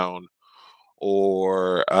Brown,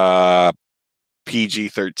 or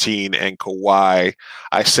PG-13 and Kawhi.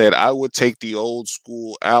 I said I would take the old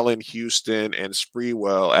school Allen Houston and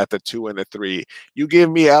Sprewell at the 2 and the 3. You give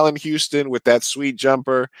me Allen Houston with that sweet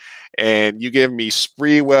jumper, and you give me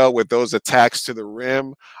Sprewell with those attacks to the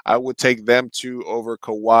rim. I would take them two over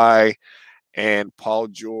Kawhi and Paul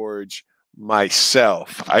George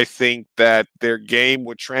myself. I think that their game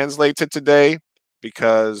would translate to today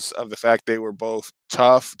because of the fact they were both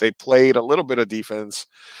tough. They played a little bit of defense.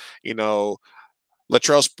 You know,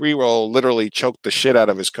 Latrell Sprewell literally choked the shit out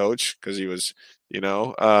of his coach because he was,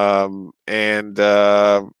 and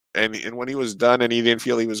when he was done and he didn't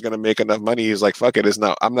feel he was going to make enough money, he was like, "Fuck it,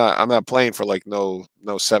 I'm not playing for like no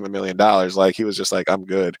 $7 million." Like he was just like, "I'm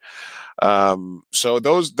good." So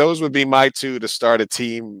those would be my two to start a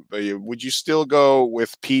team. Would you still go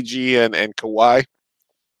with PG and Kawhi?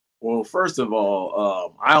 Well, first of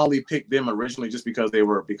all, I only picked them originally just because they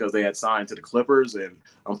had signed to the Clippers, and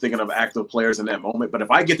I'm thinking of active players in that moment. But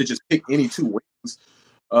if I get to just pick any two wings,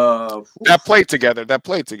 that played together.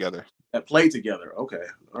 Okay,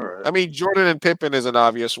 all right. I mean, Jordan and Pippen is an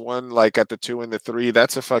obvious one. Like at the 2 and the 3,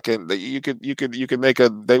 that's a fucking. You could make a.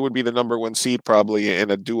 They would be the number 1 seed probably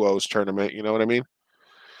in a duos tournament. You know what I mean?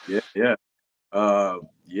 Yeah.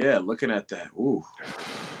 Looking at that, ooh.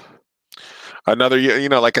 Another,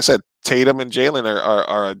 like I said, Tatum and Jalen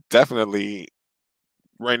are definitely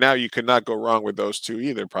right now. You could not go wrong with those two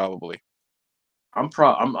either. Probably. I'm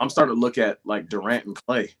starting to look at like Durant and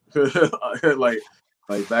Clay, like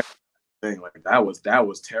back thing. Like that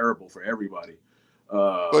was terrible for everybody.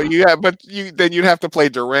 Then you'd have to play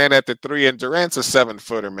Durant at the 3, and Durant's a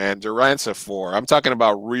 7-footer, man. Durant's a 4. I'm talking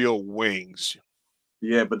about real wings.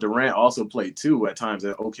 Yeah, but Durant also played 2 at times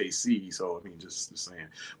at OKC. So I mean, just saying.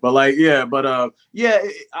 But you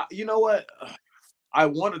know what? I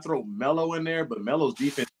want to throw Melo in there, but Melo's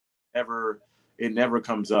defense never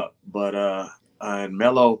comes up. But and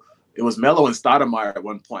Melo, it was Melo and Stoudemire at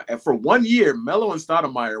one point. And for 1 year, Melo and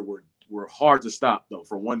Stoudemire were hard to stop though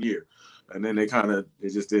for 1 year, and then it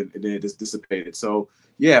just dissipated. So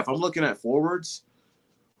yeah, if I'm looking at forwards,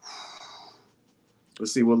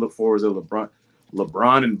 let's see what look forwards at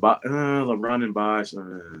LeBron and Bosh.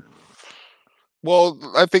 Well,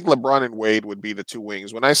 I think LeBron and Wade would be the 2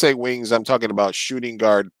 wings. When I say wings, I'm talking about shooting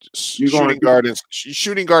guard, small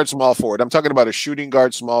forward. I'm talking about a shooting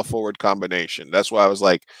guard, small forward combination. That's why I was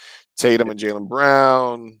like Tatum and Jaylen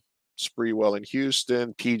Brown, Sprewell and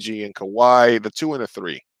Houston, PG and Kawhi, the 2 and the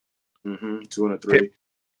 3. 2 and 3.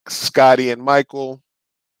 Scotty and Michael,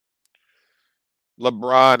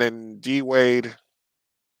 LeBron and D Wade.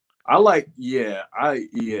 LeBron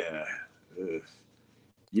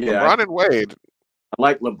and Wade. I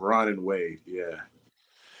like LeBron and Wade, yeah.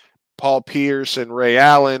 Paul Pierce and Ray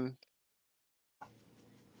Allen.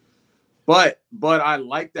 But I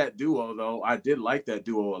like that duo though. I did like that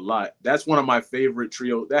duo a lot. That's one of my favorite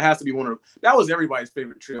trio. That has to be that was everybody's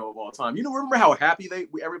favorite trio of all time. Remember how happy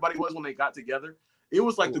everybody was when they got together? It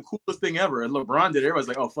was like the coolest thing ever. And LeBron did. Everybody's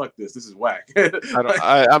like, "Oh fuck this! This is whack."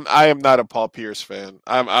 I am not a Paul Pierce fan.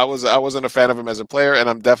 I wasn't a fan of him as a player, and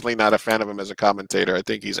I'm definitely not a fan of him as a commentator. I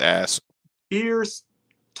think he's ass. Pierce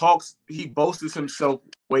he boasts himself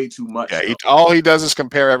way too much. Yeah, all he does is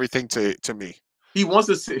compare everything to me. He wants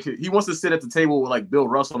to sit at the table with like Bill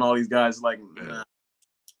Russell and all these guys. Like, nah.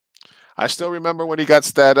 I still remember when he got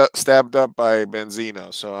stabbed up by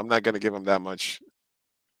Benzino, so I'm not going to give him that much.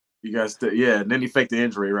 You guys, and then he faked the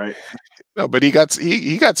injury, right? No, but he got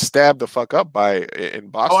stabbed the fuck up in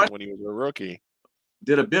Boston when he was a rookie.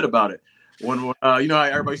 Did a bit about it. When how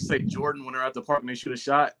everybody used to say Jordan when they're at the park and they shoot a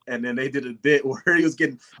shot, and then they did a bit where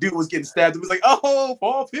dude was getting stabbed. It was like, "Oh,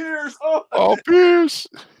 Paul Pierce! Oh, Paul Pierce!"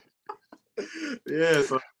 Yeah,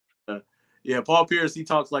 so Paul Pierce. He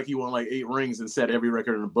talks like he won like 8 rings and set every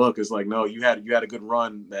record in the book. It's like, no, you had a good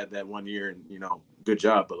run that 1 year, and good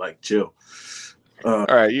job, but like chill. All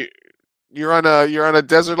right, you're on a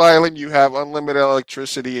desert island. You have unlimited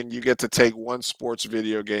electricity, and you get to take one sports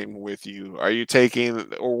video game with you. Are you taking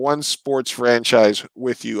one sports franchise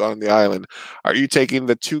with you on the island? Are you taking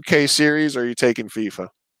the 2K series, or are you taking FIFA?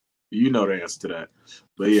 You know the answer to that,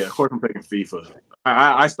 but yeah, of course I'm taking FIFA.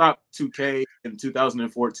 I stopped 2K in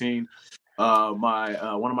 2014. One of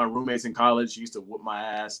my roommates in college used to whoop my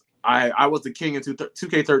ass. I was the king in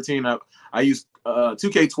 2K13. I used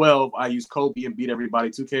 2K12. I used Kobe and beat everybody.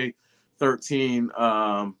 2K13.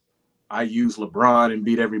 I used LeBron and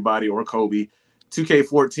beat everybody or Kobe.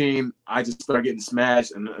 2K14. I just started getting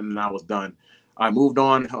smashed and I was done. I moved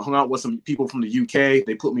on, hung out with some people from the UK.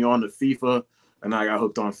 They put me on to FIFA. And I got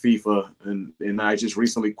hooked on FIFA, and I just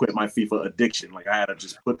recently quit my FIFA addiction. Like I had to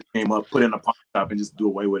just put the game up, put it in a pawn shop, and just do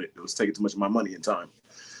away with it. It was taking too much of my money and time.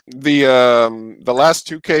 The last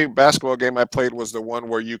 2K basketball game I played was the one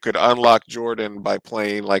where you could unlock Jordan by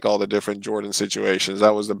playing like all the different Jordan situations.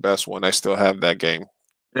 That was the best one. I still have that game.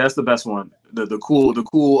 That's the best one. The cool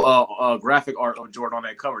graphic art of Jordan on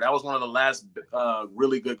that cover. That was one of the last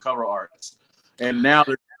really good cover arts. And now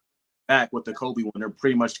they're back with the Kobe one. They're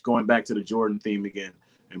pretty much going back to the Jordan theme again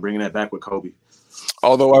and bringing that back with Kobe.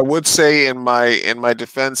 Although I would say in my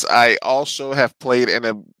defense, I also have played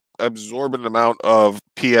an absorbent amount of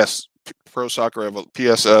PS Pro Soccer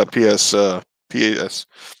PS.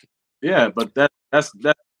 Yeah, but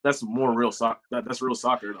that's more real soccer. That's real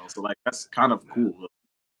soccer though. So like that's kind of cool.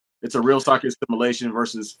 It's a real soccer simulation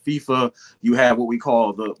versus FIFA. You have what we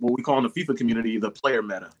call in the FIFA community the player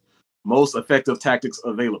meta, most effective tactics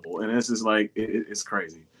available, and this is like it's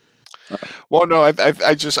crazy. Well, no,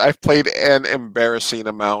 I've played an embarrassing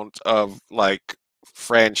amount of like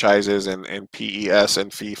franchises and PES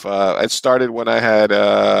and FIFA. It started when I had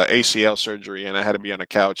ACL surgery and I had to be on a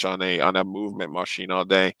couch on a movement machine all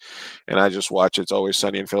day, and I just watch It's Always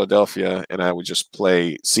Sunny in Philadelphia, and I would just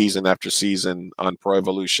play season after season on Pro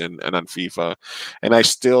Evolution and on FIFA, and I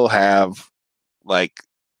still have like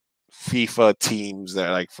FIFA teams that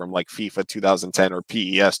are like from like FIFA 2010 or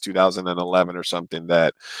PES 2011 or something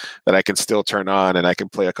that I can still turn on and I can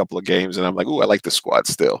play a couple of games and I'm like, ooh, I like the squad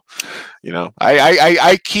still. You know,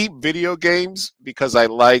 I keep video games because I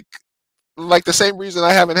like the same reason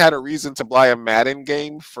I haven't had a reason to buy a Madden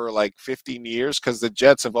game for like 15 years because the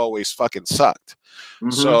Jets have always fucking sucked.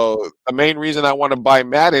 Mhm. So the main reason I want to buy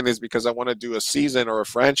Madden is because I want to do a season or a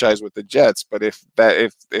franchise with the Jets. But if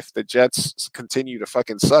the Jets continue to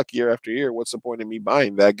fucking suck year after year, what's the point of me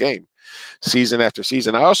buying that game season after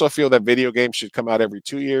season? I also feel that video games should come out every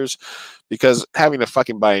 2 years because having to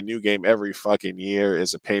fucking buy a new game every fucking year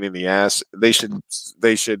is a pain in the ass. They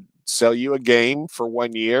should sell you a game for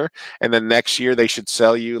 1 year and then next year they should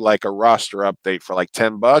sell you like a roster update for like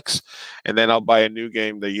 $10 and then I'll buy a new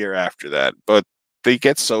game the year after that. But they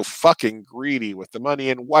get so fucking greedy with the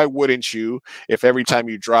money, and why wouldn't you if every time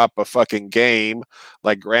you drop a fucking game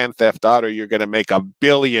like Grand Theft Auto you're gonna make $1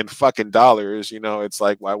 billion fucking dollars? You know, it's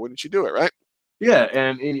like, why wouldn't you do it, right? Yeah,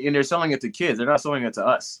 and they're selling it to kids. They're not selling it to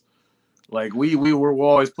us. Like we're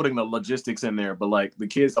always putting the logistics in there, but like the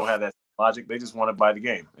kids don't have that logic. They just want to buy the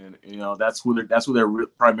game, and you know that's who they're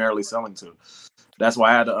primarily selling to. That's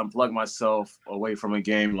why I had to unplug myself away from a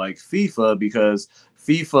game like FIFA because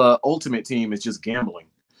FIFA Ultimate Team is just gambling.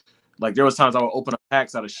 Like there was times I would open up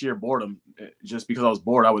packs out of sheer boredom, just because I was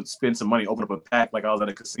bored. I would spend some money, open up a pack like I was at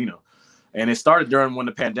a casino. And it started during when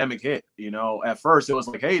the pandemic hit. You know, at first it was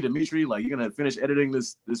like, "Hey, Dimitri, like you're gonna finish editing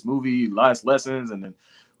this movie, Last Lessons," and then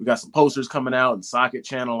we got some posters coming out and Socket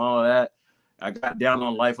Channel and all of that. I got down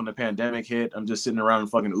on life when the pandemic hit. I'm just sitting around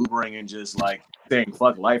and fucking Ubering and just like saying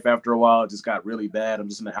fuck life after a while. It just got really bad. I'm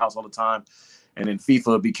just in the house all the time. And then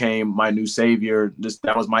FIFA became my new savior. Just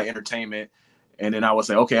that was my entertainment. And then I would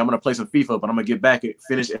say, okay, I'm gonna play some FIFA, but I'm gonna get back and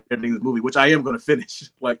finish editing this movie, which I am gonna finish.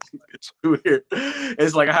 Like it's weird.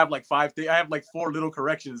 It's like I have like I have like 4 little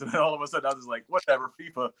corrections, and then all of a sudden I was just like, whatever,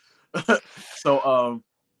 FIFA. So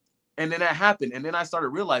and then that happened, and then I started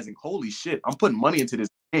realizing, holy shit, I'm putting money into this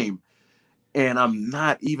game, and I'm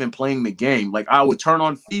not even playing the game. Like I would turn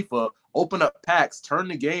on FIFA, open up packs, turn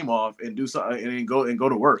the game off, and do something, and then go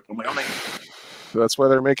to work. I'm like, that's why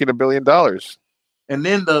they're making $1 billion. And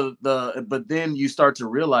then but then you start to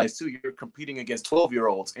realize too, you're competing against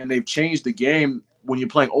 12-year-olds, and they've changed the game when you're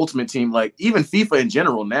playing Ultimate Team. Like even FIFA in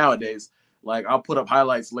general nowadays, like I'll put up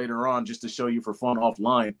highlights later on just to show you for fun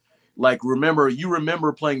offline. Like remember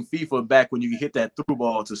playing FIFA back when you hit that through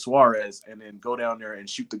ball to Suarez and then go down there and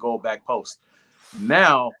shoot the goal back post.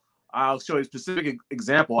 Now I'll show you a specific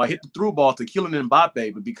example. I hit the through ball to Kylian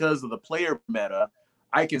Mbappe, but because of the player meta,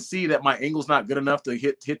 I can see that my angle's not good enough to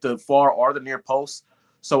hit the far or the near post.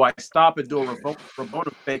 So I stop and do a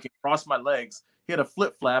Rabona fake and cross my legs, hit a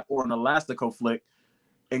flip flap or an elastico flick,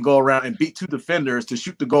 and go around and beat 2 defenders to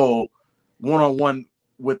shoot the goal one-on-one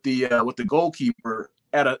with the goalkeeper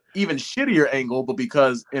at an even shittier angle. But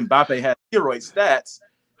because Mbappe has steroid stats,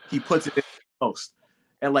 he puts it in the post.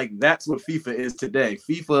 And like that's what FIFA is today.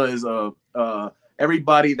 FIFA is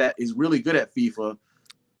everybody that is really good at FIFA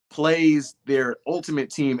plays their Ultimate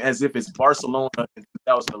Team as if it's Barcelona in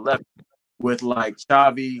 2011 with like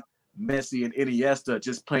Xavi, Messi, and Iniesta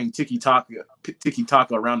just playing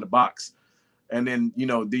tiki-taka around the box. And then, you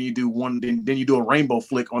know, then you do a rainbow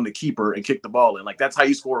flick on the keeper and kick the ball in. Like that's how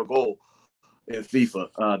you score a goal in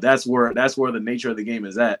FIFA. That's where the nature of the game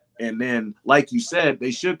is at. And then, like you said,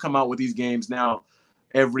 they should come out with these games now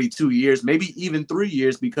every 2 years, maybe even 3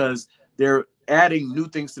 years, because they're adding new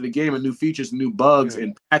things to the game and new features, new bugs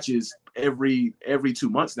and patches every 2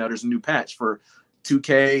 months now. There's a new patch for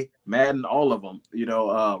 2K, Madden, all of them. You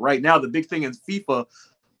know, right now the big thing in FIFA,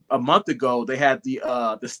 a month ago they had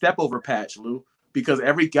the step over patch, Lou, because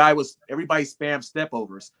everybody spammed step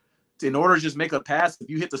overs. In order to just make a pass, if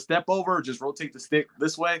you hit the step over, just rotate the stick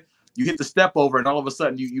this way, you hit the step over, and all of a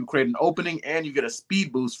sudden you create an opening and you get a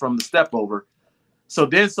speed boost from the step over. So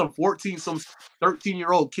then some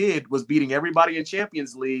 13-year-old kid was beating everybody in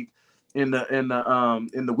Champions League in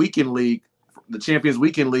the weekend league, the Champions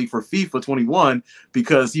Weekend League for FIFA 21,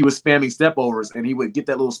 because he was spamming step overs, and he would get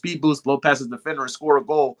that little speed boost, blow past his defender, and score a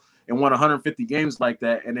goal, and won 150 games like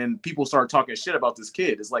that. And then people start talking shit about this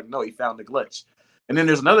kid. It's like, no, he found the glitch. And then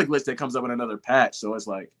there's another glitch that comes up in another patch. So it's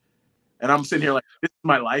like, and I'm sitting here like, this is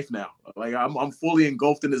my life now. Like I'm fully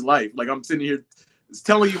engulfed in his life. Like I'm sitting here, it's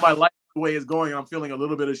telling you my life the way it's going, and I'm feeling a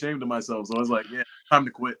little bit ashamed of myself. So it's like, yeah, time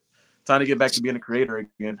to quit. Time to get back to being a creator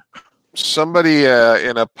again. Somebody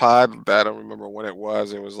in a pod, I don't remember when it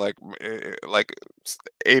was like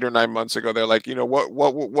 8 or 9 months ago, they're like, you know, what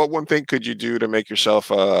one thing could you do to make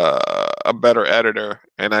yourself a better editor?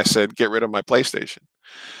 And I said, get rid of my PlayStation.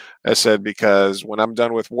 I said, because when I'm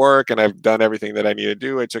done with work and I've done everything that I need to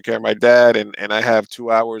do, I took care of my dad, and I have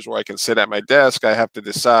 2 hours where I can sit at my desk. I have to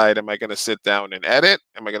decide, am I going to sit down and edit?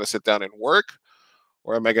 Am I going to sit down and work?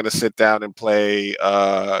 Or am I going to sit down and play,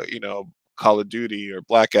 you know, Call of Duty or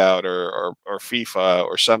Blackout or FIFA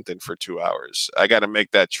or something for 2 hours? I got to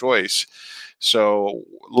make that choice. So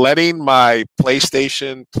letting my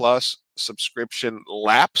PlayStation Plus subscription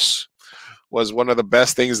lapse was one of the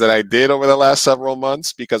best things that I did over the last several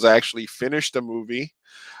months, because I actually finished a movie.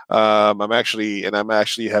 I'm actually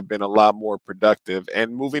have been a lot more productive,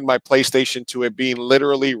 and moving my PlayStation to it being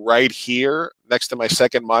literally right here next to my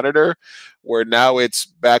second monitor, where now it's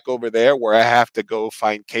back over there where I have to go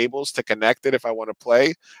find cables to connect it if I want to play.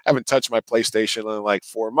 I haven't touched my PlayStation in like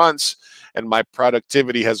 4 months, and my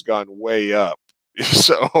productivity has gone way up.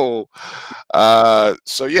 So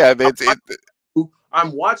yeah,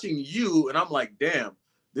 I'm watching you, and I'm like, damn,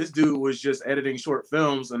 this dude was just editing short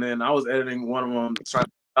films, and then I was editing one of them, trying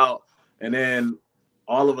to out, and then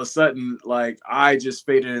all of a sudden, like, I just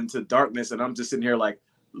faded into darkness, and I'm just sitting here like,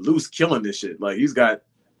 Lou's killing this shit. Like, he's got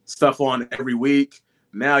stuff on every week.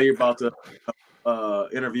 Now you're about to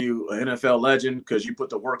interview an NFL legend because you put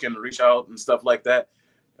the work in to reach out and stuff like that.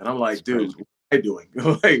 And I'm like, dude, what am I doing?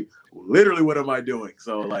 Like, literally, what am I doing?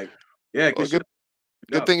 So, like, yeah, well,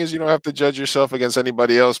 good thing is you don't have to judge yourself against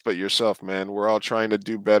anybody else but yourself, man. We're all trying to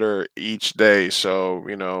do better each day. So,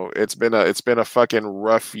 you know, it's been a fucking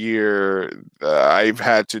rough year. I've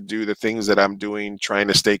had to do the things that I'm doing, trying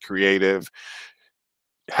to stay creative,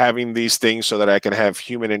 having these things so that I can have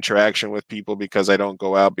human interaction with people, because I don't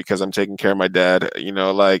go out, because I'm taking care of my dad. You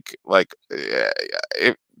know,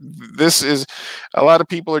 this is, a lot of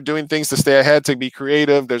people are doing things to stay ahead, to be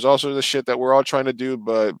creative. There's also the shit that we're all trying to do,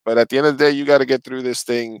 but at the end of the day, you got to get through this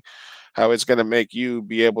thing how it's going to make you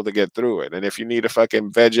be able to get through it. And if you need to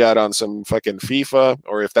fucking veg out on some fucking FIFA,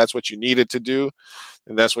 or if that's what you needed to do,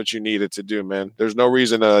 then that's what you needed to do, man. There's no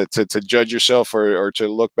reason to judge yourself or to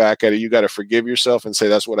look back at it. You got to forgive yourself and say,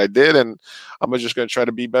 that's what I did, and I'm just going to try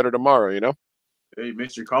to be better tomorrow, you know? Hey, you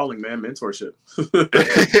missed your calling, man. Mentorship.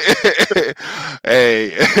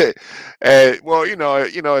 hey, well, you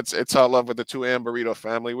know, it's all love with the 2AM Burrito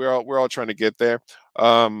family. We're all trying to get there.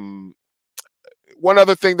 One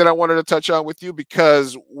other thing that I wanted to touch on with you,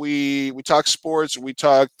 because we talk sports, we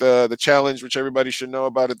talk the challenge, which everybody should know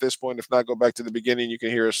about at this point. If not, go back to the beginning. You can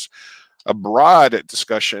hear us a broad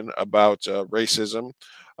discussion about racism,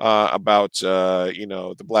 about you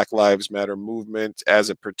know, the Black Lives Matter movement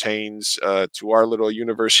as it pertains to our little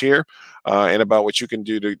universe here, and about what you can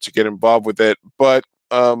do to get involved with it. But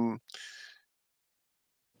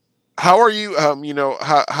how are you, you know,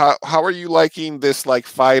 how are you liking this, like,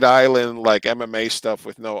 Fight Island, like, MMA stuff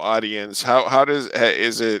with no audience? How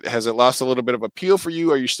has it lost a little bit of appeal for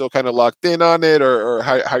you? Are you still kind of locked in on it, or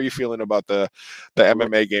how are you feeling about the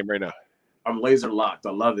MMA game right now? I'm laser locked.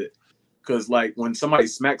 I love it. Because, like, when somebody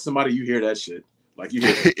smacks somebody, you hear that shit. Like, you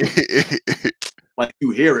hear it. Like, you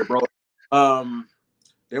hear it, bro.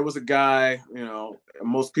 There was a guy, you know,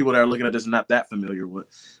 most people that are looking at this are not that familiar with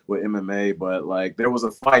MMA, but, like, there was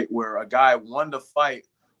a fight where a guy won the fight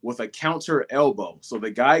with a counter elbow. So the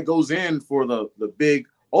guy goes in for the big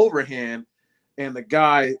overhand, and the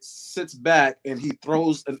guy sits back and he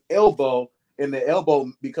throws an elbow, and the elbow,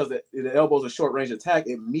 because the elbow is a short range attack,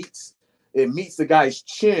 it meets the guy's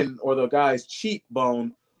chin or the guy's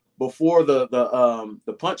cheekbone before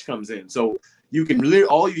the punch comes in. So you can literally,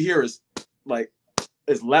 all you hear is like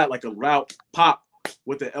a loud pop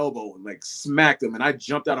with the elbow, and like smacked him. And I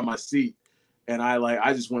jumped out of my seat, and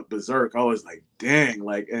I just went berserk. I was like, dang,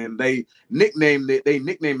 like, and they nicknamed it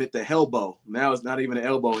the Hellbow. Now it's not even an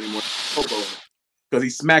elbow anymore, because he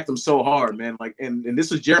smacked him so hard, man. Like, and this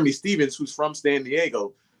was Jeremy Stevens, who's from San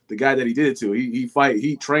Diego, the guy that he did it to.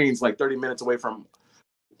 He trains like 30 minutes away from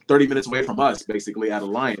us, basically, at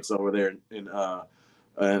Alliance over there in the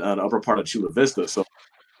upper part of Chula Vista. So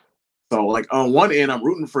like on one end, I'm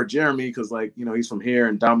rooting for Jeremy because, like, you know, he's from here,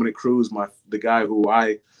 and Dominic Cruz, the guy who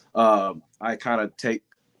I kind of take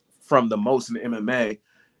from the most in the MMA,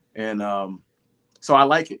 and so I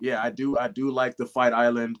like it. Yeah, I do like the Fight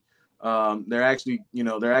Island. They're actually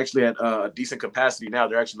at a decent capacity now.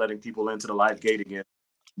 They're actually letting people into the live gate again,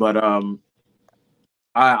 but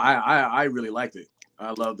I really liked it.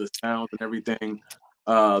 I love the sound and everything.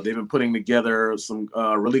 They've been putting together some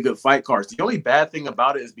really good fight cards. The only bad thing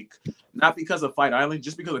about it is not because of Fight Island,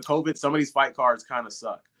 just because of COVID. Some of these fight cards kind of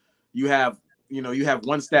suck. You have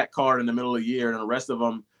one stat card in the middle of the year, and the rest of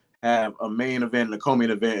them have a main event and a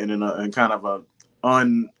co-main event and kind of a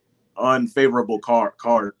unfavorable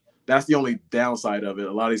card. That's the only downside of it.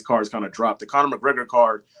 A lot of these cards kind of dropped. The Conor McGregor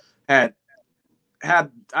card had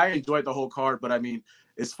I enjoyed the whole card, but I mean,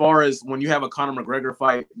 as far as when you have a Conor McGregor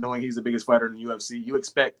fight, knowing he's the biggest fighter in the UFC, you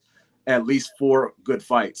expect at least 4 good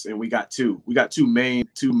fights, and we got 2. We got two main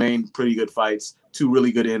pretty good fights, 2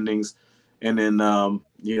 really good endings, and then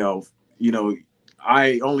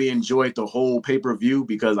I only enjoyed the whole pay-per-view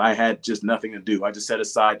because I had just nothing to do. I just set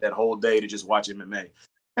aside that whole day to just watch MMA,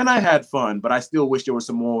 and I had fun. But I still wish there were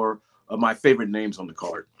some more of my favorite names on the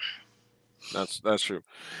card. That's true.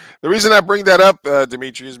 The reason I bring that up,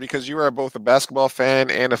 Dimitri, is because you are both a basketball fan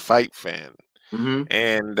and a fight fan. Mm-hmm.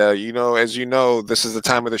 And, as you know, this is the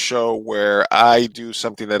time of the show where I do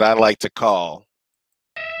something that I like to call.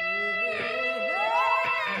 All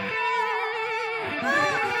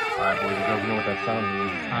right, boys and girls, you know what that sound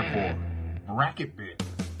means. It's time for Bracket Bit.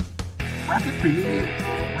 Bracket Bit.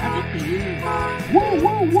 Bracket Bit. Woo,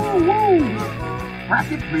 woo, woo, woo.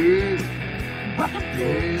 Bracket Bit. Bracket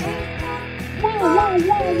Bit. Woo, woo,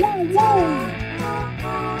 woo, woo, woo.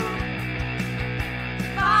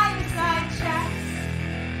 Fireside chats.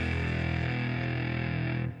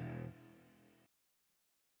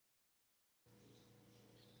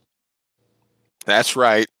 That's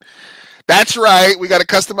right. That's right. We got a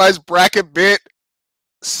customized bracket bit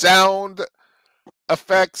sound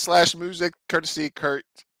effect / music courtesy Kurt,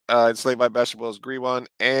 enslaved by Basketball's Grewan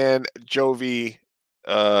and Jovi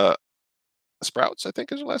Sprouts, I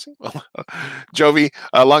think is her last name. Jovi,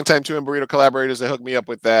 longtime 2 and Burrito collaborators that hooked me up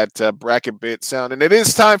with that bracket bit sound. And it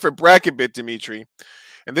is time for bracket bit, Dimitri.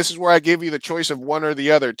 And this is where I give you the choice of one or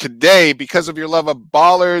the other. Today, because of your love of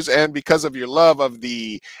ballers and because of your love of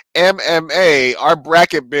the MMA, our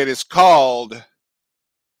bracket bit is called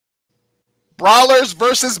Brawlers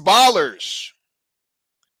versus Ballers.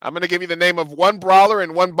 I'm going to give you the name of one brawler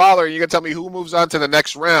and one baller, and you're going to tell me who moves on to the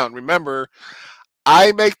next round. Remember,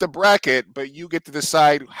 I make the bracket, but you get to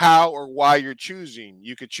decide how or why you're choosing.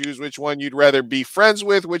 You could choose which one you'd rather be friends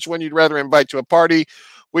with, which one you'd rather invite to a party,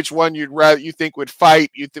 which one you think would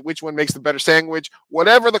fight, which one makes the better sandwich.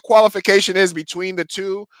 Whatever the qualification is between the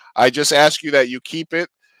two, I just ask you that you keep it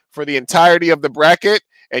for the entirety of the bracket,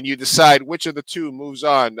 and you decide which of the two moves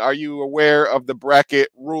on. Are you aware of the bracket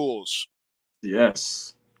rules?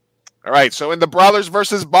 Yes. All right, so in the Brawlers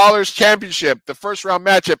versus Ballers Championship, the first round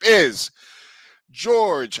matchup is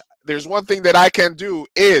George. There's one thing that I can do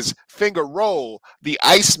is finger roll the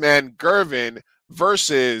Iceman Gervin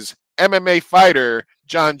versus MMA fighter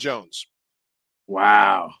John Jones.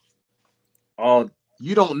 Wow. Oh,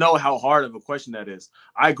 you don't know how hard of a question that is.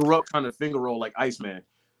 I grew up trying to finger roll like Iceman.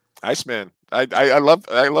 Iceman. I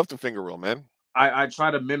love to finger roll, man. I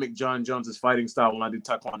try to mimic John Jones's fighting style when I do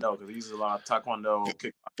Taekwondo because he uses a lot of Taekwondo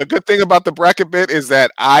kick. The good thing about the bracket bit is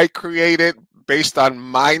that I create it based on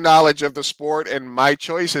my knowledge of the sport and my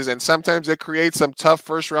choices, and sometimes it creates some tough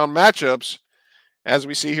first-round matchups, as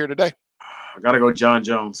we see here today. I gotta go John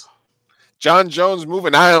Jones. John Jones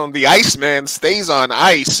moving on. The Iceman stays on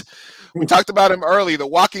ice. We talked about him early. The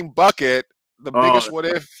walking bucket, the biggest what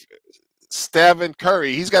if, Stephen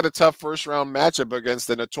Curry. He's got a tough first-round matchup against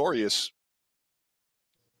the Notorious.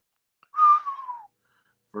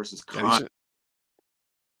 Versus Con.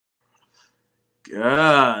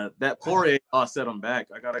 God, that Poirier set him back.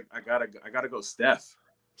 I gotta go Steph.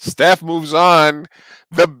 Steph moves on.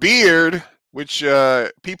 The Beard, which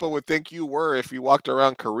people would think you were if you walked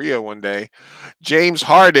around Korea one day. James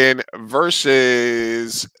Harden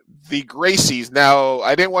versus the Gracies. Now,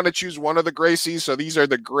 I didn't want to choose one of the Gracies, so these are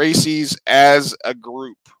the Gracies as a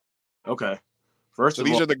group. Okay. First So of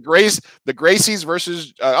these all, are the Gracies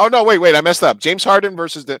versus. Oh no, wait, I messed up. James Harden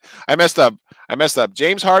versus the. I messed up.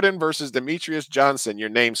 James Harden versus Demetrius Johnson, your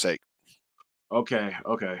namesake. okay.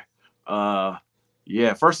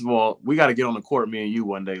 Yeah. First of all, we got to get on the court, me and you,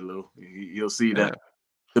 one day, Lou. You'll see that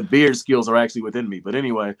the beard skills are actually within me. But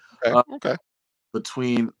anyway, Okay.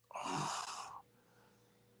 between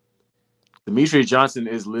Dimitri Johnson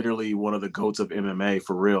is literally one of the goats of MMA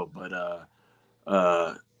for real. But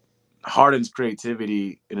Harden's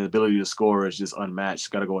creativity and ability to score is just unmatched.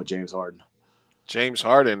 Got to go with James Harden. James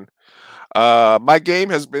Harden. My game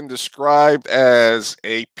has been described as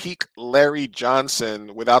a peak Larry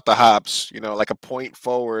Johnson without the hops. Like a point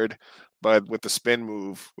forward, but with the spin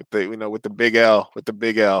move, with the big L,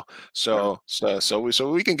 So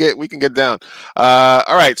we can get down.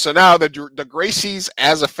 All right. So now the Gracies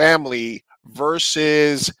as a family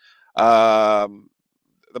versus the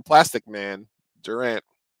Plastic Man, Durant.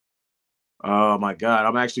 Oh my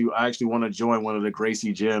God! I actually want to join one of the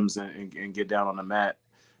Gracie gyms and get down on the mat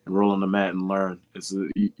and roll on the mat and learn.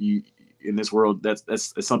 In this world,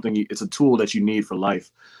 that's something. It's a tool that you need for life.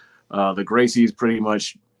 The Gracies pretty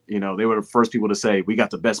much, they were the first people to say we got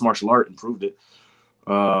the best martial art and proved it.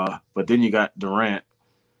 But then you got Durant.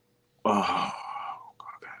 Oh,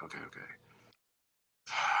 okay.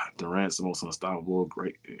 Durant's the most unstoppable.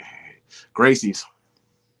 Gracie's.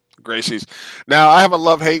 Now, I have a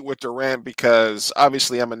love-hate with Durant because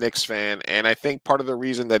obviously I'm a Knicks fan, and I think part of the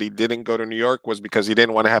reason that he didn't go to New York was because he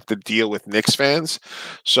didn't want to have to deal with Knicks fans.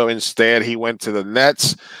 So instead, he went to the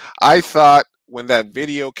Nets. I thought when that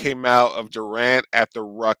video came out of Durant at the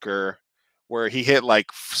Rucker, where he hit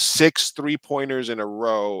like 6 3-pointers in a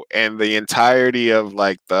row, and the entirety of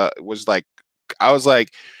I was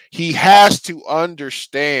like, he has to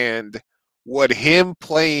understand what him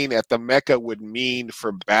playing at the Mecca would mean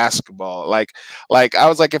for basketball. Like I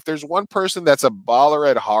was like, if there's one person that's a baller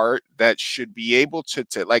at heart that should be able to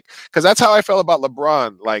because that's how I felt about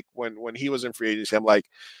LeBron. Like when he was in free agency, I'm like,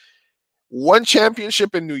 one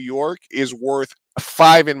championship in New York is worth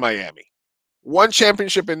 5 in Miami. One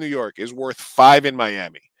championship in New York is worth 5 in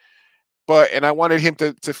Miami. And I wanted him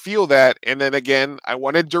to feel that. And then again, I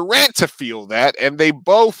wanted Durant to feel that. And they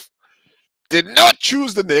both did not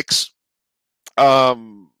choose the Knicks.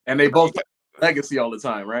 And they both legacy all the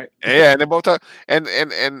time, right? Yeah, and they both and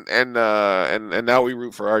now we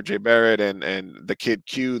root for RJ Barrett and the kid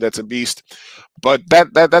Q, that's a beast. But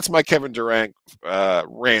that's my Kevin Durant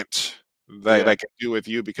rant that I can do with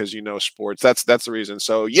you because you know sports. That's the reason.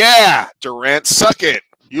 So yeah, Durant, suck it.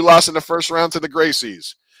 You lost in the first round to the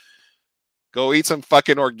Gracies. Go eat some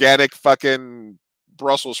fucking organic fucking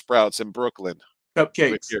Brussels sprouts in Brooklyn.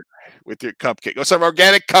 Cupcakes. With your cupcake. Go some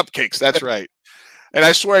organic cupcakes. That's right. And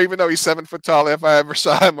I swear, even though he's 7 foot tall, if I ever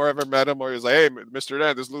saw him or ever met him, or he was like, "Hey, Mr.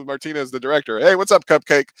 Dan, this is Lou Martinez, the director. Hey, what's up,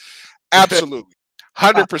 Cupcake?" Absolutely,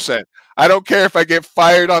 100%. I don't care if I get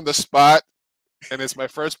fired on the spot, and it's my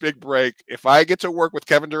first big break. If I get to work with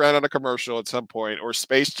Kevin Durant on a commercial at some point or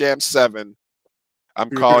Space Jam 7, I'm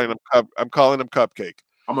calling him Cupcake.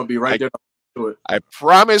 I'm gonna be right there to do it. I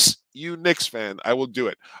promise you, Knicks fan, I will do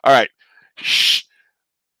it. All right. Shh.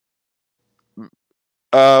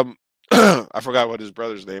 I forgot what his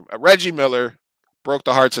brother's name. Reggie Miller broke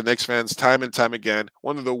the hearts of Knicks fans time and time again.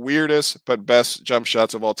 One of the weirdest but best jump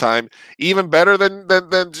shots of all time. Even better than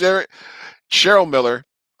Cheryl Miller.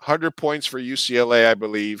 100 points for UCLA, I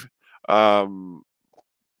believe. 100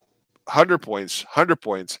 points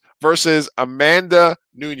versus Amanda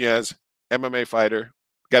Nunes, MMA fighter.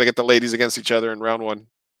 Got to get the ladies against each other in round 1.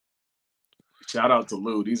 Shout out to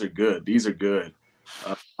Lou. These are good.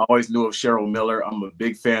 I always knew of Cheryl Miller. I'm a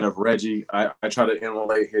big fan of Reggie. I try to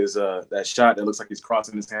emulate his that shot that looks like he's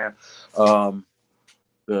crossing his hand. I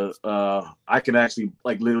can actually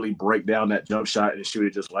literally break down that jump shot and shoot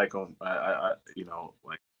it just like him.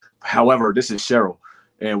 However, this is Cheryl,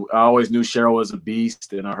 and I always knew Cheryl was a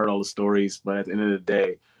beast, and I heard all the stories. But at the end of the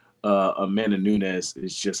day, Amanda Nunes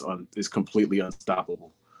is is completely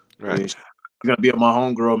unstoppable. Right. She's gonna be my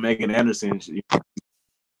homegirl Megan Anderson.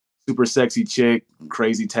 Super sexy chick,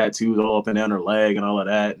 crazy tattoos all up and down her leg and all of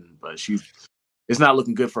that. But it's not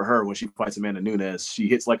looking good for her when she fights Amanda Nunes. She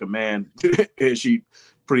hits like a man, and she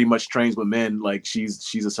pretty much trains with men like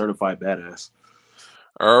she's a certified badass.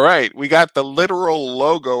 All right, we got the literal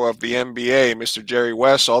logo of the NBA, Mr. Jerry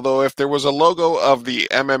West. Although if there was a logo of the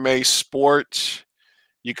MMA sport,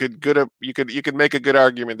 you could make a good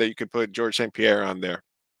argument that you could put George St. Pierre on there.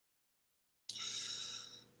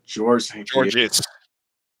 George St. Pierre.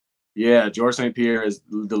 Yeah, George St. Pierre is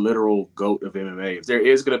the literal GOAT of MMA. If there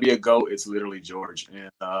is going to be a GOAT, it's literally George. And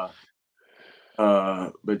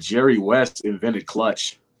but Jerry West invented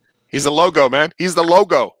clutch. He's the logo, man. He's the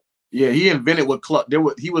logo. Yeah, he invented what clutch.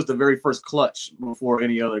 He was the very first clutch before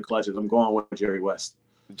any other clutches. I'm going with Jerry West.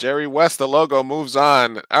 Jerry West, the logo, moves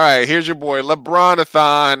on. All right, here's your boy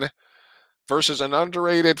LeBronathon versus an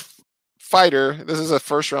underrated fighter. This is a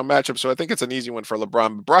first-round matchup, so I think it's an easy one for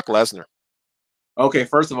LeBron. Brock Lesnar. Okay,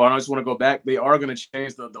 first of all, I just want to go back. They are going to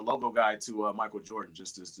change the logo guy to Michael Jordan.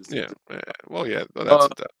 Yeah. Well, yeah. Well,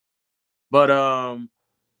 that's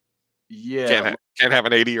yeah. Can't have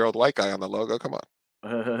an 80-year-old white guy on the logo. Come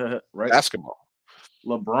on. Right. Basketball.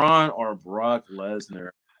 LeBron or Brock Lesnar?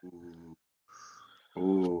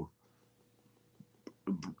 Ooh.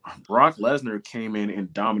 Brock Lesnar came in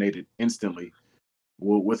and dominated instantly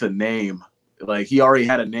with a name. Like, he already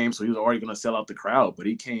had a name, so he was already going to sell out the crowd. But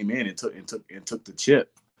he came in and took the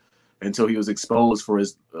chip until he was exposed for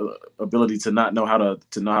his ability to not know how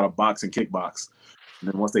to box and kickbox.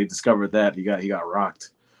 And then once they discovered that, he got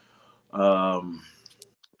rocked.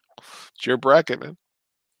 It's your bracket, man.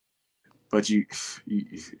 But you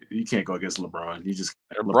can't go against LeBron.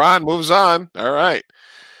 LeBron moves on. All right.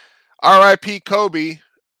 R.I.P. Kobe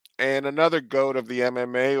and another GOAT of the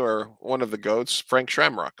MMA, or one of the GOATs, Frank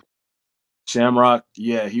Shamrock. Shamrock,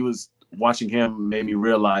 yeah, he was watching him made me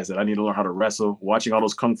realize that I need to learn how to wrestle. Watching all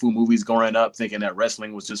those kung fu movies growing up, thinking that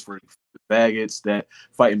wrestling was just for faggots that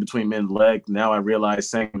fighting between men's legs. Now I realize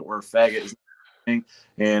saying the word faggot is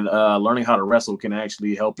and learning how to wrestle can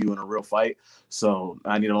actually help you in a real fight. So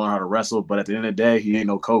I need to learn how to wrestle. But at the end of the day, he ain't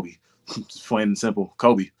no Kobe. It's plain and simple,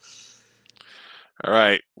 Kobe. All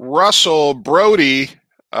right, Russell Brody.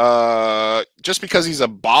 Just because he's a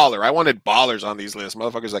baller, I wanted ballers on these lists,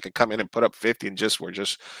 motherfuckers that could come in and put up 50 and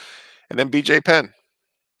and then BJ Penn.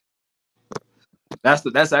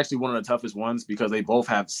 That's actually one of the toughest ones because they both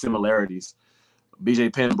have similarities.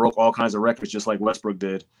 BJ Penn broke all kinds of records just like Westbrook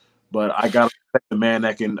did, but I gotta respect the man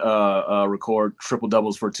that can record triple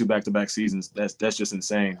doubles for 2 back-to-back seasons. That's just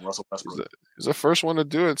insane. Russell Westbrook. He's the first one to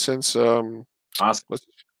do it since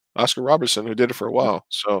Oscar Robertson, who did it for a while.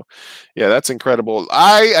 So, yeah, that's incredible.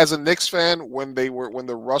 I, as a Knicks fan, when the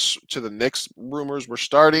rush to the Knicks rumors were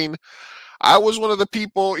starting, I was one of the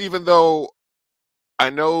people, even though I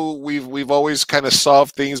know we've always kind of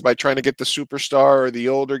solved things by trying to get the superstar or the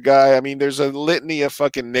older guy. I mean, there's a litany of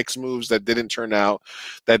fucking Knicks moves that didn't turn out,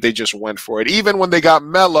 that they just went for it. Even when they got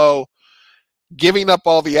Melo, giving up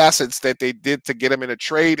all the assets that they did to get him in a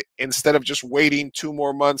trade instead of just waiting 2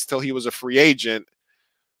 more months till he was a free agent,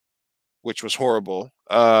 which was horrible.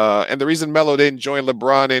 And the reason Melo didn't join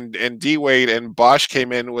LeBron and D-Wade and Bosh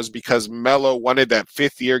came in was because Melo wanted that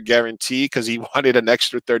 5th-year guarantee because he wanted an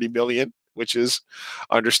extra $30 million, which is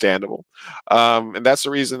understandable. And that's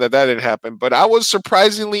the reason that didn't happen. But I was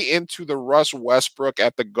surprisingly into the Russ Westbrook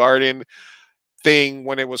at the Garden thing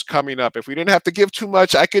when it was coming up. If we didn't have to give too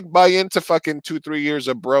much, I could buy into fucking 2-3 years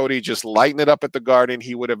of Brody just lighting it up at the Garden.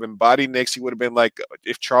 He would have embodied Knicks. He would have been like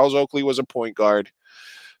if Charles Oakley was a point guard.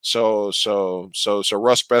 So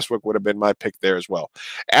Russ Westbrook would have been my pick there as well.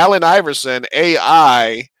 Allen Iverson,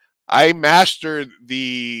 AI. I mastered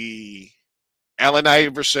the Allen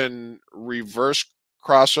Iverson reverse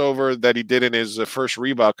crossover that he did in his first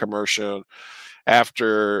Reebok commercial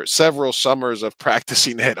after several summers of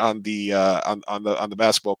practicing it on the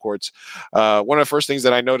basketball courts. One of the first things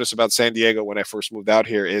that I noticed about San Diego when I first moved out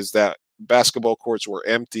here is that basketball courts were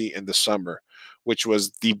empty in the summer, which was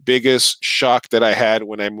the biggest shock that I had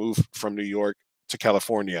when I moved from New York to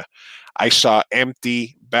California. I saw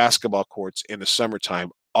empty basketball courts in the summertime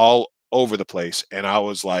all over the place, and I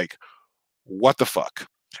was like, what the fuck?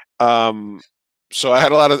 So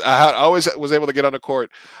I always was able to get on the court,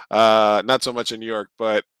 not so much in New York,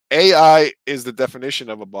 but AI is the definition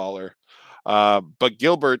of a baller. But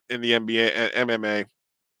Gilbert in the NBA, MMA,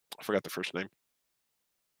 I forgot the first name,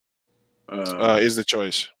 is the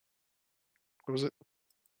choice. What was it?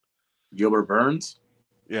 Gilbert Burns?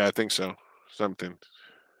 Yeah, I think so. Something.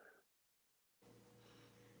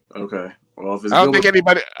 Okay. Well, if it's I don't think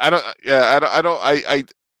anybody. I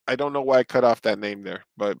don't know why I cut off that name there,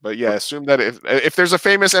 but yeah, assume that if there's a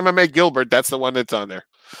famous MMA Gilbert, that's the one that's on there.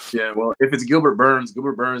 Yeah, well, if it's Gilbert Burns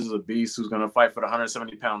is a beast who's going to fight for the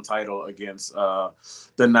 170-pound title against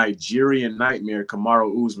the Nigerian nightmare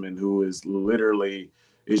Kamaru Usman, who is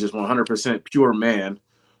just 100% pure man.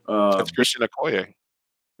 That's Christian Okoye.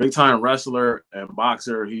 Big time wrestler and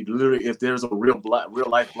boxer. He literally, if there's a real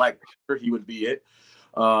life black panther, he would be it.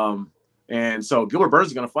 And so Gilbert Burns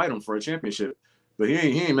is going to fight him for a championship, but he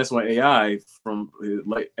ain't messing with AI from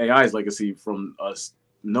AI's legacy from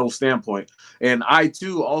no standpoint. And I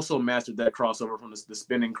too also mastered that crossover from the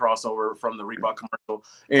spinning crossover from the Reebok commercial,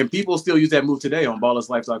 and people still use that move today on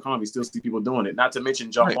ballerslife.com. You still see people doing it. Not to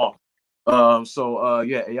mention jump off.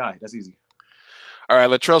 Yeah, AI. That's easy. All right,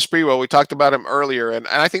 Latrell Sprewell. We talked about him earlier, and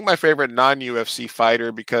I think my favorite non-UFC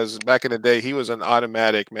fighter, because back in the day he was an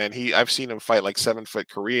automatic, man. I've seen him fight like 7-foot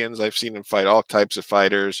Koreans. I've seen him fight all types of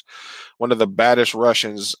fighters. One of the baddest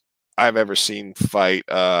Russians I've ever seen fight,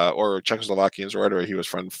 or Czechoslovakians, or wherever he was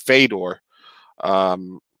from, Fedor.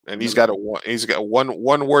 And he's got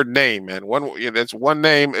one word name, man. That's one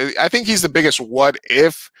name. I think he's the biggest what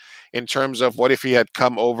if, in terms of what if he had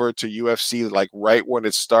come over to UFC like right when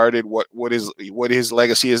it started. What his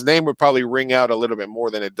legacy? His name would probably ring out a little bit more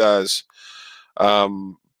than it does.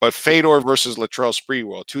 But Fedor versus Latrell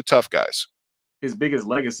Sprewell, two tough guys. His biggest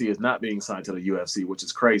legacy is not being signed to the UFC, which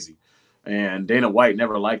is crazy. And Dana White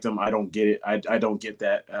never liked him. I don't get it. I don't get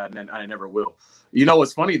that, and I never will. You know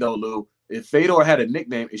what's funny though, Lou? If Fedor had a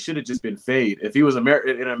nickname, it should have just been Fade. If he was an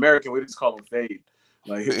American, we'd just call him Fade.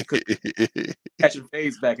 Like catching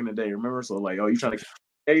fades back in the day, remember? So like, oh, you trying to catch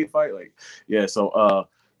a fade fight? Like, yeah. So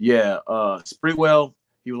Sprewell,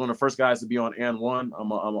 he was one of the first guys to be on N1.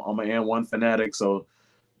 I'm an N1 fanatic, so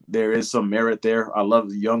there is some merit there. I love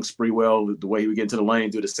the young Sprewell, the way he would get into the lane,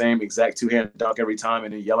 do the same exact two-hand dunk every time,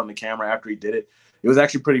 and then yell in the camera after he did it. It was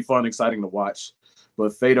actually pretty fun, exciting to watch.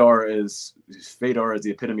 But Fedor is the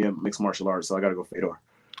epitome of mixed martial arts, so I got to go Fedor.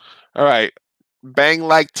 All right. Bang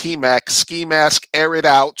like T-Mac, ski mask, air it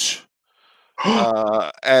out,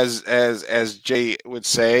 as Jay would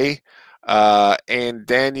say, and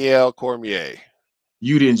Danielle Cormier.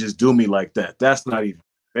 You didn't just do me like that. That's not even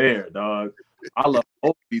fair, dog. I love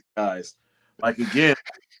both of these guys. Like, again,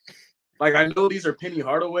 like I know these are Penny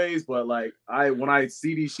Hardaways, but like when I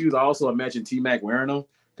see these shoes, I also imagine T-Mac wearing them,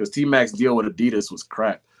 because T-Mac's deal with Adidas was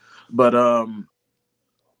crap. But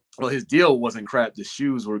well, his deal wasn't crap. The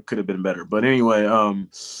shoes could have been better. But anyway,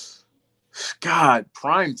 God,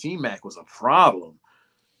 prime T-Mac was a problem.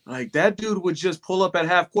 Like, that dude would just pull up at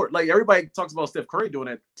half court. Like, everybody talks about Steph Curry doing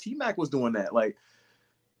that. T-Mac was doing that. Like,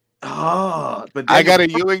 but I got a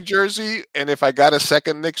Ewing jersey, and if I got a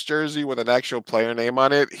second Knicks jersey with an actual player name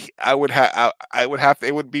on it, I would have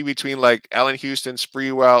it would be between like Allen Houston,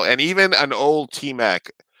 Sprewell, and even an old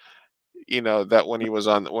T-Mac. You know, that when he was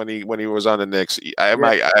on the Knicks, I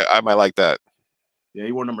might like that. Yeah,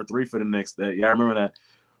 he wore number 3 for the Knicks. Yeah, I remember that.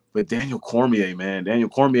 But Daniel Cormier, man,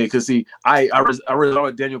 because see, I really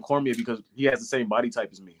like Daniel Cormier because he has the same body type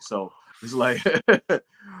as me. So it's like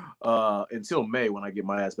until May when I get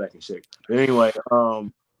my ass back in shape. But anyway,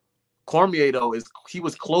 Cormier though he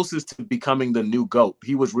was closest to becoming the new GOAT.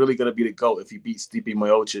 He was really gonna be the GOAT if he beat Stipe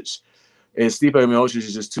Miocic. And Stipe Miocic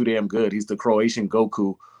is just too damn good. He's the Croatian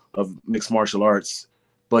Goku of mixed martial arts.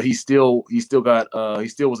 But he still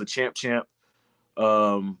was a champ.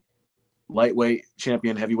 Lightweight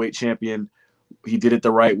champion, heavyweight champion. He did it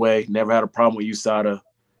the right way. Never had a problem with USADA.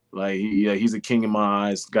 Like, he's a king in my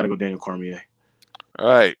eyes. Got to go Daniel Cormier. All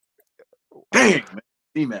right. Dang, man.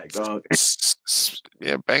 T-Mac, dog.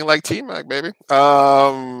 Yeah, bang like T-Mac, baby.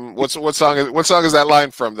 What song is that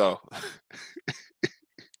line from, though?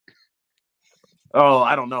 Oh,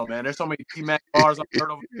 I don't know, man. There's so many T-Mac bars I've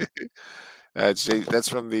heard of. That's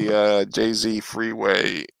from the Jay-Z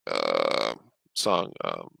Freeway song.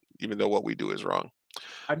 Even though what we do is wrong,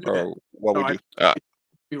 I knew that. What we do.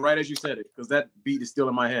 Be right as you said it, because that beat is still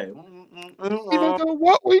in my head. Even though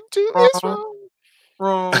what we do is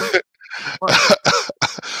wrong.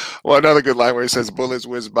 Well, another good line where he says, "Bullets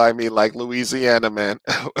whiz by me like Louisiana, man."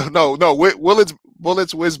 no,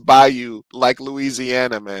 bullets whiz by you like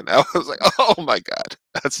Louisiana, man. I was like, oh my god,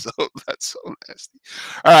 that's so nasty.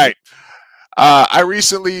 All right. I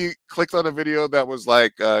recently clicked on a video that was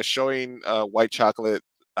like showing white chocolate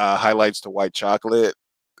highlights to white chocolate.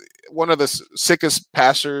 One of the sickest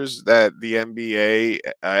passers that the NBA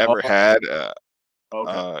ever had.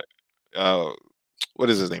 What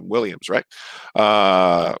is his name? Williams, right?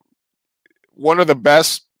 One of the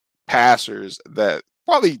best passers, that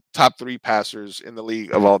probably top 3 passers in the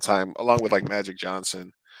league of all time, along with like Magic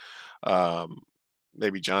Johnson.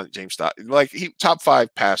 Maybe James Stockton, like he top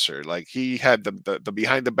 5 passer. Like, he had the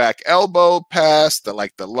behind the back elbow pass, the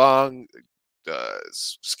long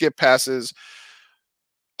skip passes.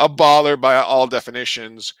 A baller by all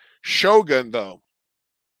definitions. Shogun, though.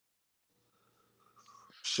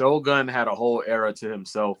 Shogun had a whole era to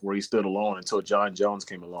himself where he stood alone until John Jones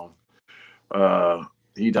came along.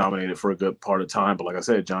 He dominated for a good part of time, but like I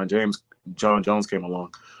said, John Jones came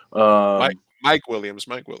along. Mike Williams,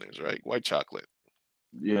 right? White chocolate.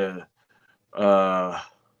 Yeah.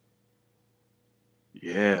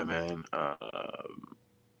 Yeah, man.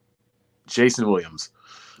 Jason Williams.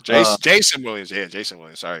 Jason Williams. Yeah, Jason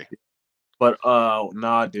Williams. Sorry. But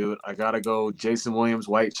nah, dude, I gotta go Jason Williams,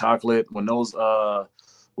 white chocolate. When those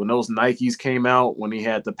when those Nikes came out, when he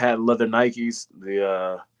had the patent leather Nikes,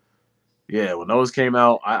 when those came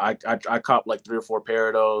out, I copped like 3 or 4 pair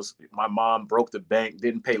of those. My mom broke the bank,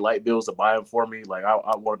 didn't pay light bills to buy them for me. Like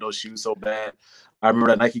I wanted those shoes so bad. I remember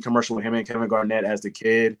that Nike commercial with him and Kevin Garnett as the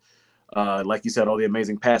kid. Like you said, all the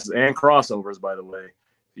amazing passes and crossovers, by the way.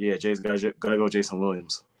 Yeah, Jason gotta go Jason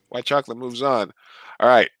Williams. White Chocolate moves on. All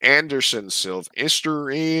right, Anderson Sylvester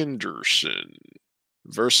Anderson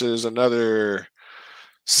versus another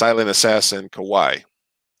silent assassin, Kawhi.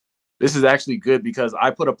 This is actually good because I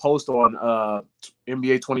put a post on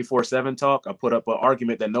NBA 24/7 Talk. I put up an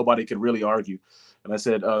argument that nobody could really argue. And I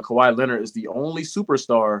said Kawhi Leonard is the only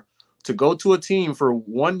superstar to go to a team for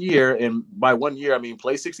 1 year, and by 1 year I mean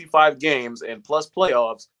play 65 games and plus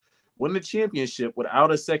playoffs, win the championship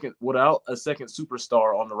without a second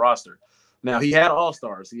superstar on the roster. Now he had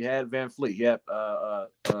all-stars. He had Van Fleet. He had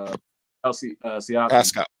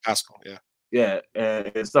Siakam. Pascal, yeah. Yeah,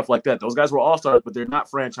 and stuff like that. Those guys were all-stars, but they're not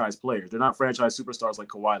franchise players. They're not franchise superstars like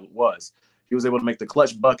Kawhi was. He was able to make the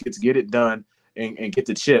clutch buckets, get it done, and get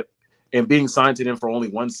the chip. And being signed to them for only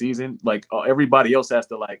 1 season, like everybody else has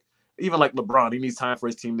to, like, even like LeBron, he needs time for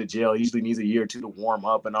his team to gel. He usually needs a year or 2 to warm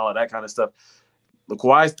up and all of that kind of stuff. But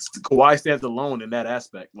Kawhi stands alone in that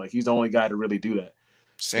aspect. Like, he's the only guy to really do that.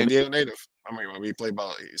 San Diego native. I mean, when we play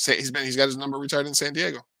ball, he's got his number retired in San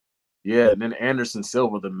Diego. Yeah, and then Anderson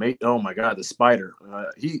Silva, the mate. Oh my God, the spider.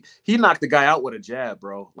 He knocked the guy out with a jab,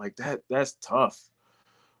 bro. Like that's tough.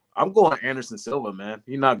 I'm going Anderson Silva, man.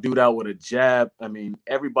 He knocked dude out with a jab. I mean,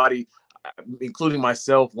 everybody, including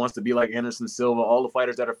myself, wants to be like Anderson Silva. All the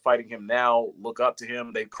fighters that are fighting him now look up to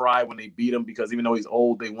him. They cry when they beat him because even though he's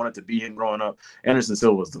old, they wanted to beat him growing up. Anderson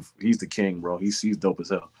Silva he's the king, bro. He's dope as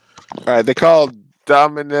hell. All right, they called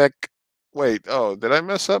Dominic. Wait, did I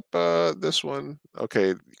mess up this one?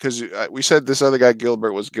 Okay, because we said this other guy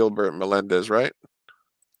Gilbert was Gilbert Melendez, right?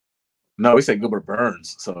 No, we said Gilbert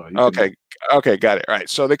Burns. So okay, got it. All right,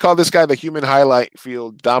 so they call this guy the human highlight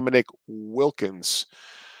field, Dominic Wilkins.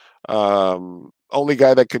 Only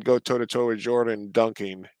guy that could go toe-to-toe with Jordan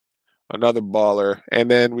dunking. Another baller. And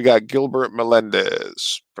then we got Gilbert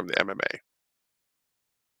Melendez from the MMA.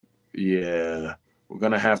 Yeah, we're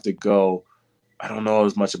going to have to go. I don't know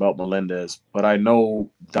as much about Melendez, but I know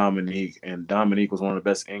Dominique, and Dominique was one of the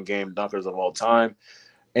best in-game dunkers of all time.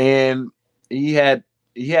 And he had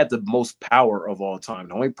the most power of all time.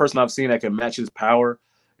 The only person I've seen that can match his power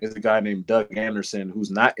is a guy named Doug Anderson, who's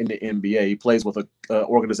not in the NBA. He plays with an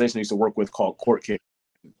organization he used to work with called Court King.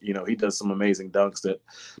 You know, he does some amazing dunks that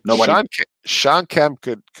nobody. Sean Kemp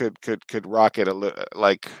could rock it a little,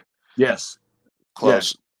 like yes,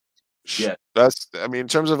 close. Yeah, that's. I mean, in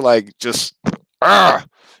terms of like just.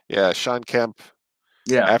 Sean Kemp.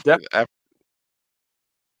 Yeah,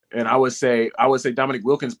 and I would say Dominic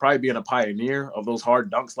Wilkins probably being a pioneer of those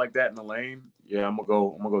hard dunks like that in the lane. Yeah, I'm gonna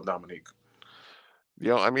go Dominic. You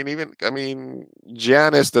know, I mean,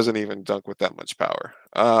 Giannis doesn't even dunk with that much power.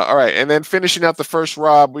 All right, and then finishing out the first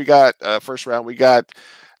round, we got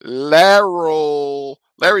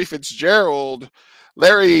Larry Fitzgerald,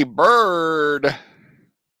 Larry Bird,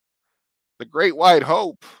 the Great White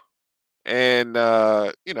Hope, and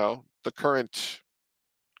the current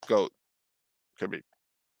GOAT could be.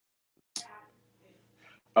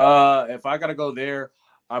 If I gotta go there,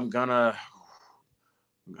 I'm gonna.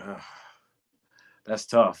 That's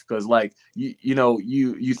tough because, like, you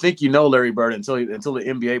think Larry Bird until the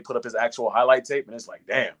NBA put up his actual highlight tape, and it's like,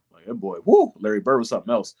 damn, like that boy, woo, Larry Bird was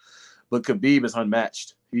something else. But Khabib is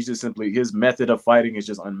unmatched. He's just simply, his method of fighting is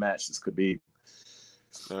just unmatched. It's Khabib.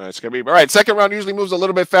 It's Khabib. All right, second round usually moves a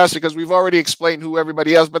little bit faster because we've already explained who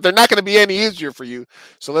everybody else, but they're not going to be any easier for you.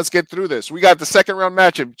 So let's get through this. We got the second round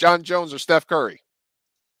matchup: John Jones or Steph Curry.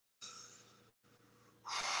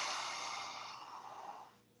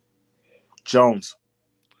 Jones.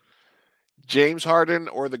 James Harden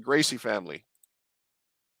or the Gracie family?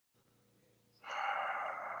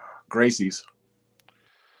 Gracie's.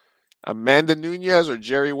 Amanda Nunes or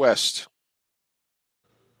Jerry West?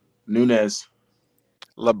 Nunes.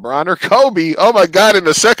 LeBron or Kobe? Oh my God, in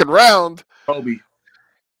the second round. Kobe.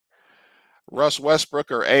 Russ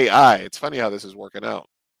Westbrook or AI? It's funny how this is working out.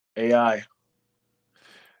 AI.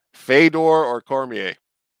 Fedor or Cormier?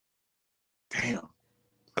 Damn.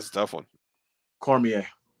 That's a tough one. Cormier.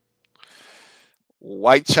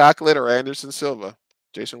 White Chocolate or Anderson Silva?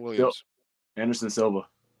 Jason Williams. Anderson Silva.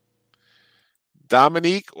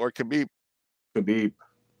 Dominique or Khabib? Khabib.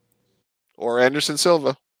 Or Anderson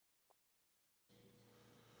Silva?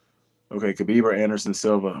 Okay, Khabib or Anderson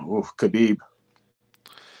Silva? Ooh, Khabib.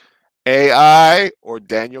 AI or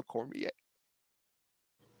Daniel Cormier?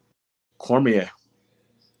 Cormier.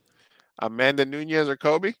 Amanda Nunes or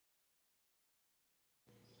Kobe?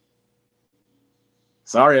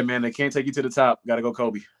 Sorry, Amanda, can't take you to the top. Got to go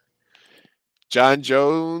Kobe. John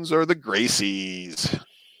Jones or the Gracies?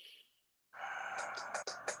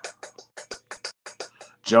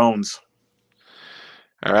 Jones.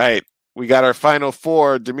 All right. We got our final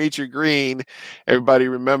four. Dimitri Green. Everybody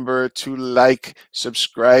remember to like,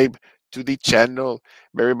 subscribe to the channel.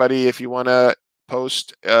 Everybody, if you want to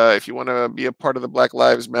post, if you want to be a part of the Black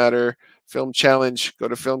Lives Matter Film Challenge, go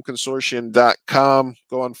to filmconsortium.com,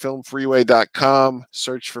 go on filmfreeway.com,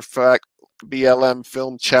 search for BLM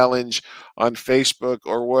Film Challenge on Facebook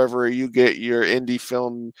or wherever you get your indie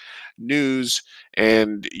film news.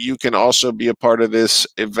 And you can also be a part of this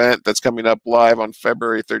event that's coming up live on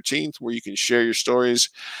February 13th, where you can share your stories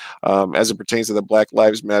as it pertains to the Black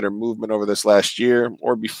Lives Matter movement over this last year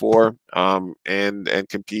or before, and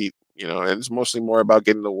compete. You know, and it's mostly more about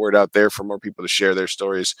getting the word out there for more people to share their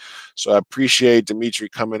stories. So I appreciate Dimitri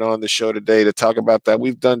coming on the show today to talk about that.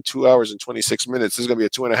 We've done 2 hours and 26 minutes. This is going to be a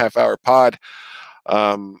 2.5 hour pod.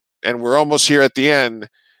 And we're almost here at the end.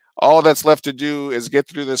 All that's left to do is get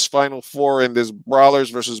through this final four in this Brawlers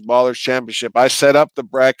versus Ballers championship. I set up the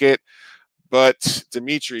bracket, but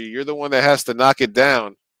Dimitri, you're the one that has to knock it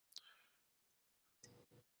down.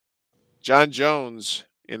 John Jones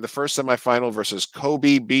in the first semifinal versus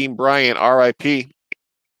Kobe Bean Bryant, RIP.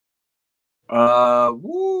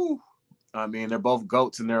 Woo. I mean, they're both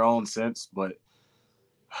GOATs in their own sense, but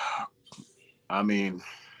I mean,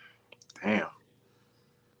 damn.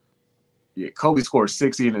 Yeah, Kobe scored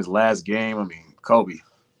 60 in his last game. I mean,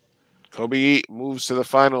 Kobe moves to the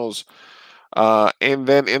finals. And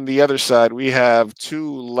then in the other side, we have two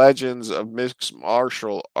legends of mixed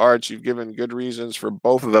martial arts. You've given good reasons for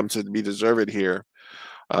both of them to be deserved here.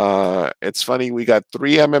 It's funny, we got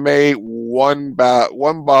 3 MMA, one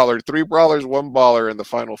baller, 3 brawlers, 1 baller in the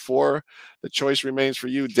final four. The choice remains for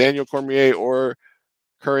you, Daniel Cormier or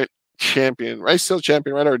current champion, right? Still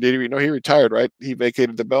champion, right? Or did he? No, he retired, right? He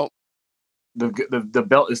vacated the belt. The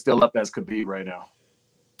belt is still up as Khabib right now.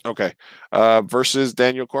 Okay. Versus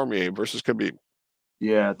Daniel Cormier versus Khabib.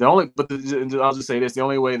 Yeah, I'll just say this: the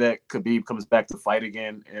only way that Khabib comes back to fight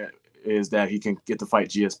again is that he can get to fight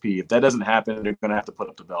GSP. If that doesn't happen, they're gonna have to put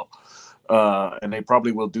up the belt, and they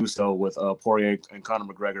probably will do so with Poirier and Conor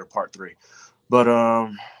McGregor Part 3. But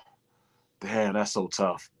damn, that's so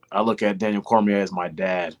tough. I look at Daniel Cormier as my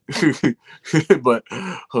dad, but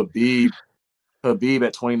Khabib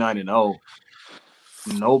at 29-0,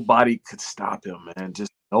 nobody could stop him, man.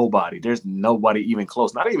 Just nobody. There's nobody even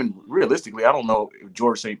close. Not even realistically. I don't know if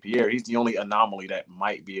George St. Pierre. He's the only anomaly that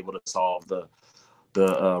might be able to solve the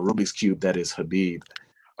Rubik's Cube that is Khabib.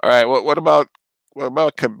 All right. What about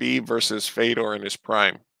Khabib versus Fedor in his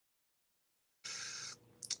prime?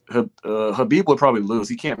 Khabib would probably lose.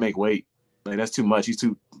 He can't make weight. Like, that's too much.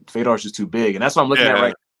 Fedor's just too big, and that's what I'm looking at right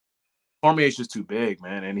now. Cormier's just too big,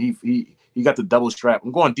 man, and he got the double strap.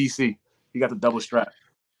 I'm going DC. He got the double strap.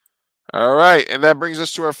 All right, and that brings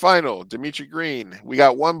us to our final. Dimitri Green. We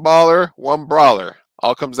got 1 baller, 1 brawler.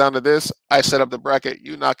 All comes down to this. I set up the bracket.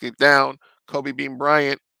 You knock it down. Kobe Bean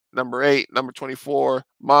Bryant, number 8, number 24,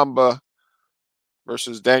 Mamba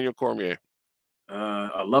versus Daniel Cormier.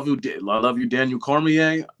 I love you, Daniel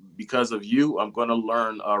Cormier. Because of you, I'm going to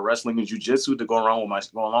learn wrestling and jiu-jitsu to go along with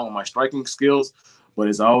my striking skills. But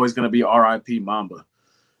it's always going to be RIP Mamba.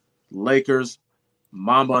 Lakers,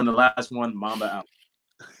 Mamba in the last one, Mamba out.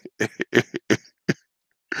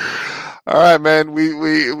 All right, man.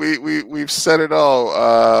 We've said it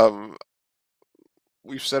all.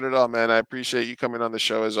 We've said it all, man. I appreciate you coming on the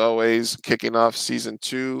show as always, kicking off season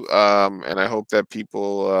 2. And I hope that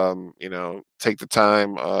people, take the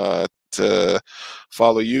time to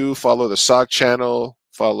follow you, follow the Sock channel,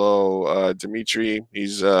 follow Dimitri.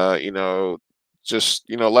 He's, last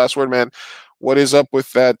word, man. What is up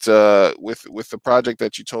with that, with the project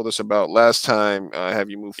that you told us about last time? Have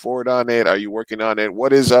you moved forward on it? Are you working on it?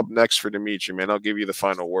 What is up next for Dimitri, man? I'll give you the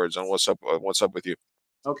final words on what's up with you.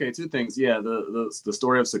 Okay, 2 things. Yeah, the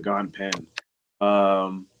story of Sagan Penn.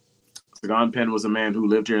 Sagan Penn was a man who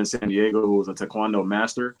lived here in San Diego, who was a Taekwondo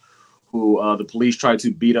master, who the police tried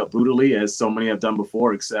to beat up brutally, as so many have done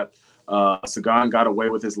before, except Sagan got away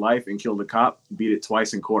with his life and killed a cop, beat it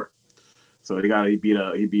twice in court. So he beat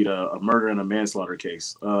a murder and a manslaughter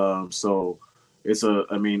case. So it's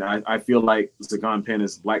I feel like Sagan Penn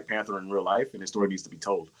is Black Panther in real life, and his story needs to be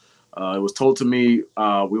told. It was told to me.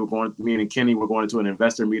 Me and Kenny were going to an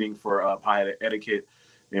investor meeting for Pie Etiquette,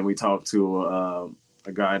 and we talked to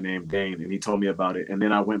a guy named Dane, and he told me about it. And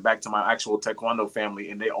then I went back to my actual Taekwondo family,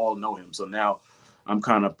 and they all know him. So now I'm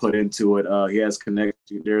kind of put into it. He has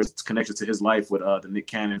there's connections to his life with the Nick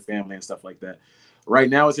Cannon family and stuff like that. Right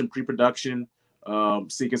now it's in pre-production,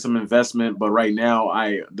 seeking some investment, but right now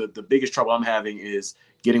the biggest trouble I'm having is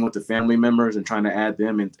getting with the family members and trying to add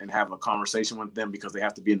them and have a conversation with them, because they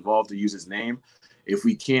have to be involved to use his name. If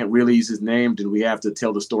we can't really use his name, then we have to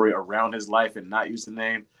tell the story around his life and not use the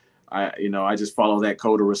name. I just follow that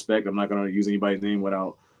code of respect. I'm not going to use anybody's name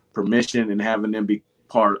without permission and having them be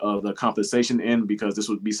part of the compensation end, because this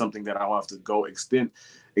would be something that I'll have to go extend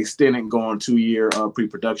and go on 2-year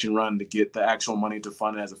pre-production run to get the actual money to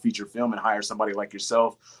fund it as a feature film, and hire somebody like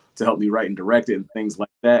yourself to help me write and direct it and things like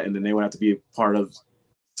that. And then they would have to be a part of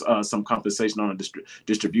some compensation on a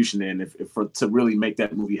distribution end to really make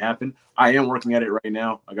that movie happen. I am working at it right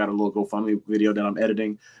now. I got a little GoFundMe video that I'm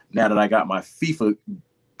editing now that I got my FIFA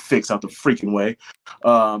fix out the freaking way.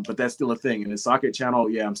 But that's still a thing. And the Socket Channel,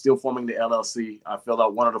 yeah, I'm still forming the LLC. I filled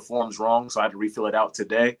out one of the forms wrong, so I had to refill it out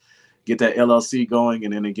today, get that LLC going.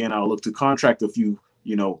 And then again, I'll look to contract a few,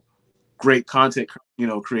 great content,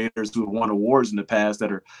 creators who have won awards in the past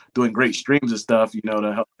that are doing great streams and stuff,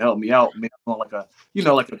 to help me out. Maybe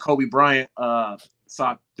like a Kobe Bryant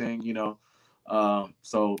sock thing,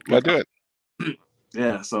 so Gotta do it.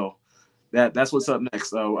 yeah, so that's what's up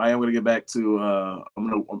next. I am gonna get back to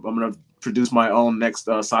I'm gonna produce my own next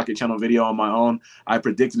Socket Channel video on my own. I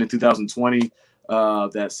predicted in 2020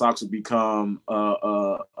 that socks would become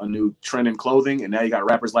a new trend in clothing, and now you got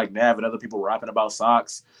rappers like Nav and other people rapping about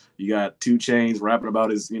socks. You got 2 Chainz rapping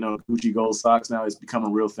about his Gucci gold socks. Now it's become a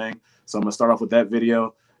real thing. So I'm gonna start off with that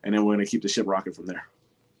video, and then we're gonna keep the ship rocking from there.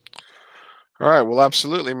 All right, well,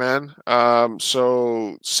 absolutely, man.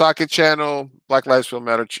 So Socket Channel, Black Lives Will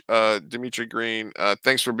Matter, Dimitri Green,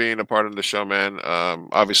 thanks for being a part of the show, man.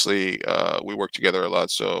 Obviously, we work together a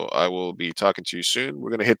lot, so I will be talking to you soon.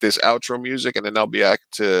 We're going to hit this outro music, and then I'll be back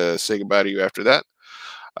to say goodbye to you after that.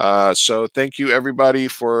 So thank you everybody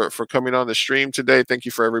for coming on the stream today. Thank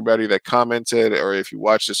you for everybody that commented, or if you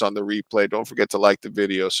watch this on the replay, don't forget to like the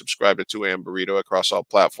video, subscribe to 2 AM Burrito across all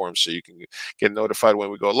platforms so you can get notified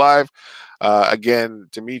when we go live. Again,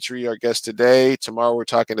 Dimitri, our guest today. Tomorrow we're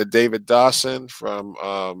talking to David Dawson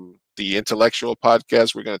from the Intellectual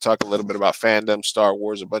Podcast. We're going to talk a little bit about fandom, Star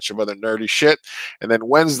Wars, a bunch of other nerdy shit. And then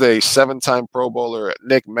Wednesday, 7-time Pro Bowler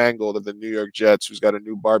Nick Mangold of the New York Jets, who's got a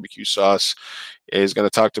new barbecue sauce, is going to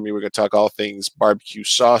talk to me. We're going to talk all things barbecue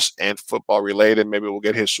sauce and football related. Maybe we'll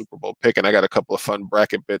get his Super Bowl pick, and I got a couple of fun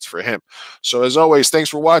bracket bits for him. So as always, thanks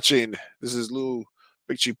for watching. This is Lou,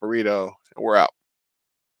 Big Chief Burrito, and we're out.